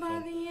Father and the Son,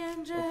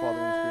 the Father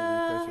and the Spirit,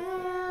 and Christ,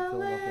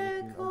 fulfilling all things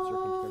in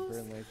uncircumcised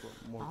prayer and life,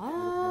 more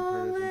beautiful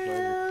than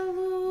paradise and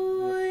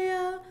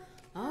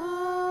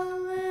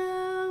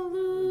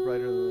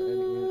brighter than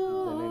any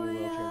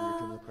royal chamber, your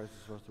tomb of Christ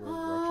is source of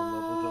resurrection.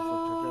 Noble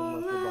Joseph took on the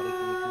most pure body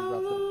from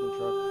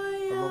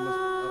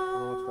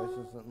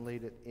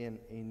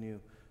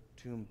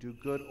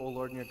good, O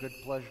Lord, in your good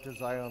pleasure to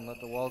Zion. Let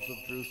the walls of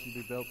Jerusalem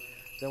be built.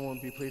 Then will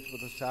it be pleased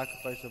with the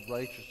sacrifice of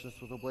righteousness,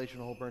 with oblation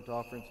and whole burnt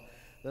offerings.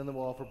 Then they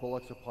will offer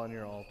bullocks upon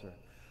your altar.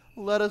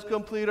 Let us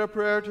complete our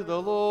prayer to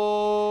the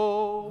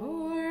Lord.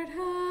 Lord,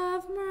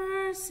 have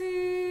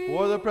mercy.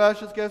 For the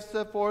precious gifts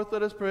set forth,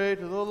 let us pray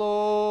to the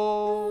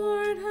Lord.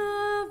 Lord,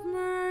 have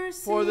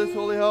mercy. For this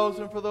holy house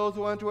and for those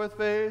who enter with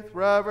faith,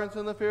 reverence,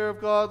 and the fear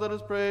of God, let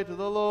us pray to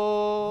the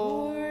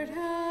Lord. Lord,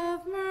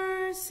 have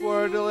mercy. For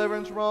our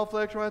deliverance from all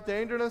affliction, with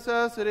danger and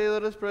necessity,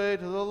 let us pray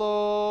to the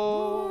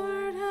Lord.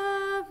 Lord,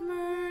 have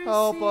mercy.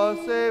 Help us,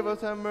 save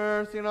us, have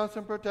mercy on us,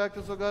 and protect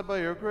us, O God, by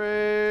your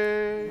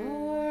grace.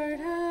 Lord,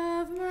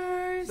 have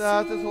mercy.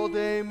 That this whole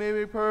day may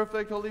be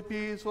perfect, holy,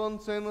 peaceful,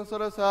 and sinless,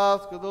 let us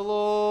ask of the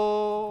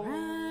Lord.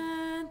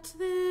 Grant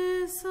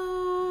this,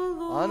 O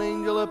Lord. An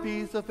angel of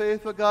peace, a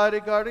faithful guide,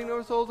 guarding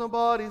our souls and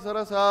bodies, let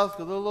us ask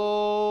of the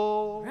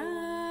Lord.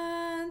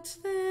 Grant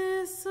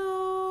this,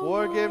 O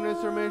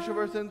Forgiveness, Lord. remission of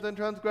our sins and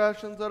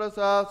transgressions, let us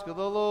ask of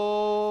the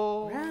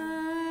Lord.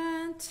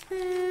 Grant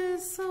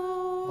this,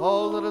 O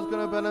All that is good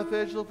and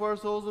beneficial for our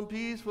souls and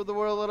peace for the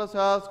world, let us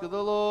ask of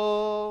the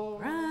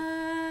Lord.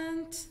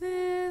 Grant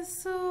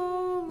this,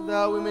 O Lord.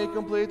 That we may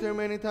complete the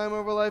remaining time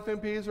of our life in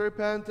peace and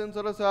repentance,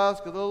 let us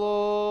ask of the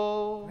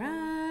Lord.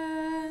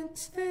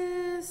 Grant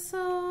this,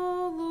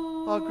 O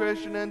Lord. A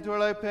Christian end to our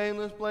life,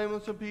 painless,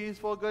 blameless, and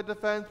peaceful, good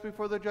defense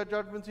before the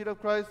judgment seat of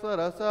Christ, let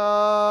us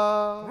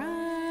ask.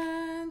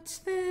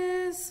 Grant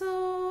this,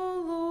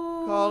 O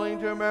Lord. Calling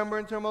to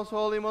remembrance our most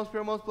holy, most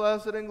pure, most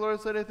blessed, and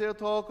glorious Lady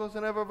Theotokos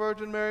and ever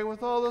Virgin Mary,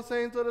 with all the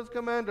saints, let us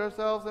commend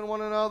ourselves and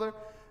one another,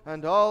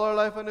 and all our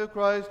life unto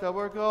Christ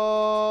our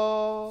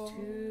God. To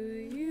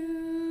you,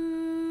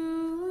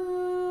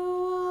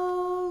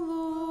 O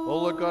Lord. O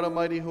Lord God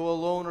Almighty, who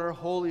alone are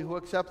holy, who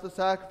accepts the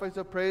sacrifice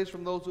of praise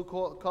from those who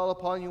call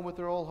upon you with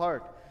their whole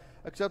heart,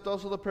 accept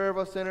also the prayer of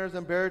us sinners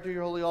and bear it to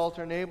your holy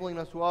altar, enabling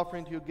us to offer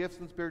unto you gifts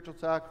and spiritual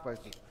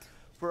sacrifices,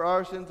 for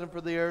our sins and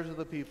for the heirs of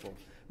the people.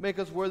 Make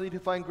us worthy to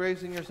find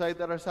grace in your sight,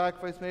 that our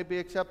sacrifice may be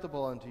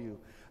acceptable unto you,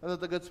 and that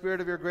the good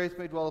spirit of your grace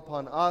may dwell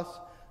upon us,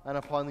 and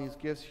upon these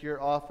gifts here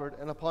offered,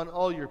 and upon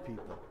all your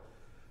people.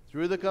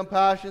 Through the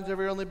compassions of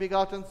your only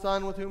begotten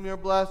Son, with whom you are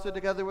blessed,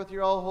 together with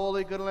your all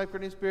holy, good and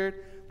life-giving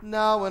Spirit,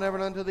 now and ever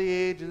and unto the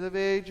ages of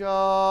ages.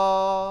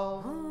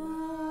 Amen.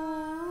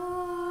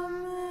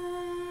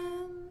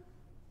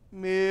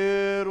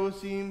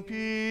 Mirus in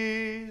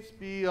peace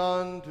be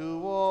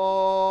unto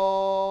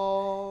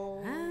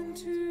all. And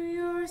to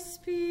your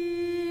spirit.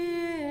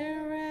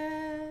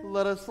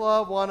 Let us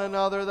love one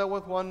another, that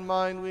with one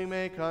mind we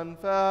may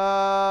confess.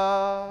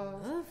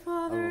 The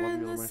Father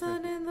and the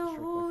Son and the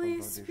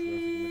Holy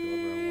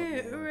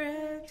Spirit,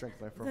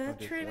 the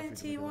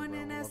Trinity, one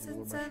in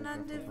essence and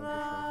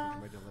undivided.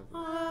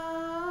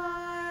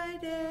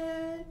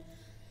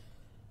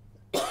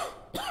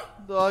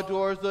 The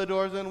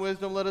doors, and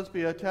wisdom, let us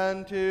be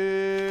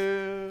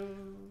attentive.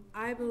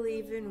 I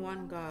believe in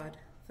one God,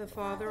 the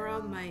Father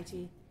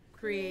Almighty,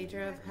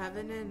 creator of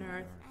heaven and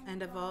earth,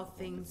 and of all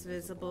things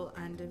visible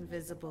and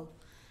invisible,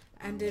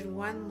 and in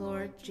one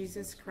Lord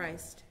Jesus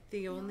Christ,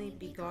 the only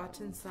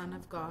begotten Son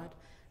of God,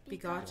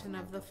 begotten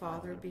of the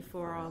Father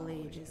before all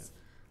ages,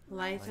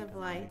 light of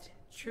light,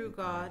 true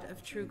God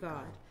of true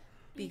God,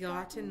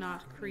 begotten,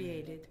 not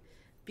created,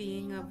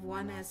 being of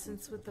one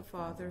essence with the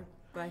Father,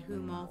 by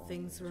whom all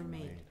things were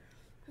made,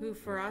 who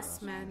for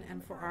us men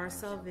and for our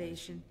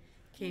salvation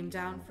came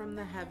down from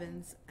the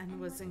heavens and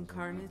was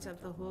incarnate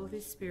of the Holy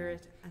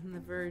Spirit and the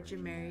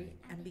Virgin Mary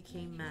and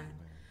became man,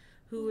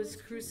 who was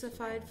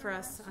crucified for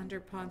us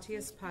under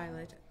Pontius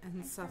Pilate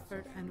and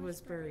suffered and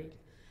was buried.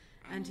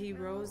 And he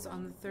rose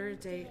on the third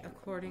day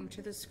according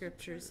to the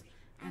Scriptures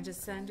and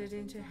ascended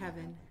into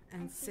heaven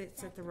and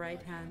sits at the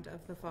right hand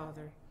of the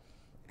Father.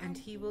 And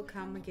he will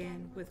come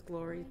again with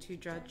glory to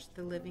judge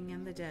the living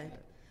and the dead,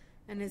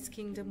 and his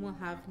kingdom will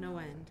have no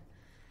end.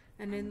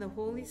 And in the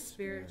Holy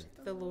Spirit,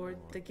 the Lord,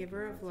 the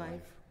giver of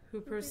life,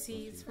 who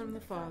proceeds from the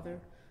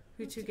Father,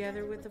 who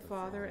together with the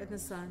Father and the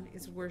Son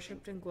is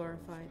worshipped and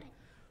glorified,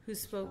 who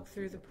spoke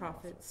through the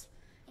prophets,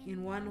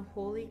 in one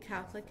holy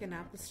Catholic and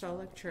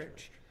Apostolic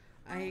Church,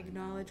 I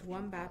acknowledge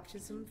one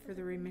baptism for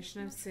the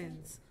remission of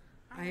sins.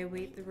 I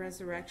await the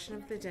resurrection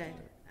of the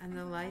dead and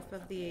the life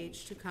of the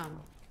age to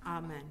come.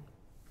 Amen.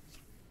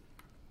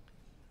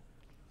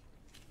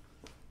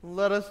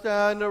 Let us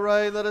stand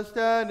aright, let us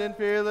stand in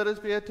fear, let us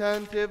be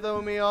attentive, that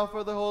we may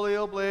offer the holy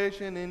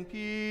oblation in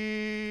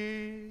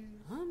peace.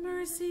 A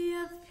mercy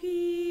of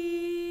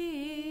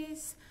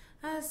peace,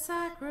 a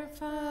sacrifice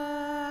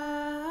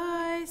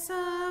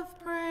of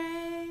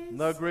praise.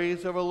 The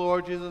grace of our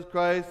Lord Jesus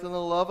Christ and the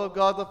love of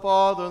God the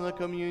Father and the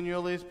communion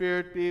of the Holy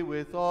Spirit be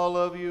with all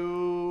of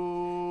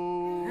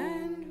you.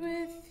 And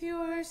with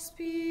your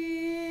spirit.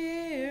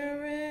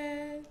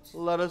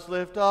 Let us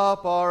lift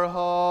up our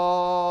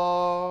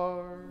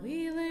hearts.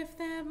 We lift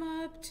them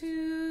up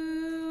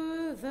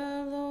to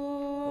the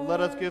Lord. Let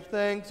us give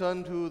thanks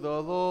unto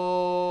the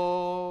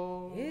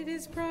Lord. It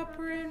is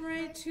proper and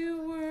right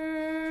to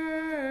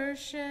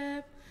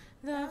worship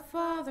the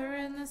Father,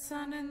 and the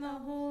Son, and the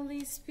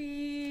Holy Spirit,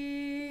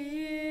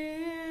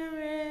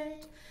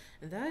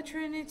 the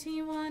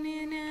Trinity one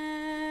in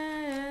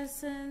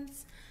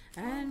essence,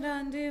 and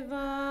undivided.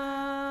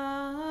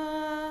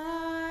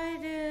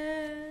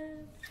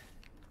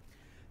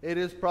 It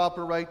is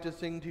proper right to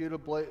sing to you, to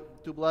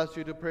bless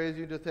you, to praise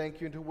you, to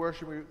thank you, and to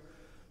worship you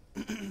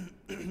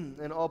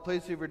in all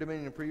places of your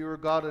dominion. For you are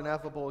God,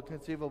 ineffable,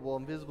 inconceivable,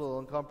 invisible,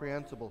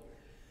 incomprehensible,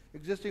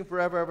 existing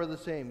forever, ever the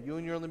same. You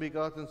and your only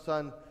begotten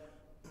Son,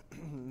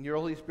 your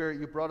Holy Spirit,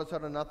 you brought us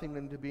out of nothing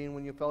into being.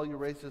 When you fell, you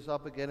raised us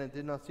up again, and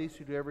did not cease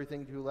to do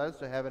everything to led us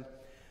to heaven,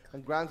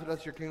 and granted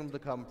us your kingdom to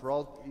come. For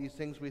all these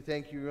things we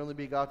thank you, your only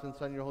begotten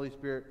Son, your Holy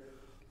Spirit,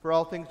 for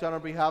all things done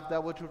on behalf of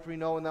that which we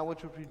know and that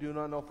which we do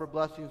not know, for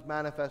blessings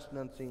manifest and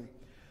unseen.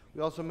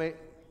 We also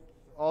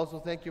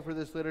thank you for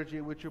this liturgy,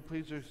 which you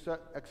please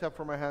accept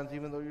from our hands,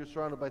 even though you're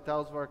surrounded by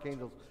thousands of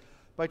archangels,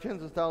 by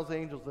tens of thousands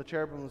of angels, the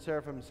cherubim, the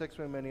seraphim, and 6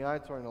 many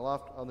eyes soaring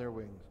aloft on their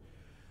wings.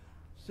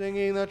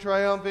 Singing the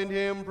triumphant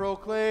hymn,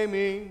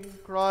 proclaiming,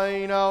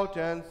 crying out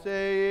and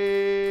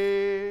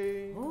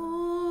saying,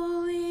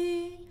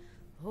 Holy,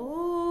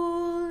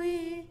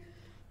 holy,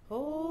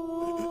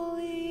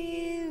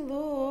 holy,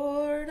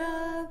 Lord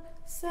of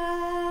Sabaoth,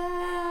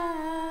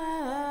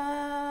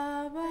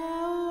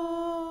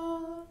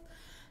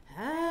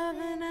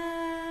 heaven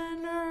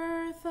and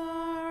earth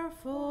are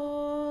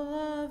full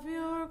of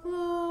your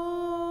glory.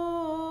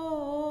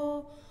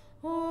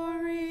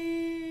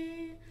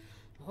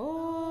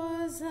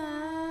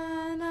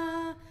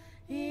 Hosanna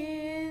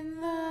in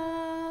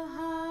the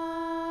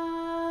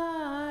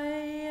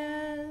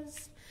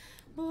highest.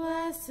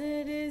 Blessed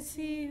is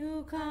he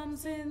who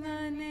comes in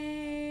the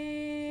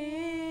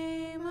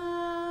name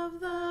of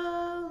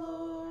the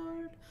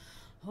Lord.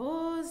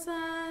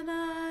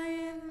 Hosanna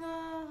in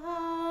the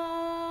highest.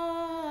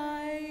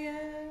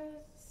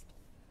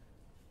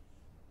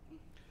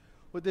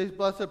 With these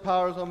blessed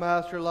powers, O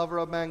Master, lover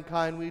of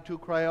mankind, we too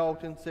cry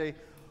out and say,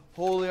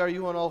 Holy are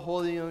you, and all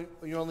holy,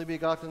 your only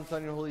begotten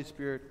Son, your Holy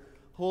Spirit.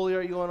 Holy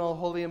are you, and all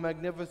holy, and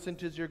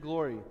magnificent is your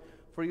glory.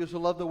 For you so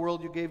loved the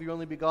world, you gave your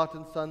only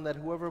begotten Son, that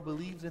whoever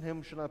believes in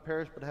him shall not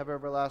perish but have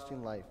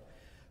everlasting life.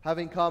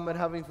 Having come and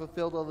having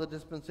fulfilled all the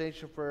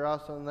dispensation for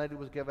us on the night he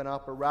was given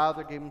up, or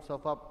rather gave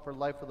himself up for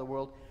life of the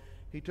world,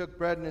 he took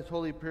bread in his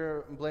holy,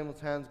 pure, and blameless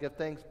hands, gave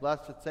thanks,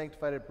 blessed it,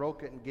 sanctified it,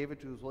 broke it, and gave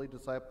it to his holy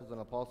disciples and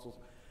apostles,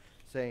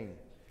 saying,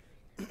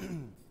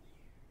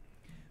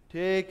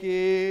 Take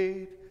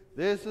it.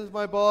 This is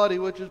my body,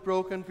 which is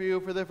broken for you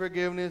for the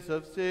forgiveness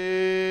of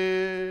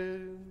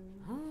sin.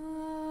 Amen.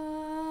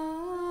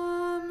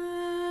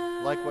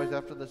 Likewise,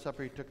 after the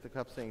supper, he took the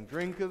cup, saying,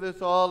 Drink of this,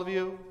 all of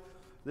you.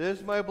 This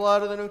is my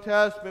blood of the New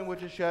Testament,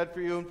 which is shed for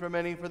you and for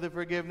many for the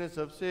forgiveness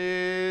of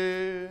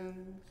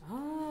sins. Amen.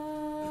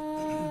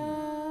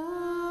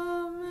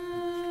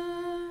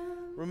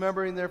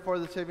 Remembering, therefore,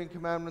 the saving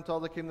commandments, all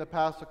that came to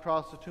pass, the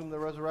cross, the tomb, the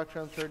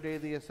resurrection on the third day,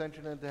 the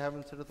ascension into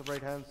heaven, sit at the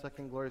right hand,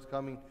 second glorious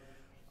coming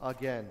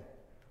again.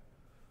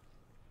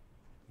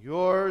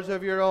 Yours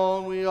of your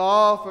own we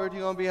offer to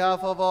you on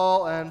behalf of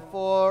all and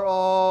for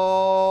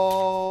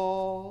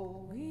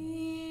all.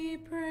 We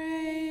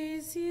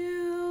praise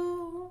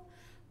you.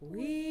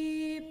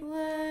 We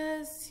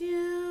bless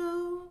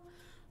you.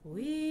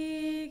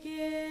 We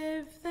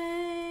give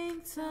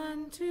thanks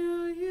unto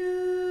you,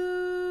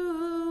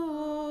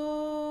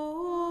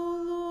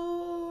 O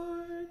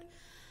Lord,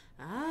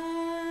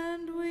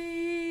 and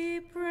we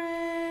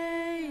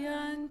pray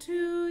unto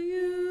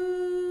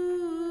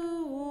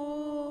you,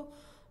 O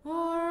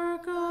our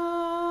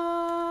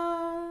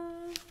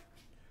God.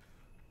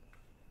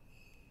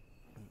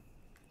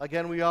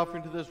 Again, we offer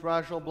into this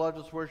rational,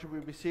 bloodless worship, we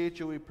beseech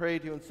you, we pray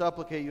to you, and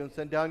supplicate you, and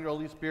send down your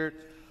Holy Spirit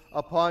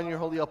upon your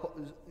holy,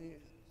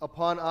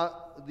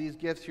 these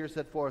gifts here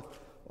set forth.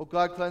 O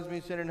God, cleanse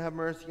me, sinner, and have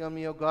mercy on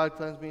me. O God,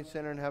 cleanse me,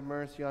 sinner, and have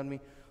mercy on me.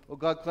 O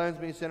God, cleanse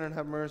me, sinner, and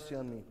have mercy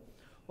on me.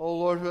 O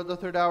Lord, who at the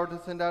third hour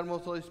did send down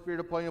most Holy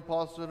Spirit upon your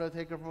apostles, and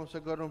take it from us, O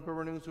God, and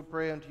renews who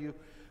pray unto you.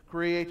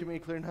 Create to me a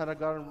clean heart, O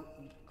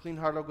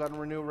God, and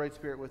renew a right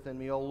spirit within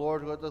me. O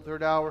Lord, who at the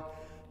third hour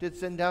did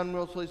send down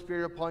most Holy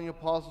Spirit upon your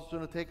apostles,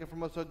 and take it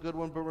from us, a good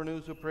one, but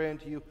renews who pray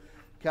unto you.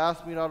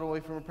 Cast me not away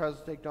from your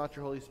presence, take not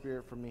your Holy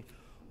Spirit from me.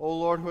 O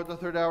Lord, who at the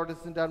third hour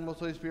did send down most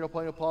Holy Spirit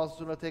upon your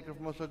apostles, and take it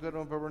from us, a good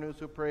one, but renews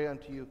who pray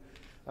unto you.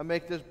 And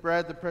make this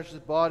bread the precious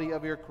body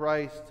of your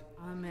Christ.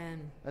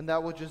 Amen. And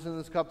that which is in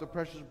this cup the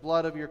precious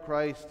blood of your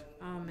Christ.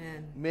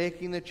 Amen.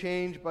 Making the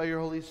change by your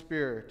Holy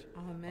Spirit.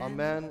 Amen.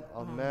 Amen.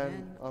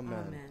 Amen.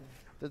 Amen.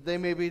 That they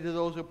may be to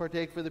those who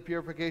partake for the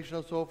purification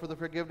of soul, for the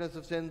forgiveness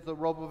of sins, the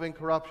robe of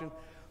incorruption,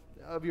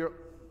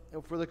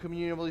 for the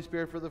communion of the Holy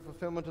Spirit, for the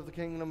fulfillment of the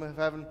kingdom of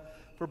heaven,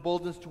 for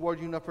boldness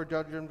toward you, not for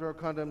judgment or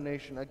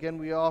condemnation. Again,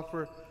 we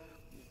offer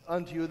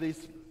unto you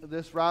this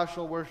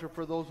rational worship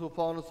for those who have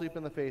fallen asleep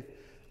in the faith,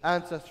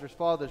 ancestors,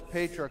 fathers,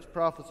 patriarchs,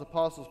 prophets,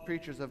 apostles,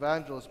 preachers,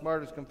 evangelists,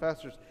 martyrs,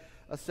 confessors,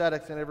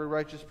 ascetics, and every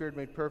righteous spirit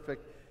made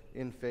perfect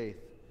in faith.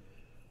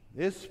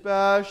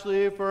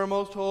 Especially for our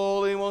most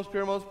holy, most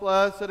pure, most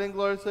blessed, and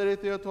glorious Lady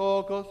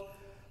Theotokos,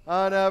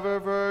 and ever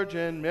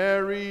Virgin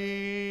Mary.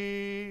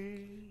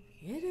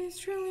 It is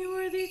truly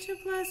worthy to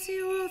bless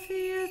you, O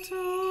Theotokos,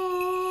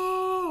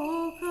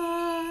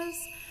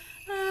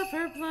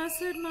 ever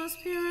blessed, most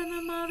pure, and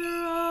the Mother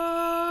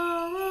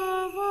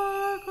of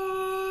our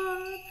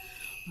God,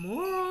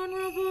 more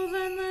honorable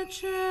than the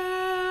cherubim,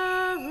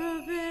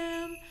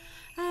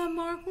 and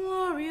more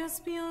glorious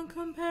beyond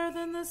compare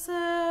than the seraphim.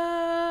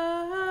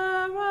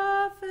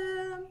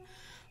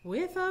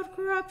 Without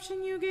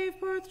corruption you gave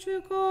birth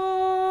to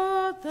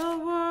God the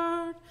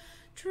Word.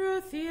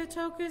 True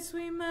Theotokos,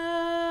 we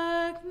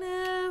magnify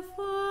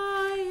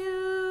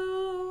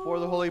you. For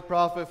the holy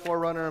prophet,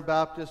 forerunner, and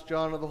Baptist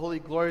John, of the holy,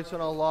 glorious,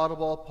 and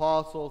laudable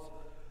apostles,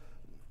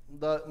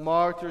 the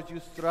martyrs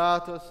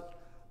Eustratius,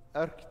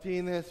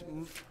 Arcadius,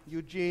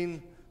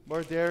 Eugene,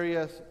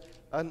 Mardarius,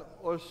 and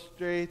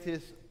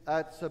Auxentius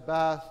at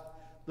Sebaste,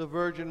 the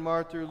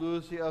Virgin-martyr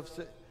Lusy of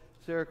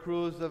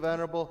Syracuse, the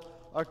Venerable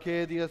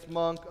Arcadius,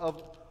 monk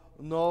of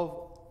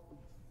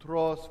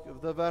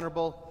Novotorsk, the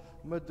Venerable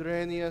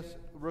Mardarius,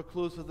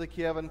 recluse of the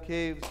Kyivan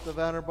caves, the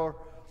Venerable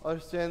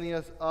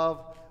Arsenius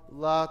of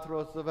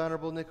Latros, the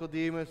Venerable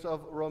Nicodemus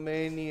of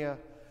Romania,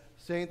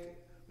 Saint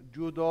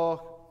Judoc,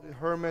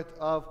 hermit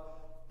of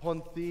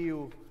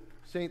Ponthieu,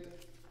 Saint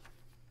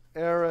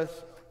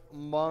Aristarchus,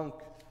 monk,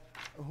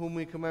 whom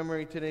we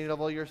commemorate today, of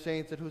all your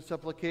saints, at whose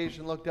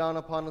supplication look down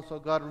upon us, O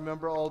God.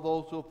 Remember all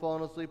those who have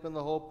fallen asleep in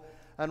the hope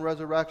and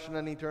resurrection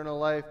and eternal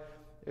life,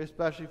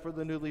 especially for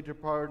the newly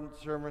departed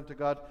servant to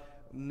God,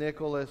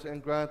 Nicholas,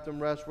 and grant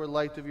them rest where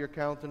light of your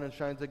countenance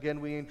shines.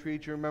 Again we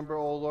entreat you, remember,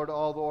 O Lord,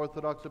 all the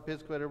Orthodox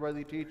episcopate where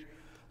they teach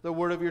the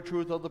word of your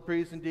truth, all the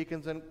priests and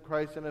deacons and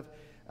Christ, and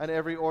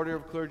every order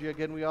of clergy.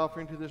 Again we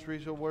offer into this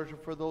wreath of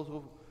worship for those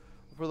who,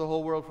 for the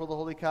whole world, for the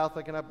Holy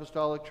Catholic and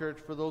Apostolic Church,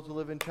 for those who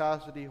live in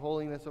chastity,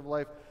 holiness of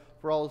life,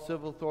 for all the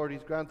civil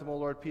authorities. Grant them, O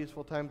Lord,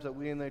 peaceful times, that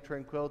we in their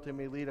tranquility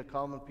may lead a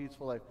calm and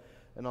peaceful life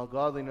in all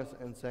godliness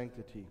and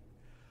sanctity.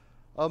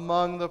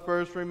 Among the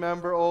first,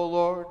 remember, O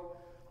Lord,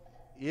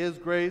 His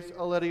Grace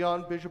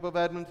Aledion, Bishop of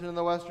Edmonton in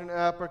the Western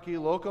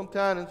Eparchy, locum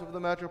tenens of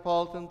the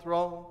Metropolitan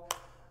Throne.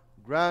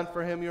 Grant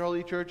for him your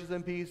holy churches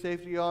in peace,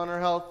 safety, honor,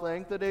 health,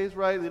 length, the days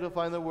rightly to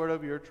find the word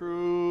of your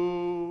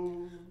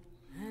truth.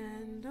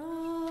 And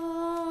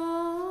all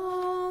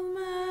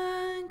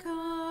mankind.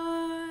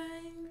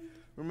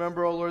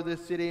 Remember, O Lord,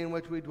 this city in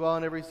which we dwell,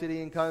 in every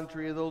city and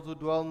country, those who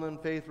dwell in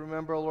faith.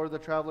 Remember, O Lord, the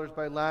travelers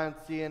by land,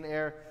 sea, and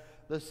air,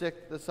 the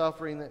sick, the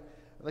suffering,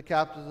 the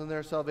captives in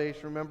their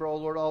salvation. Remember, O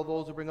Lord, all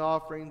those who bring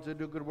offerings and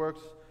do good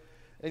works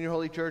in your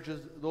holy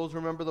churches. Those who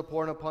remember the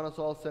poor, and upon us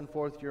all send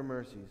forth your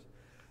mercies.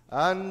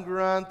 And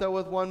grant that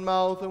with one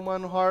mouth and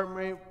one heart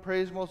may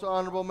praise most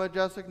honorable,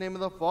 majestic name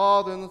of the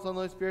Father, and the Son, and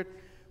the Holy Spirit,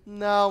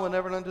 now and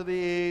ever and unto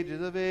the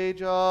ages of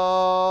ages.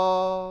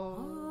 Amen.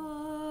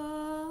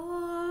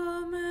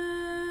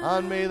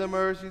 And may the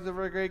mercies of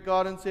our great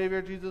God and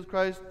Savior Jesus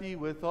Christ be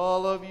with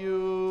all of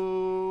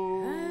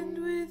you. And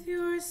with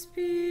your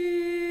spirit.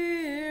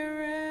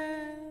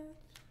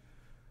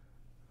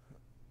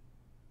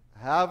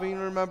 Having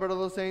remembered all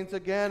the saints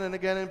again and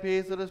again in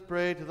peace, let us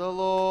pray to the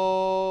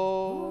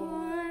Lord.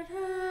 Lord,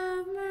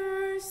 have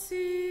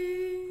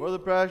mercy. For the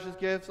precious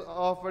gifts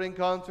offered and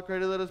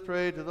consecrated, let us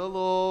pray to the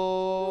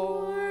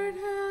Lord. Lord,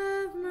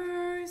 have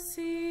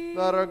mercy.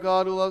 That our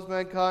God, who loves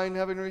mankind,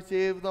 having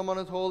received them on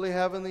his holy,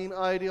 heavenly, and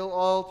ideal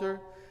altar,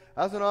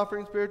 as an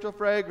offering spiritual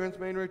fragrance,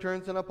 may in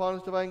return send upon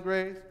us divine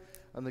grace,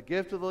 and the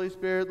gift of the Holy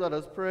Spirit, let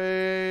us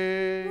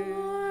pray.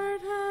 Lord,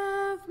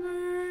 have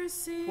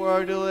mercy. For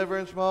our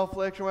deliverance from all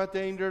affliction, from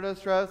danger and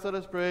distress, let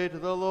us pray to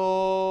the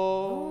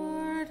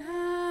Lord. Lord,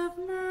 have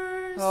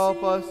mercy.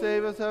 Help us,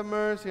 save us, have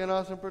mercy on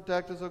us, and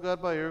protect us, O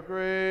God, by your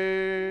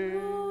grace.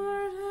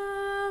 Lord,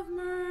 have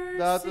mercy.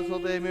 That this whole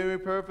day may be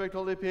perfect,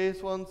 holy,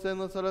 peaceful, and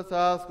sinless, let us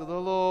ask of the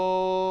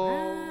Lord.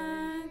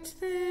 Grant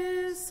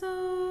this,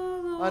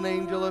 O Lord. An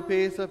angel of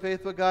peace, a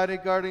faithful guiding,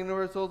 guardian of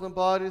our souls and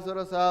bodies, let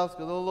us ask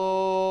of the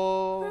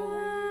Lord.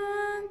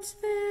 Grant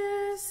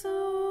this,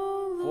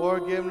 O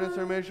Lord. Forgiveness,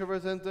 remission of our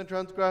sins and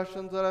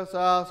transgressions, let us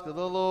ask of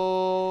the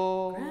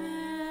Lord.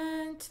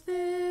 Grant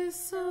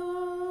this,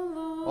 O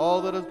Lord.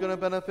 All that is good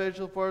and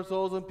beneficial for our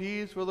souls and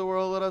peace for the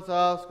world, let us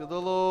ask of the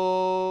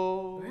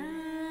Lord.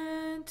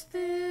 Grant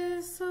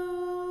this, O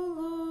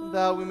Lord.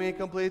 That we may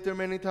complete the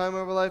remaining time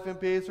of our life in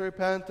peace and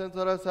repentance,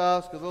 let us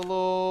ask of the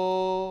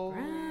Lord.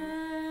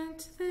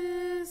 Grant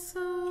this, O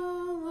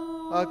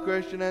Lord. A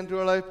Christian end to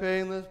our life,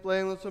 painless,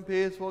 blameless, and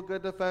peaceful,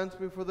 good defense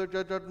before the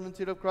judgment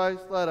seat of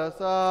Christ, let us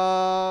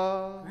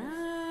ask.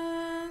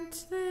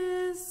 Grant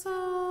this,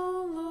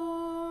 O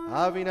Lord.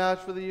 Having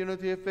asked for the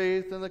unity of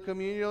faith and the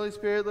communion of the Holy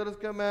Spirit, let us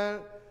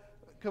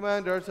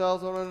commend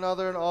ourselves one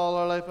another and all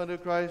our life unto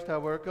Christ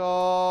our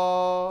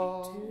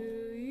God. To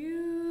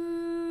you,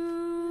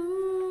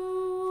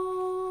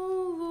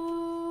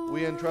 Lord.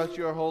 We entrust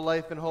your whole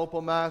life and hope,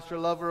 O Master,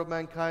 lover of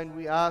mankind.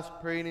 We ask,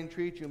 pray, and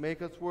entreat you,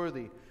 make us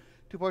worthy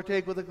to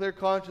partake with a clear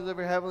conscience of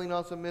your heavenly and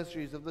awesome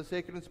mysteries of the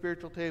sacred and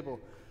spiritual table,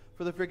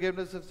 for the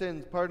forgiveness of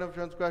sins, pardon of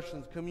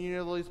transgressions, communion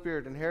of the Holy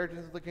Spirit,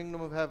 inheritance of the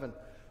kingdom of heaven,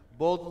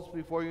 boldness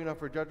before you, not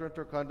for judgment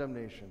or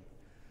condemnation.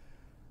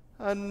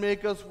 And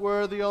make us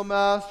worthy, O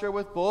Master,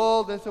 with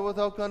boldness and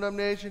without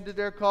condemnation, to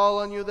dare call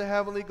on you, the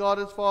heavenly God,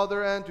 as Father,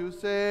 and to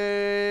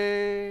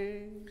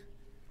say,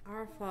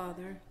 Our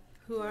Father,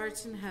 who art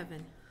in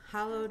heaven,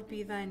 hallowed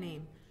be thy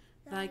name.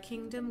 Thy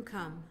kingdom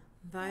come,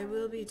 thy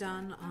will be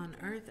done on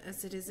earth as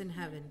it is in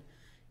heaven.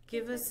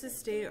 Give us this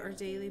day our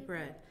daily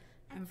bread,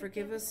 and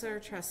forgive us our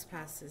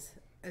trespasses,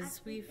 as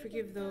we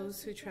forgive those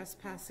who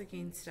trespass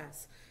against us.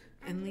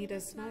 And lead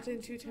us not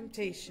into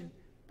temptation,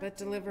 but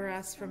deliver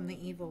us from the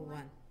evil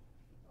one.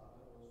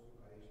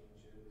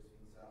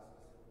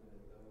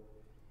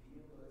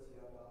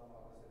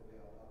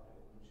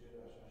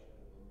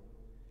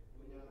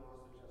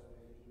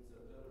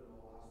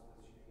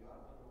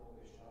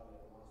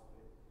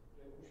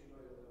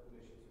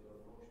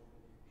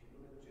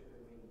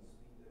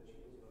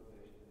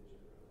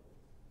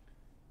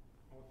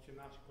 Отче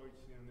наш, който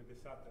си на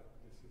небесата,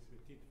 да се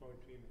свети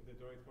Твоето име, да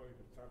дойде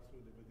Твоето царство,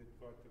 да бъде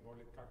Твоята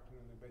воля, както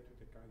на небето,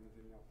 така и на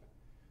земята.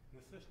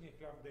 Насъщния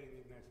хляб дай ни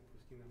днес,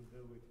 прости нам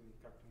дълговете ни,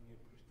 както ние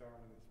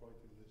прощаваме на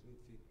своите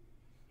длъжници,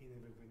 и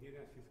не въведи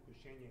нас в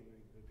изкушение, но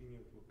избави ни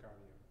от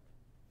лукавия.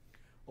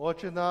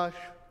 Отче наш,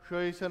 що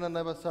єси на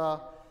небеса,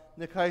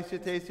 нехай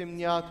святиться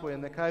ім'я Твоє,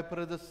 нехай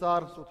прийде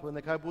царство Твоє,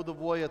 нехай буде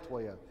воля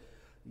Твоя,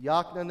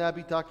 як на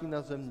небі, так і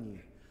на землі.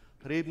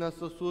 Хліб наш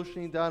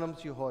насущний дай нам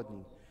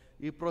сьогодні,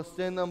 і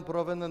прости нам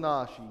провини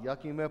наші,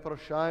 як і ми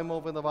прощаємо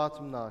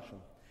винуватцям нашим.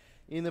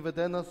 І не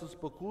веди нас у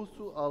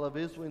спокусу, але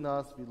визволь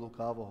нас від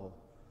лукавого.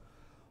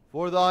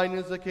 For thine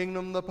is the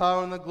kingdom, the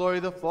power, and the glory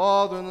of the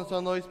Father, and the Son,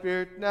 and the Holy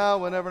Spirit,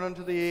 now and ever, and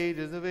unto the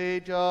ages of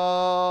ages.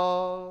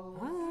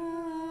 Amen.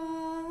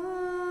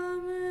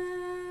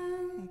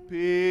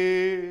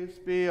 Peace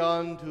be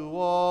unto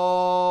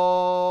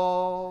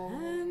all.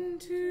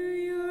 And to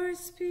your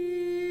spirit.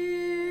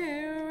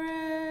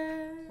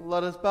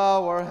 Let us bow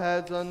our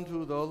heads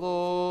unto the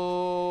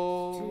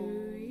Lord.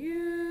 To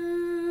you,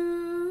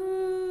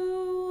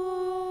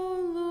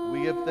 O Lord. We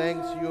give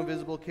thanks to you,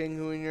 invisible King,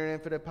 who in your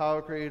infinite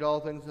power created all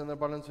things in the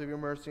abundance of your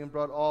mercy and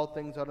brought all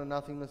things out of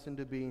nothingness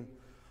into being.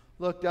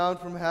 Look down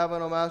from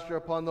heaven, O Master,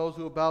 upon those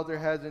who bowed their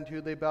heads unto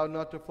you. They bowed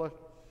not to flesh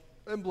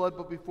and blood,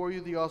 but before you,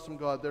 the awesome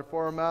God.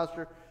 Therefore, O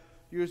Master,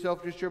 you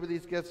yourself distribute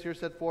these gifts here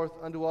set forth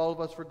unto all of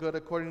us for good,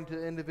 according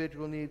to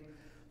individual need.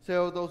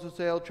 Sail those who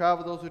sail,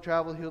 travel those who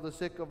travel, heal the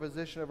sick, a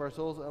physician of our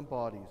souls and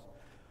bodies.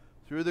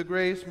 Through the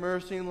grace,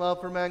 mercy, and love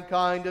for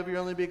mankind of your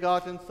only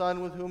begotten Son,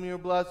 with whom you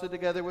are blessed,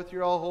 together with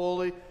your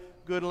all-holy,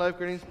 good and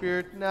life-giving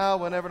Spirit,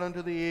 now and ever and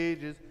unto the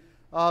ages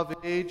of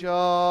ages.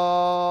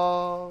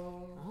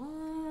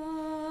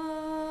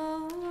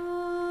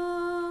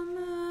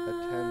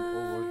 Attend, O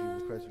Lord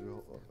Jesus Christ,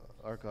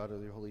 our God, of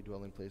your holy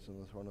dwelling place in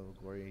the throne of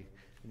glory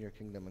in your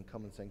kingdom, and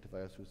come and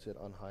sanctify us who sit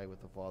on high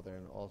with the Father,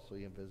 and also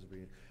ye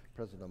invisibly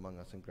present among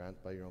us, and grant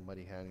by your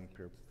almighty hand and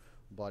pure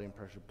body and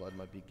precious blood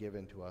might be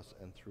given to us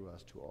and through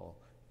us to all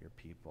your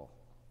people.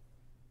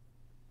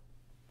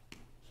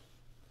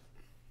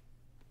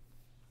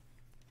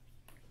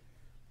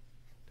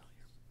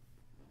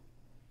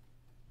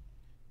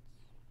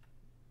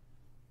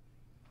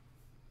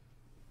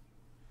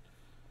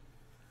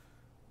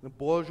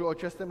 Боже,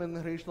 очисти мене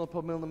грішно,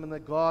 помилуй мене,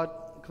 God,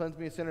 cleanse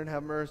me a sinner and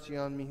have mercy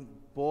on me.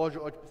 Боже,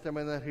 очисти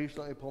мене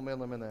грішно і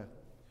помилуй мене.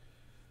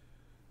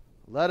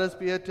 Let us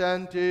be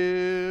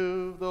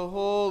attentive, the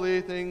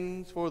holy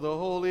things for the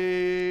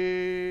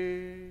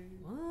holy.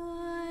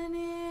 One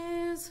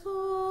is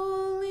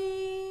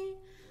holy,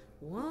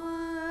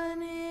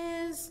 one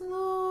is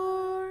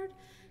Lord,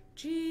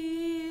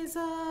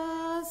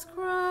 Jesus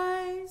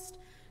Christ,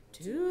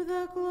 to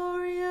the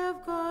glory of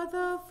God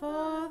the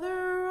Father.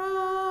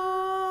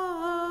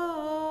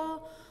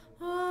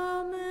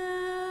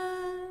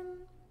 Amen.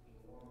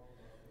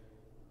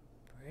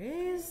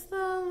 Praise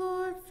the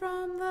Lord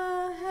from the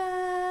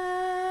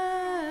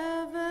heavens.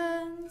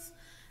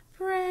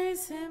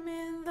 Praise him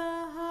in the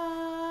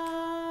highest.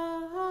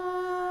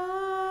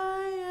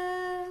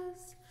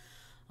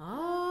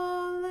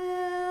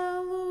 Alleluia,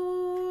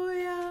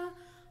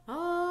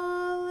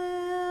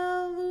 alleluia,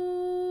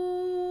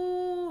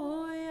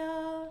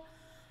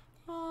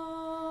 alleluia.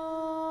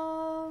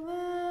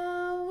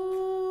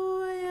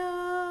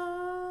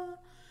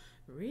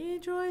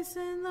 Rejoice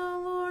in the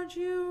Lord,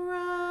 you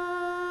righteous.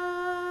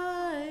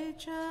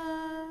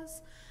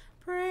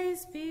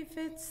 Praise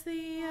befits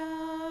the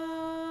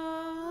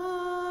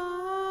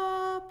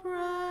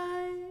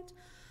upright.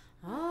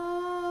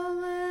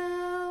 Alleluia,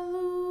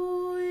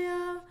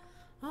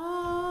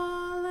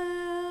 alleluia,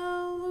 alleluia.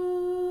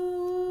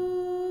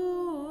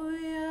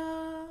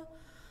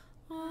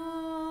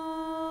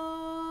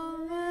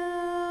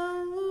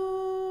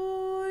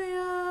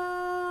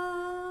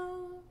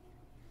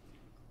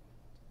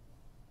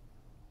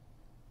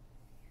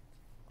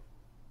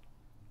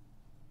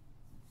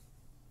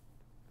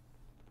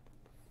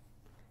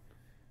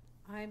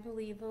 I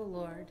believe, O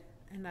Lord,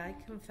 and I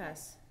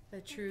confess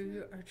that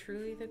you are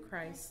truly the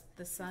Christ,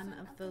 the Son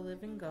of the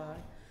living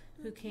God,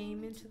 who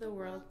came into the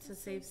world to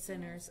save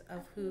sinners,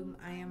 of whom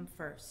I am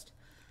first.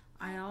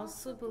 I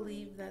also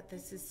believe that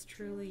this is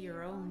truly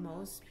your own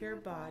most pure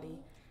body,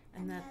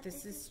 and that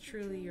this is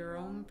truly your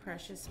own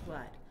precious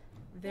blood.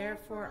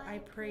 Therefore I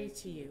pray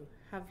to you,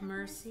 have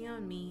mercy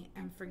on me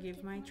and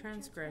forgive my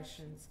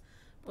transgressions,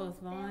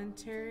 both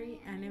voluntary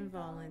and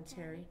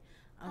involuntary,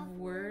 of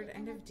word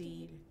and of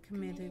deed,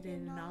 committed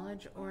in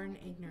knowledge or in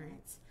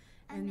ignorance,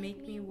 and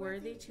make me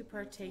worthy to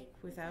partake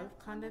without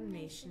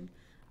condemnation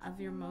of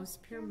your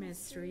most pure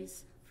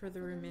mysteries, for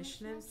the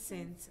remission of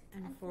sins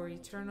and for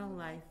eternal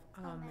life.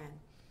 Amen.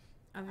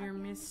 Of your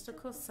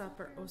mystical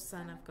supper, O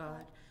Son of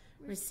God,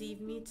 receive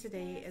me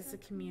today as a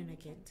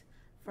communicant,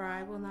 for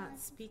I will not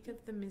speak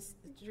of the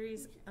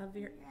mysteries of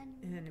your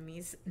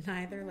enemies,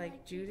 neither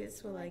like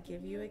Judas will I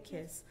give you a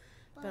kiss,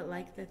 but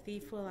like the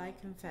thief will I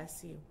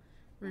confess you.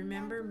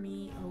 Remember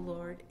me, O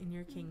Lord, in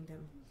your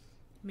kingdom.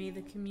 May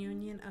the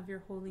communion of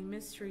your holy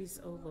mysteries,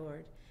 O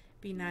Lord,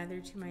 be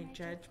neither to my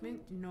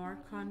judgment nor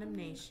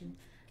condemnation,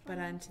 but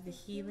unto the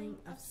healing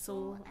of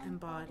soul and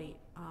body.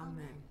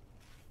 Amen.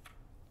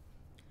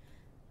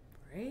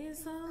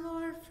 Praise the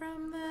Lord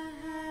from the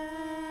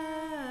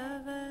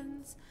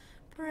heavens.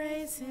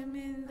 Praise him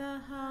in the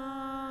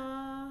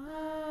highest.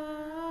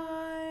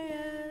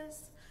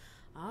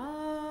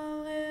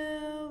 Alleluia,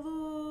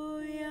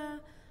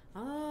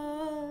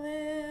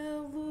 alleluia,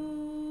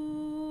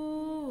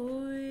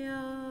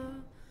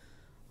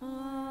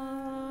 alleluia.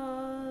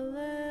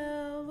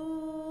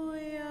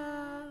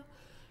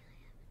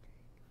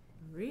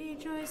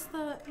 Rejoice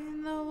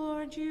in the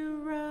Lord, you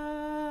righteous.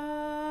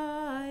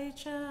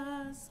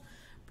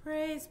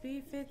 Praise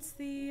befits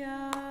the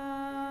upright.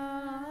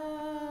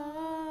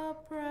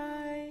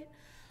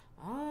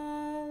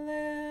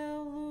 Alleluia,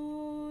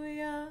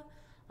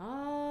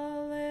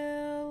 alleluia,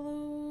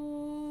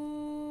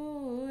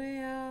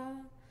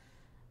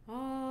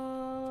 alleluia.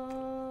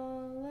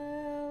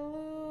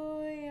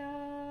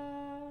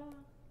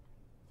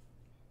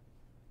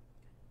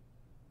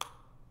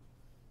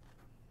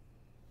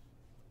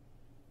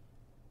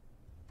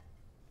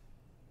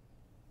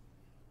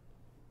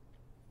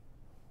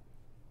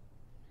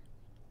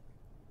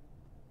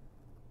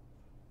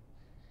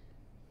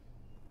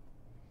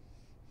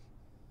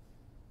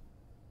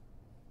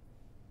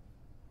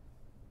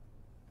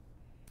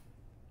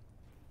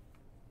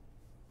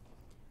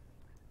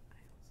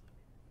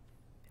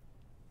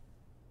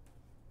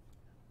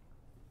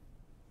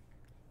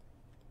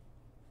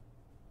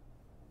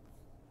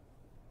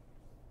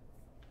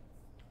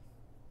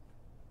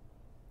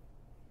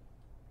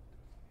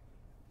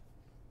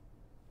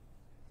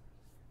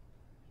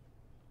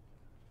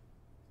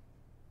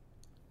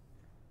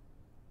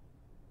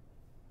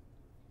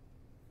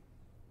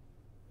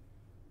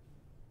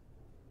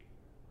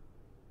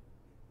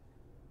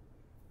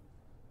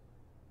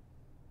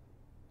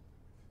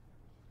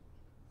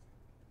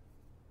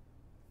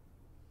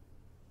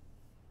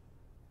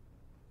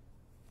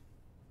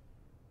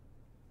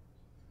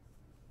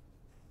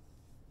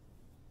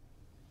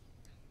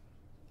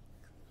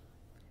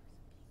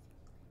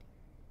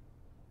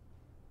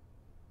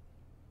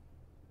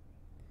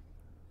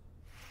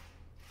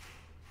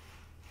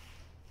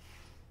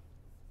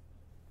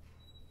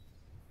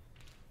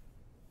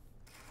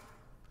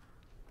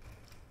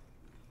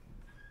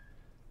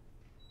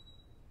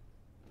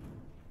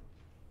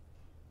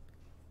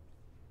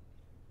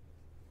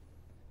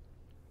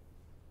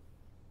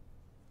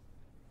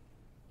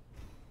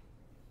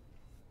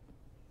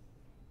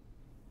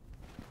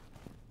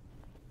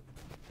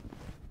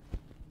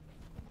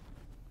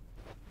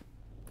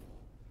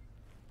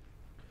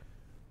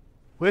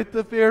 With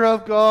the fear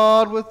of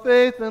God, with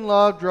faith and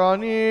love, draw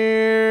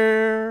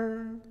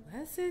near.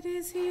 Blessed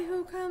is he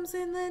who comes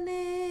in the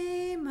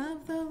name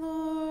of the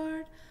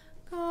Lord.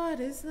 God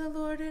is the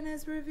Lord and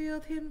has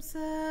revealed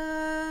himself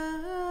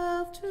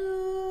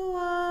to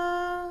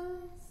us.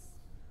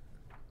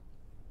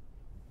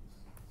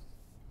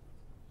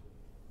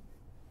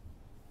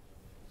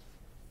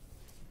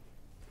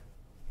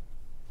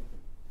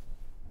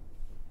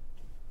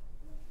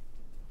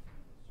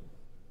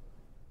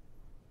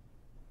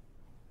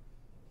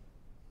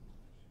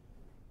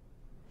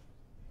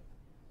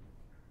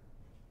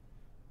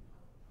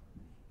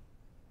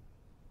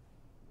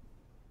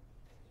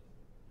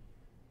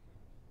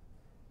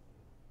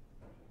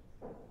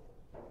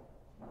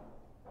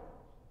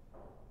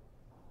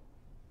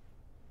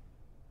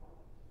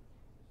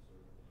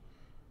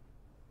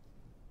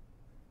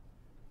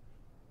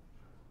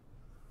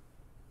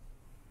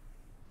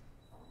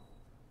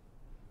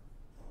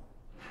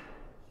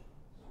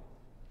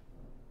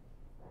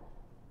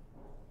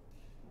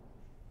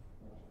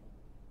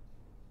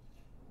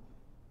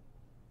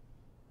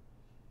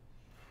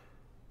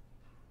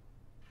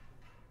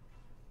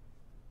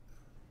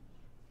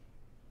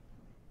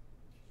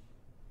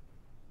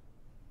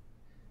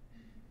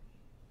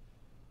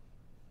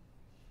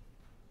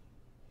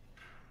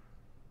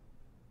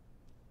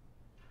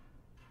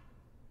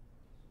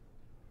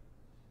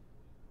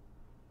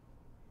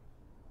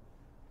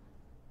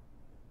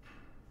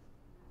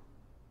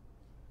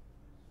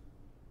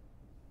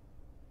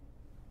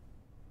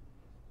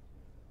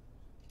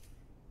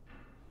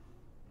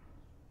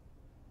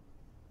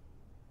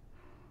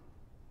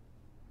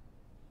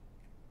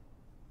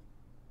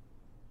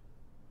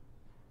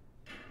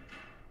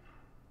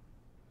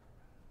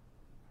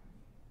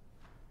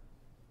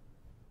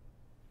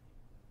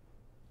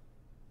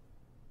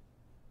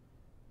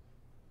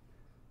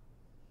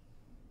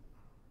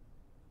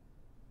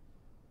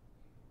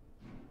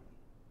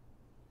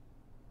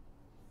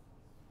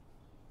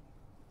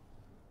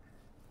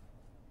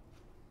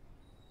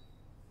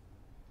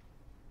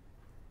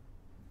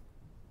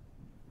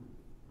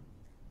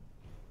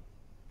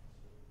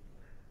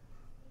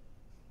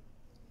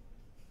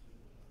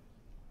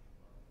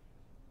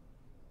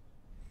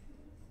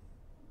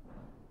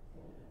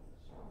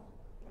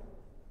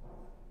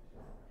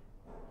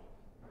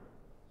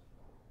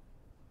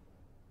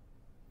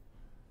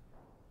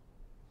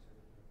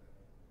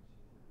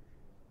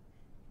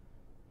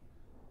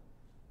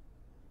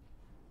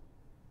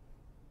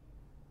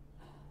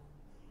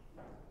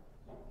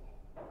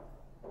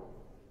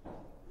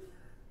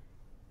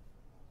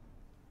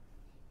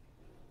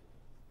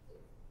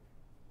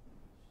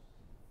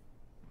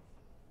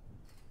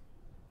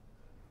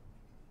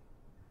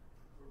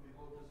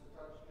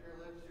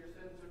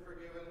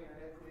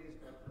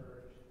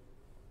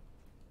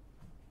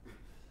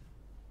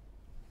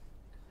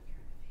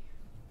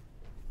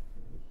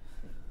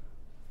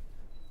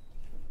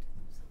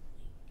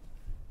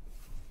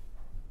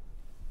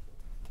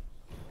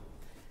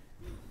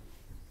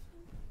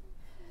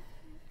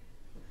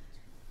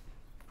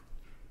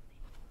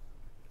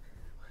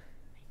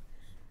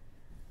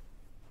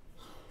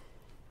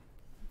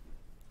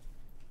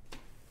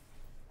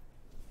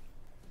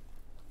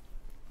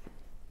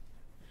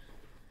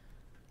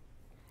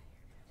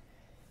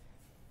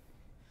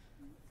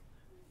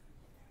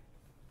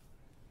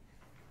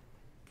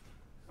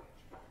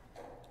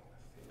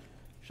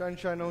 Shine,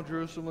 shine, O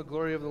Jerusalem, the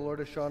glory of the Lord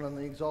is shone on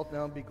thee. Exalt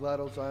now and be glad,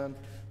 O Zion.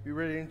 Be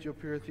radiant, your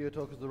pure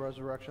Theotokos, the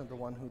resurrection of the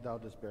one who thou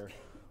didst bear.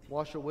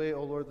 Wash away,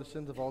 O Lord, the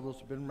sins of all those who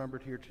have been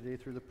remembered here today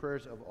through the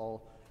prayers of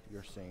all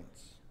your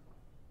saints.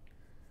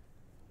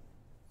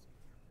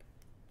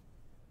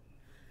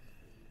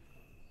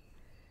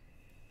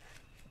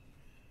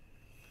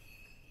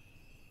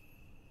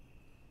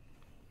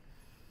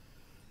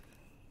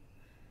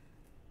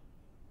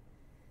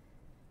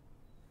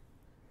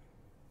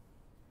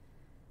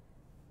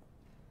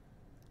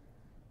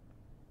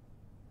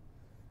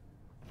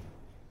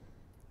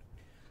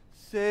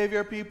 Save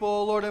your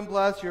people, Lord, and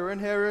bless your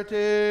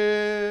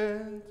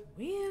inheritance.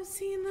 We have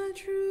seen the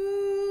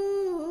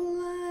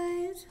true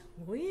light.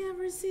 We have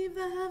received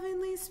the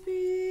heavenly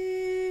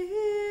Spirit.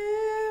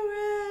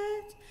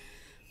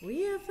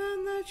 We have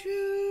found the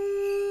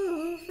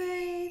true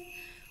faith,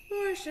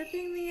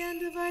 worshiping the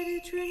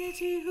undivided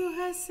Trinity who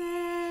has saved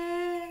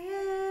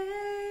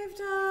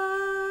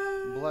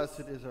us.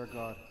 Blessed is our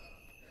God,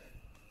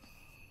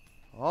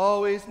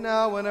 always,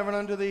 now, and ever, and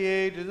unto the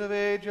ages of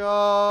ages.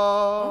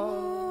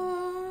 Amen.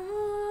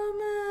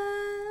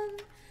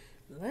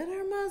 Let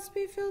our mouths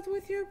be filled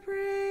with your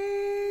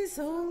praise,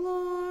 O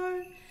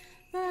Lord,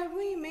 that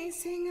we may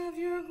sing of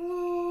your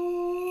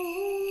glory.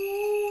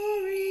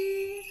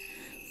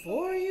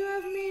 For you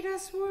have made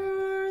us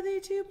worthy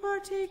to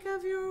partake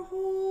of your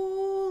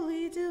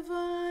holy,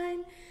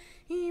 divine,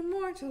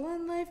 immortal,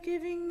 and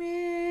life-giving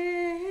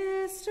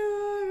mysteries.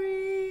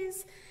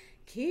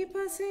 Keep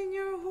us in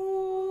your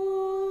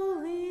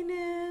holiness,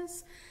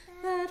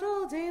 that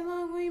all day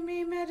long we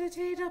may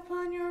meditate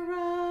upon your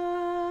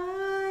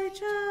righteousness.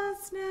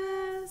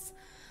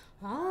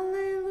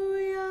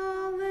 Alleluia,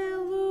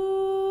 alleluia,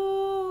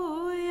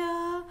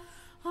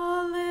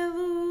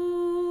 alleluia.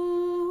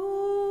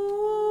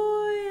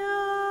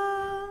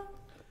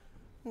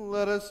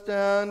 Let us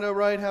stand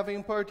upright,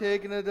 having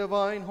partaken of the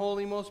divine,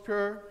 holy, most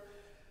pure,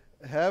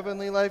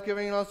 heavenly,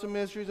 life-giving, and awesome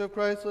mysteries of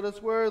Christ. Let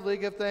us worthily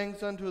give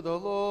thanks unto the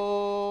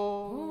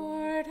Lord.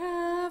 Lord,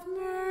 have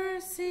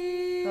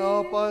mercy.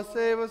 Help us,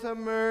 save us, have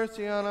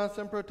mercy on us,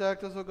 and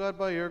protect us, O God,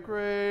 by your Lord,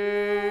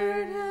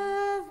 grace.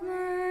 have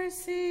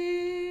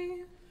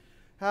mercy.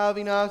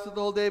 Having asked that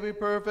the whole day be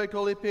perfect,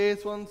 holy,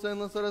 peaceful, and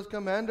sinless, let us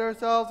commend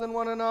ourselves and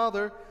one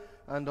another,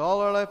 and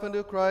all our life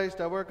unto Christ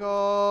our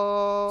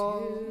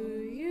God. To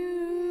you,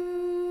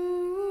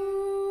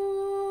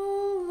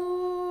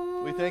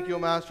 Lord. We thank you, O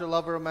Master,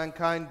 lover of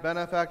mankind,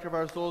 benefactor of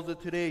our souls,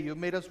 that today you have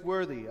made us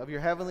worthy of your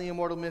heavenly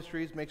immortal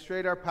mysteries. Make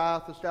straight our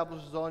path,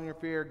 establish us all in your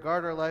fear,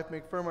 guard our life,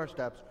 make firm our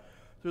steps,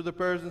 through the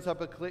prayers and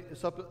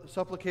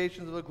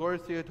supplications of the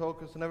glorious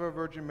Theotokos and ever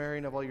Virgin Mary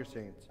and of all your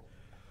saints.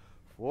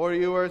 For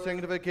you are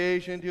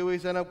sanctification, too we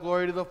send up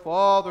glory to the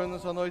Father, and the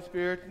Son, and the Holy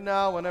Spirit,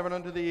 now and ever, and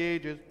unto the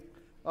ages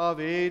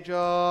of ages.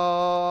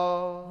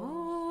 Amen.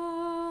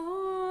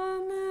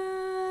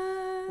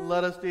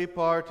 Let us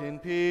depart in In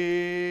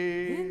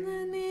peace.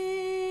 the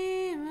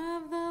name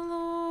of the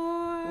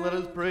Lord. Let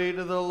us pray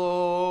to the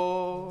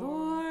Lord.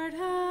 Lord,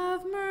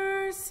 have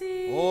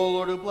mercy. O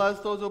Lord, who bless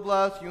those who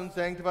bless you, and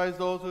sanctifies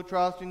those who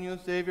trust in you,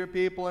 save your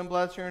people and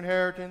bless your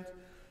inheritance.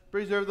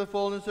 Preserve the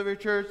fullness of your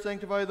church,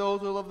 sanctify those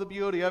who love the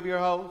beauty of your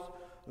house.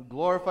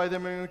 Glorify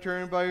them in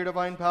return by your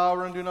divine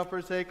power, and do not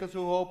forsake us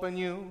who hope in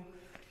you.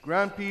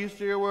 Grant peace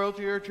to your world,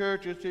 to your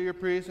churches, to your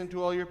priests, and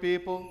to all your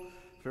people.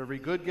 For every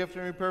good gift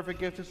and every perfect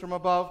gift is from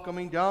above,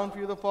 coming down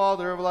from you, the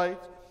Father of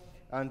lights.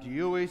 And to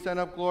you we send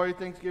up glory,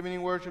 thanksgiving,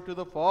 and worship to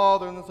the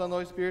Father, and the Son, and the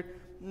Holy Spirit,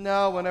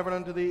 now and ever, and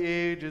unto the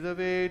ages of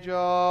ages.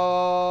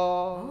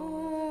 Amen.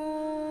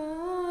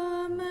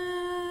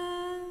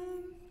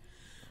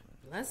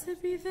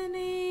 Blessed be the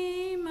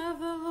name of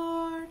the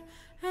Lord,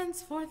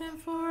 henceforth and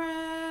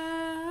forevermore.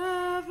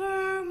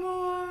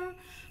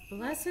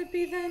 Blessed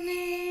be the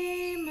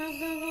name of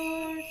the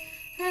Lord,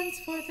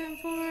 henceforth and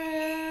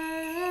forevermore.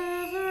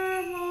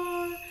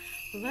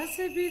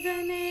 Blessed be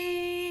the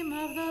name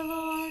of the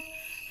Lord,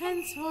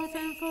 henceforth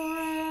and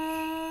forevermore.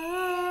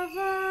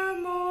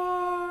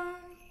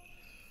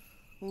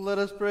 Let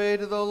us pray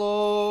to the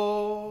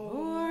Lord.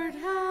 Lord,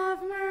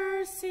 have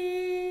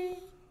mercy.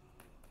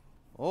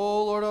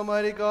 O Lord,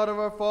 Almighty God of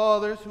our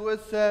fathers, who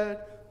has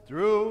said,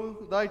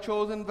 through thy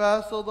chosen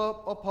vessel, the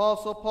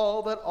Apostle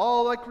Paul, that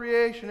all thy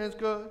creation is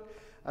good,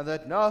 and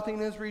that nothing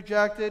is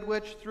rejected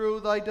which through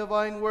thy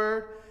divine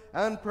word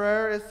and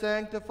prayer is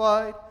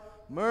sanctified,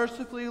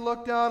 mercifully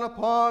look down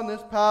upon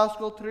this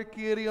paschal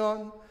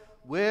trichirion,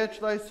 which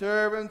thy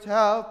servants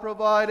have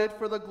provided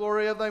for the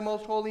glory of thy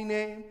most holy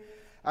name,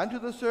 and to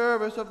the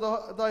service of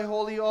thy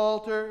holy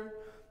altar,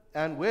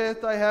 and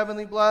with thy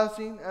heavenly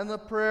blessing and the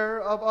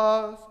prayer of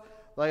us,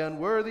 thy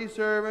unworthy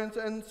servants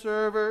and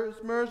servers,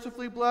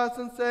 mercifully bless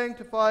and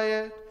sanctify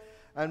it,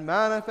 and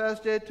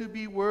manifest it to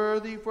be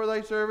worthy for thy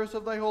service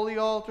of thy holy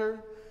altar,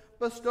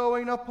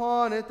 bestowing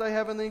upon it thy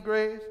heavenly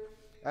grace,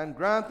 and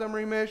grant them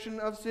remission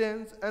of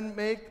sins, and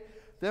make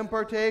them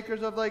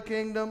partakers of thy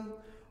kingdom.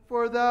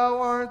 For thou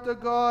art the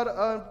God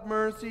of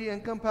mercy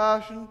and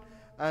compassion,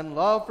 and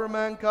love for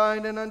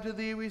mankind, and unto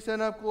thee we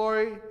send up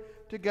glory,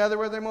 together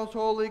with their most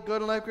holy,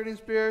 good, and life-giving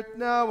Spirit,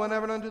 now and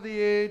ever and unto the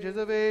ages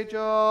of ages.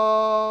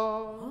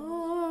 Amen.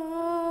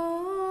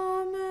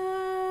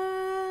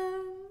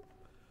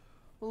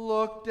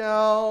 Look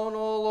down,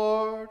 O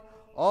Lord,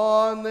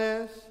 on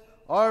this,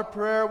 our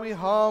prayer we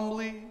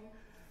humbly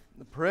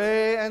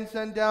pray, and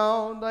send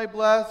down thy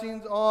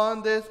blessings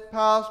on this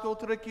Paschal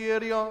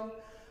Tracherion,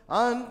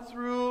 and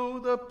through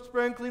the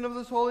sprinkling of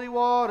this holy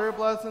water,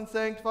 bless and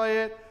sanctify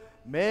it,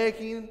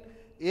 making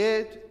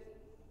it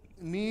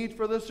meet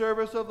for the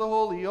service of the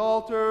holy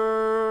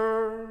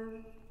altar.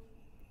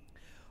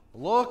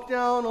 Look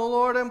down, O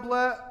Lord, and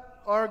bless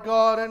our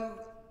God, and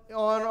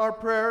on our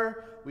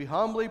prayer we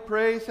humbly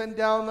pray, send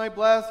down thy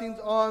blessings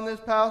on this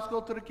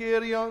Paschal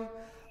Tracherion,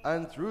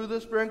 and through the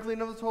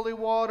sprinkling of this holy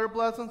water,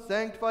 bless and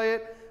sanctify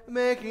it,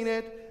 making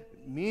it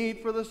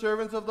meet for the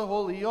servants of the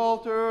holy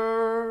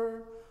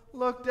altar.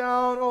 Look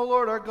down, O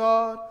Lord our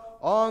God,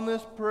 on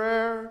this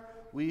prayer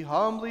we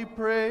humbly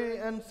pray,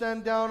 and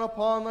send down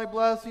upon thy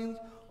blessings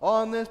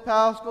on this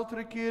Paschal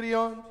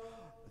Tracherion,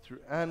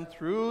 and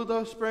through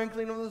the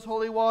sprinkling of this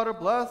holy water,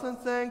 bless and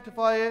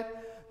sanctify it,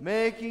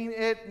 making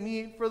it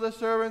meet for the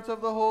servants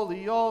of the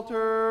holy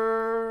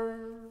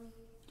altar.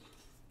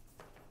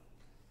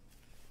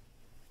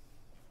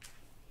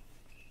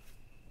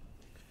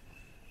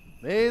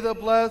 May the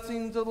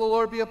blessings of the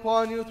Lord be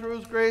upon you through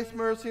his grace,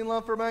 mercy, and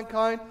love for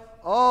mankind,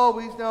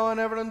 always, now, and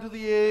ever, unto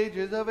the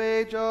ages of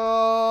ages.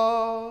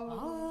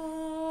 Amen.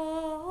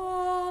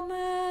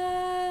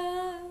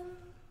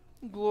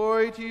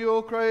 Glory to you,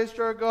 O Christ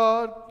our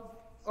God,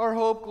 our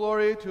hope,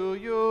 glory to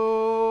you.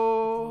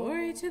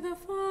 Glory to the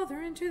Father,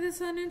 and to the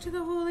Son, and to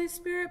the Holy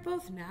Spirit,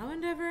 both now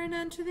and ever, and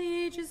unto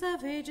the ages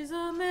of ages.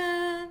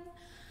 Amen.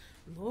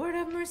 Lord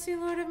have mercy,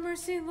 Lord have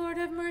mercy, Lord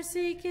have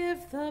mercy,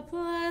 give the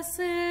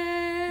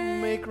blessing.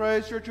 May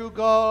Christ, your true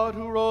God,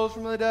 who rose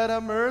from the dead,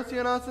 have mercy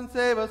on us and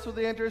save us through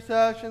the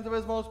intercessions of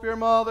his most pure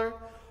Mother,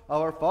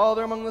 our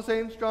Father among the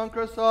saints, John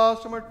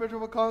Chrysostom,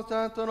 Archbishop of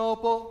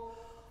Constantinople,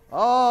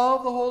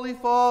 of the Holy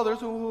Fathers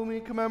whom we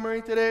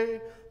commemorate today,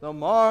 the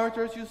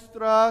Martyrs,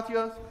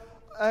 Eustratius,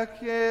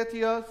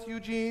 Arcadius,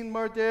 Eugene,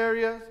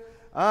 Mardarius,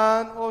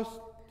 and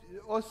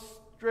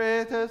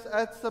Auxentius,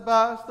 et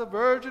Sebaste, the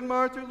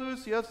Virgin-martyr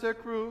Lusy of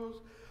Syracuse,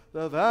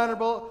 the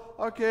Venerable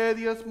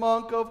Arcadius,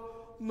 monk of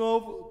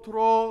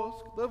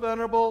Novotorsk, the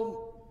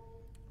Venerable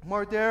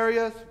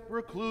Mardarius,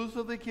 recluse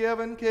of the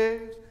Kyivan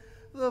caves,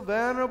 the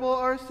Venerable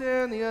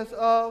Arsenius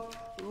of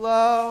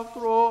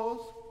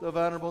Latros, the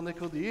Venerable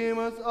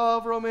Nicodemus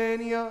of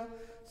Romania,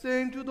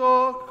 Saint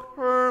Judoc,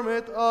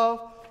 hermit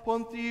of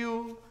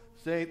Ponthieu,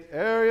 Saint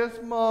Arius,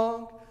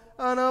 monk,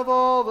 and of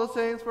all the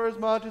saints, for his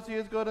majesty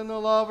is good and the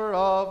lover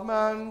of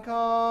mankind.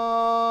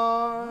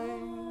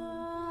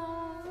 Amen.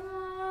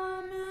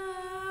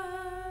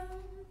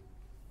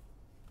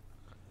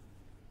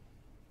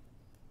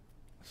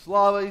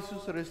 Slava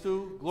Isus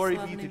Christu, glory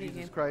Slava be to Navige.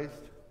 Jesus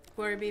Christ.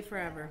 Glory be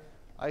forever.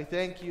 I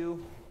thank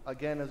you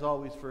again, as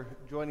always, for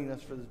joining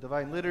us for this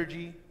divine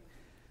liturgy.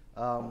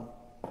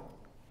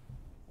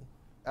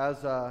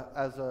 As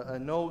a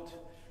note,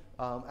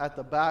 at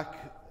the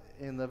back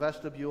in the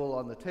vestibule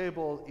on the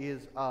table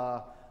is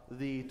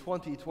the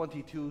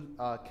 2022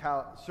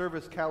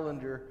 service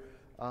calendar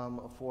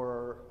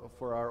for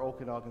our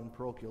Okanagan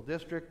Parochial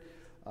District.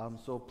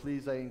 So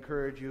please, I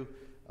encourage you,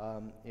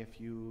 if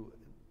you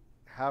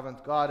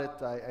haven't got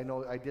it, I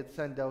know I did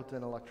send out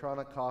an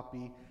electronic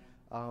copy,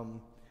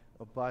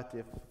 but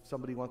if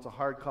somebody wants a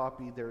hard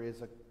copy, there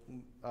is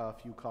a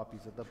few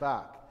copies at the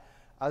back.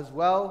 As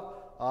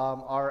well,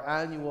 our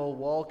annual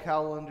wall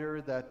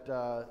calendar that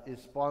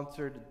is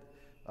sponsored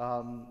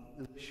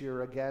this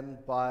year again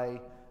by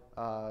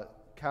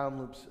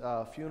Kamloops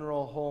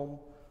Funeral Home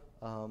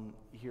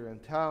here in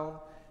town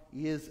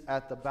is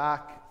at the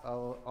back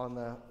on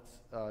the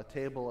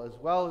table as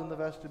well in the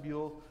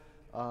vestibule.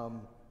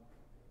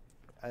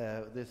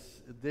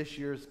 This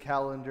year's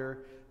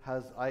calendar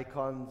has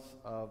icons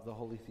of the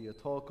Holy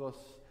Theotokos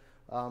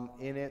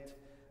in it,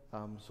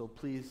 so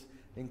please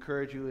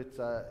encourage you. It's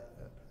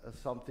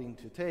something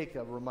to take.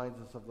 It reminds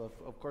us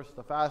of course,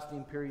 the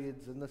fasting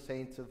periods and the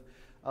saints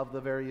of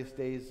the various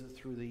days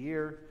through the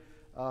year,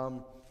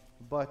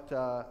 but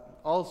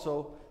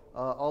also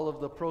all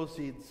of the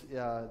proceeds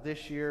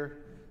this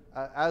year,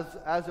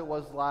 as it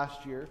was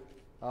last year,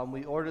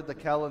 we ordered the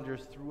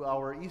calendars through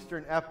our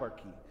Eastern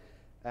Eparchy,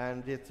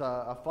 and it's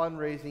a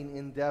fundraising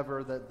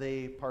endeavor that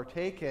they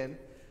partake in,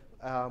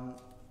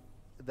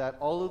 that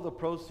all of the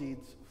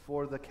proceeds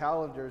for the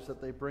calendars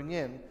that they bring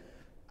in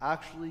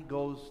actually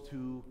goes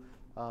to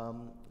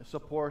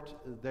support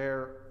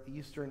their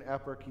Eastern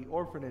Eparchy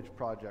orphanage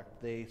project.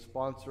 They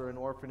sponsor an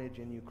orphanage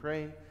in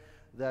Ukraine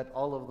that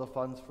all of the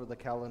funds for the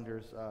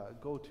calendars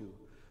go to,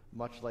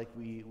 much like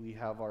we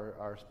have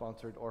our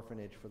sponsored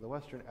orphanage for the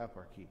Western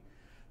Eparchy.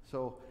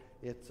 So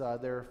it's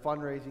their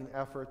fundraising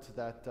efforts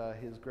that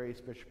His Grace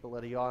Bishop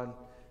Leon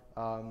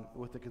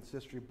with the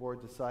Consistory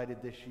Board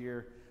decided this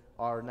year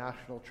our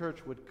national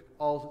church would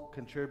all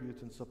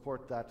contribute and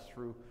support that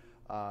through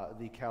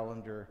the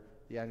calendar,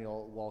 the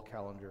annual wall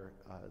calendar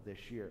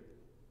this year.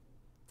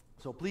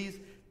 So please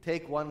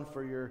take one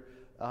for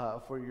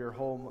your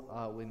home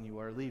when you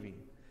are leaving.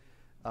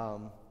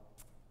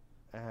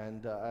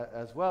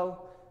 As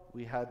well,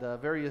 we had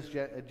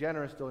a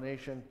generous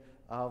donation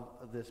of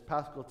this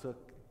Paschal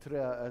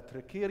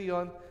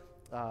Tracherion,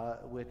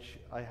 which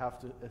I have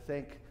to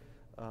thank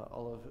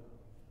all of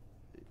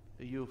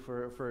you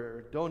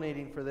for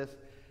donating for this.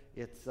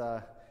 It's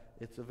a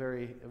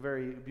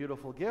very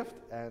beautiful gift,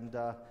 and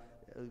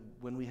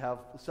when we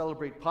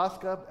celebrate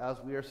Pascha,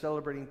 as we are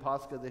celebrating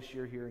Pascha this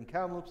year here in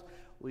Kamloops,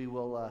 we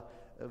will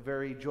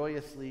very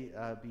joyously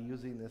be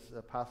using this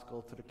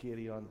Paschal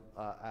Tracherion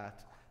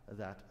at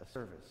that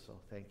service. So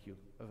thank you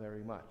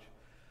very much.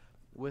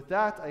 With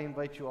that, I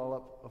invite you all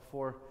up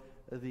for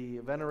the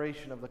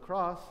veneration of the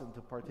cross and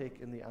to partake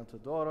in the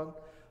Antidoron.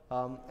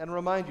 And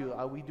remind you,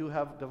 we do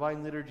have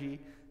Divine Liturgy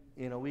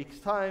in a week's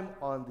time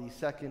on the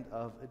 2nd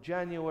of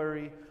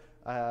January.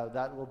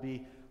 That will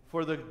be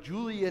for the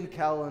Julian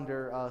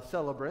calendar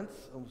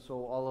celebrants.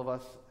 So all of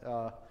us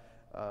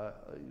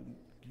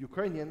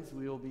Ukrainians,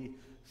 we will be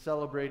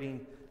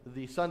celebrating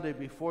the Sunday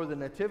before the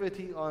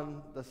Nativity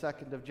on the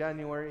 2nd of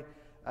January.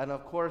 And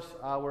of course,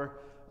 our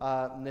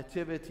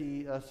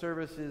Nativity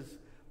services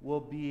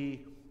will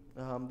be,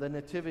 the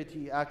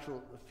Nativity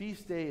actual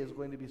feast day is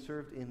going to be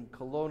served in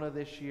Kelowna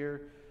this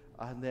year.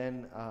 And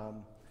then,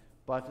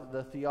 but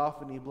the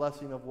Theophany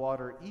Blessing of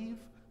Water Eve,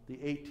 the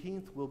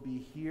 18th, will be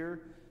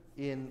here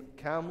in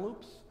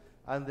Kamloops.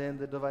 And then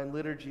the Divine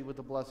Liturgy with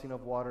the Blessing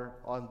of Water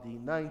on the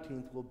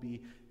 19th will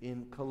be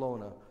in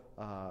Kelowna.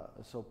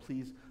 So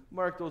please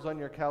mark those on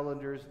your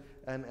calendars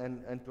and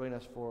join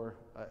us for,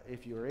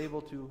 if you are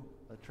able to,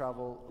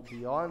 travel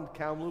beyond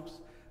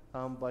Kamloops,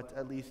 but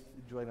at least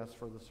join us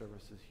for the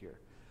services here.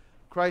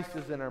 Christ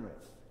is in our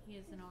midst. He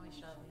is and always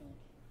shall be.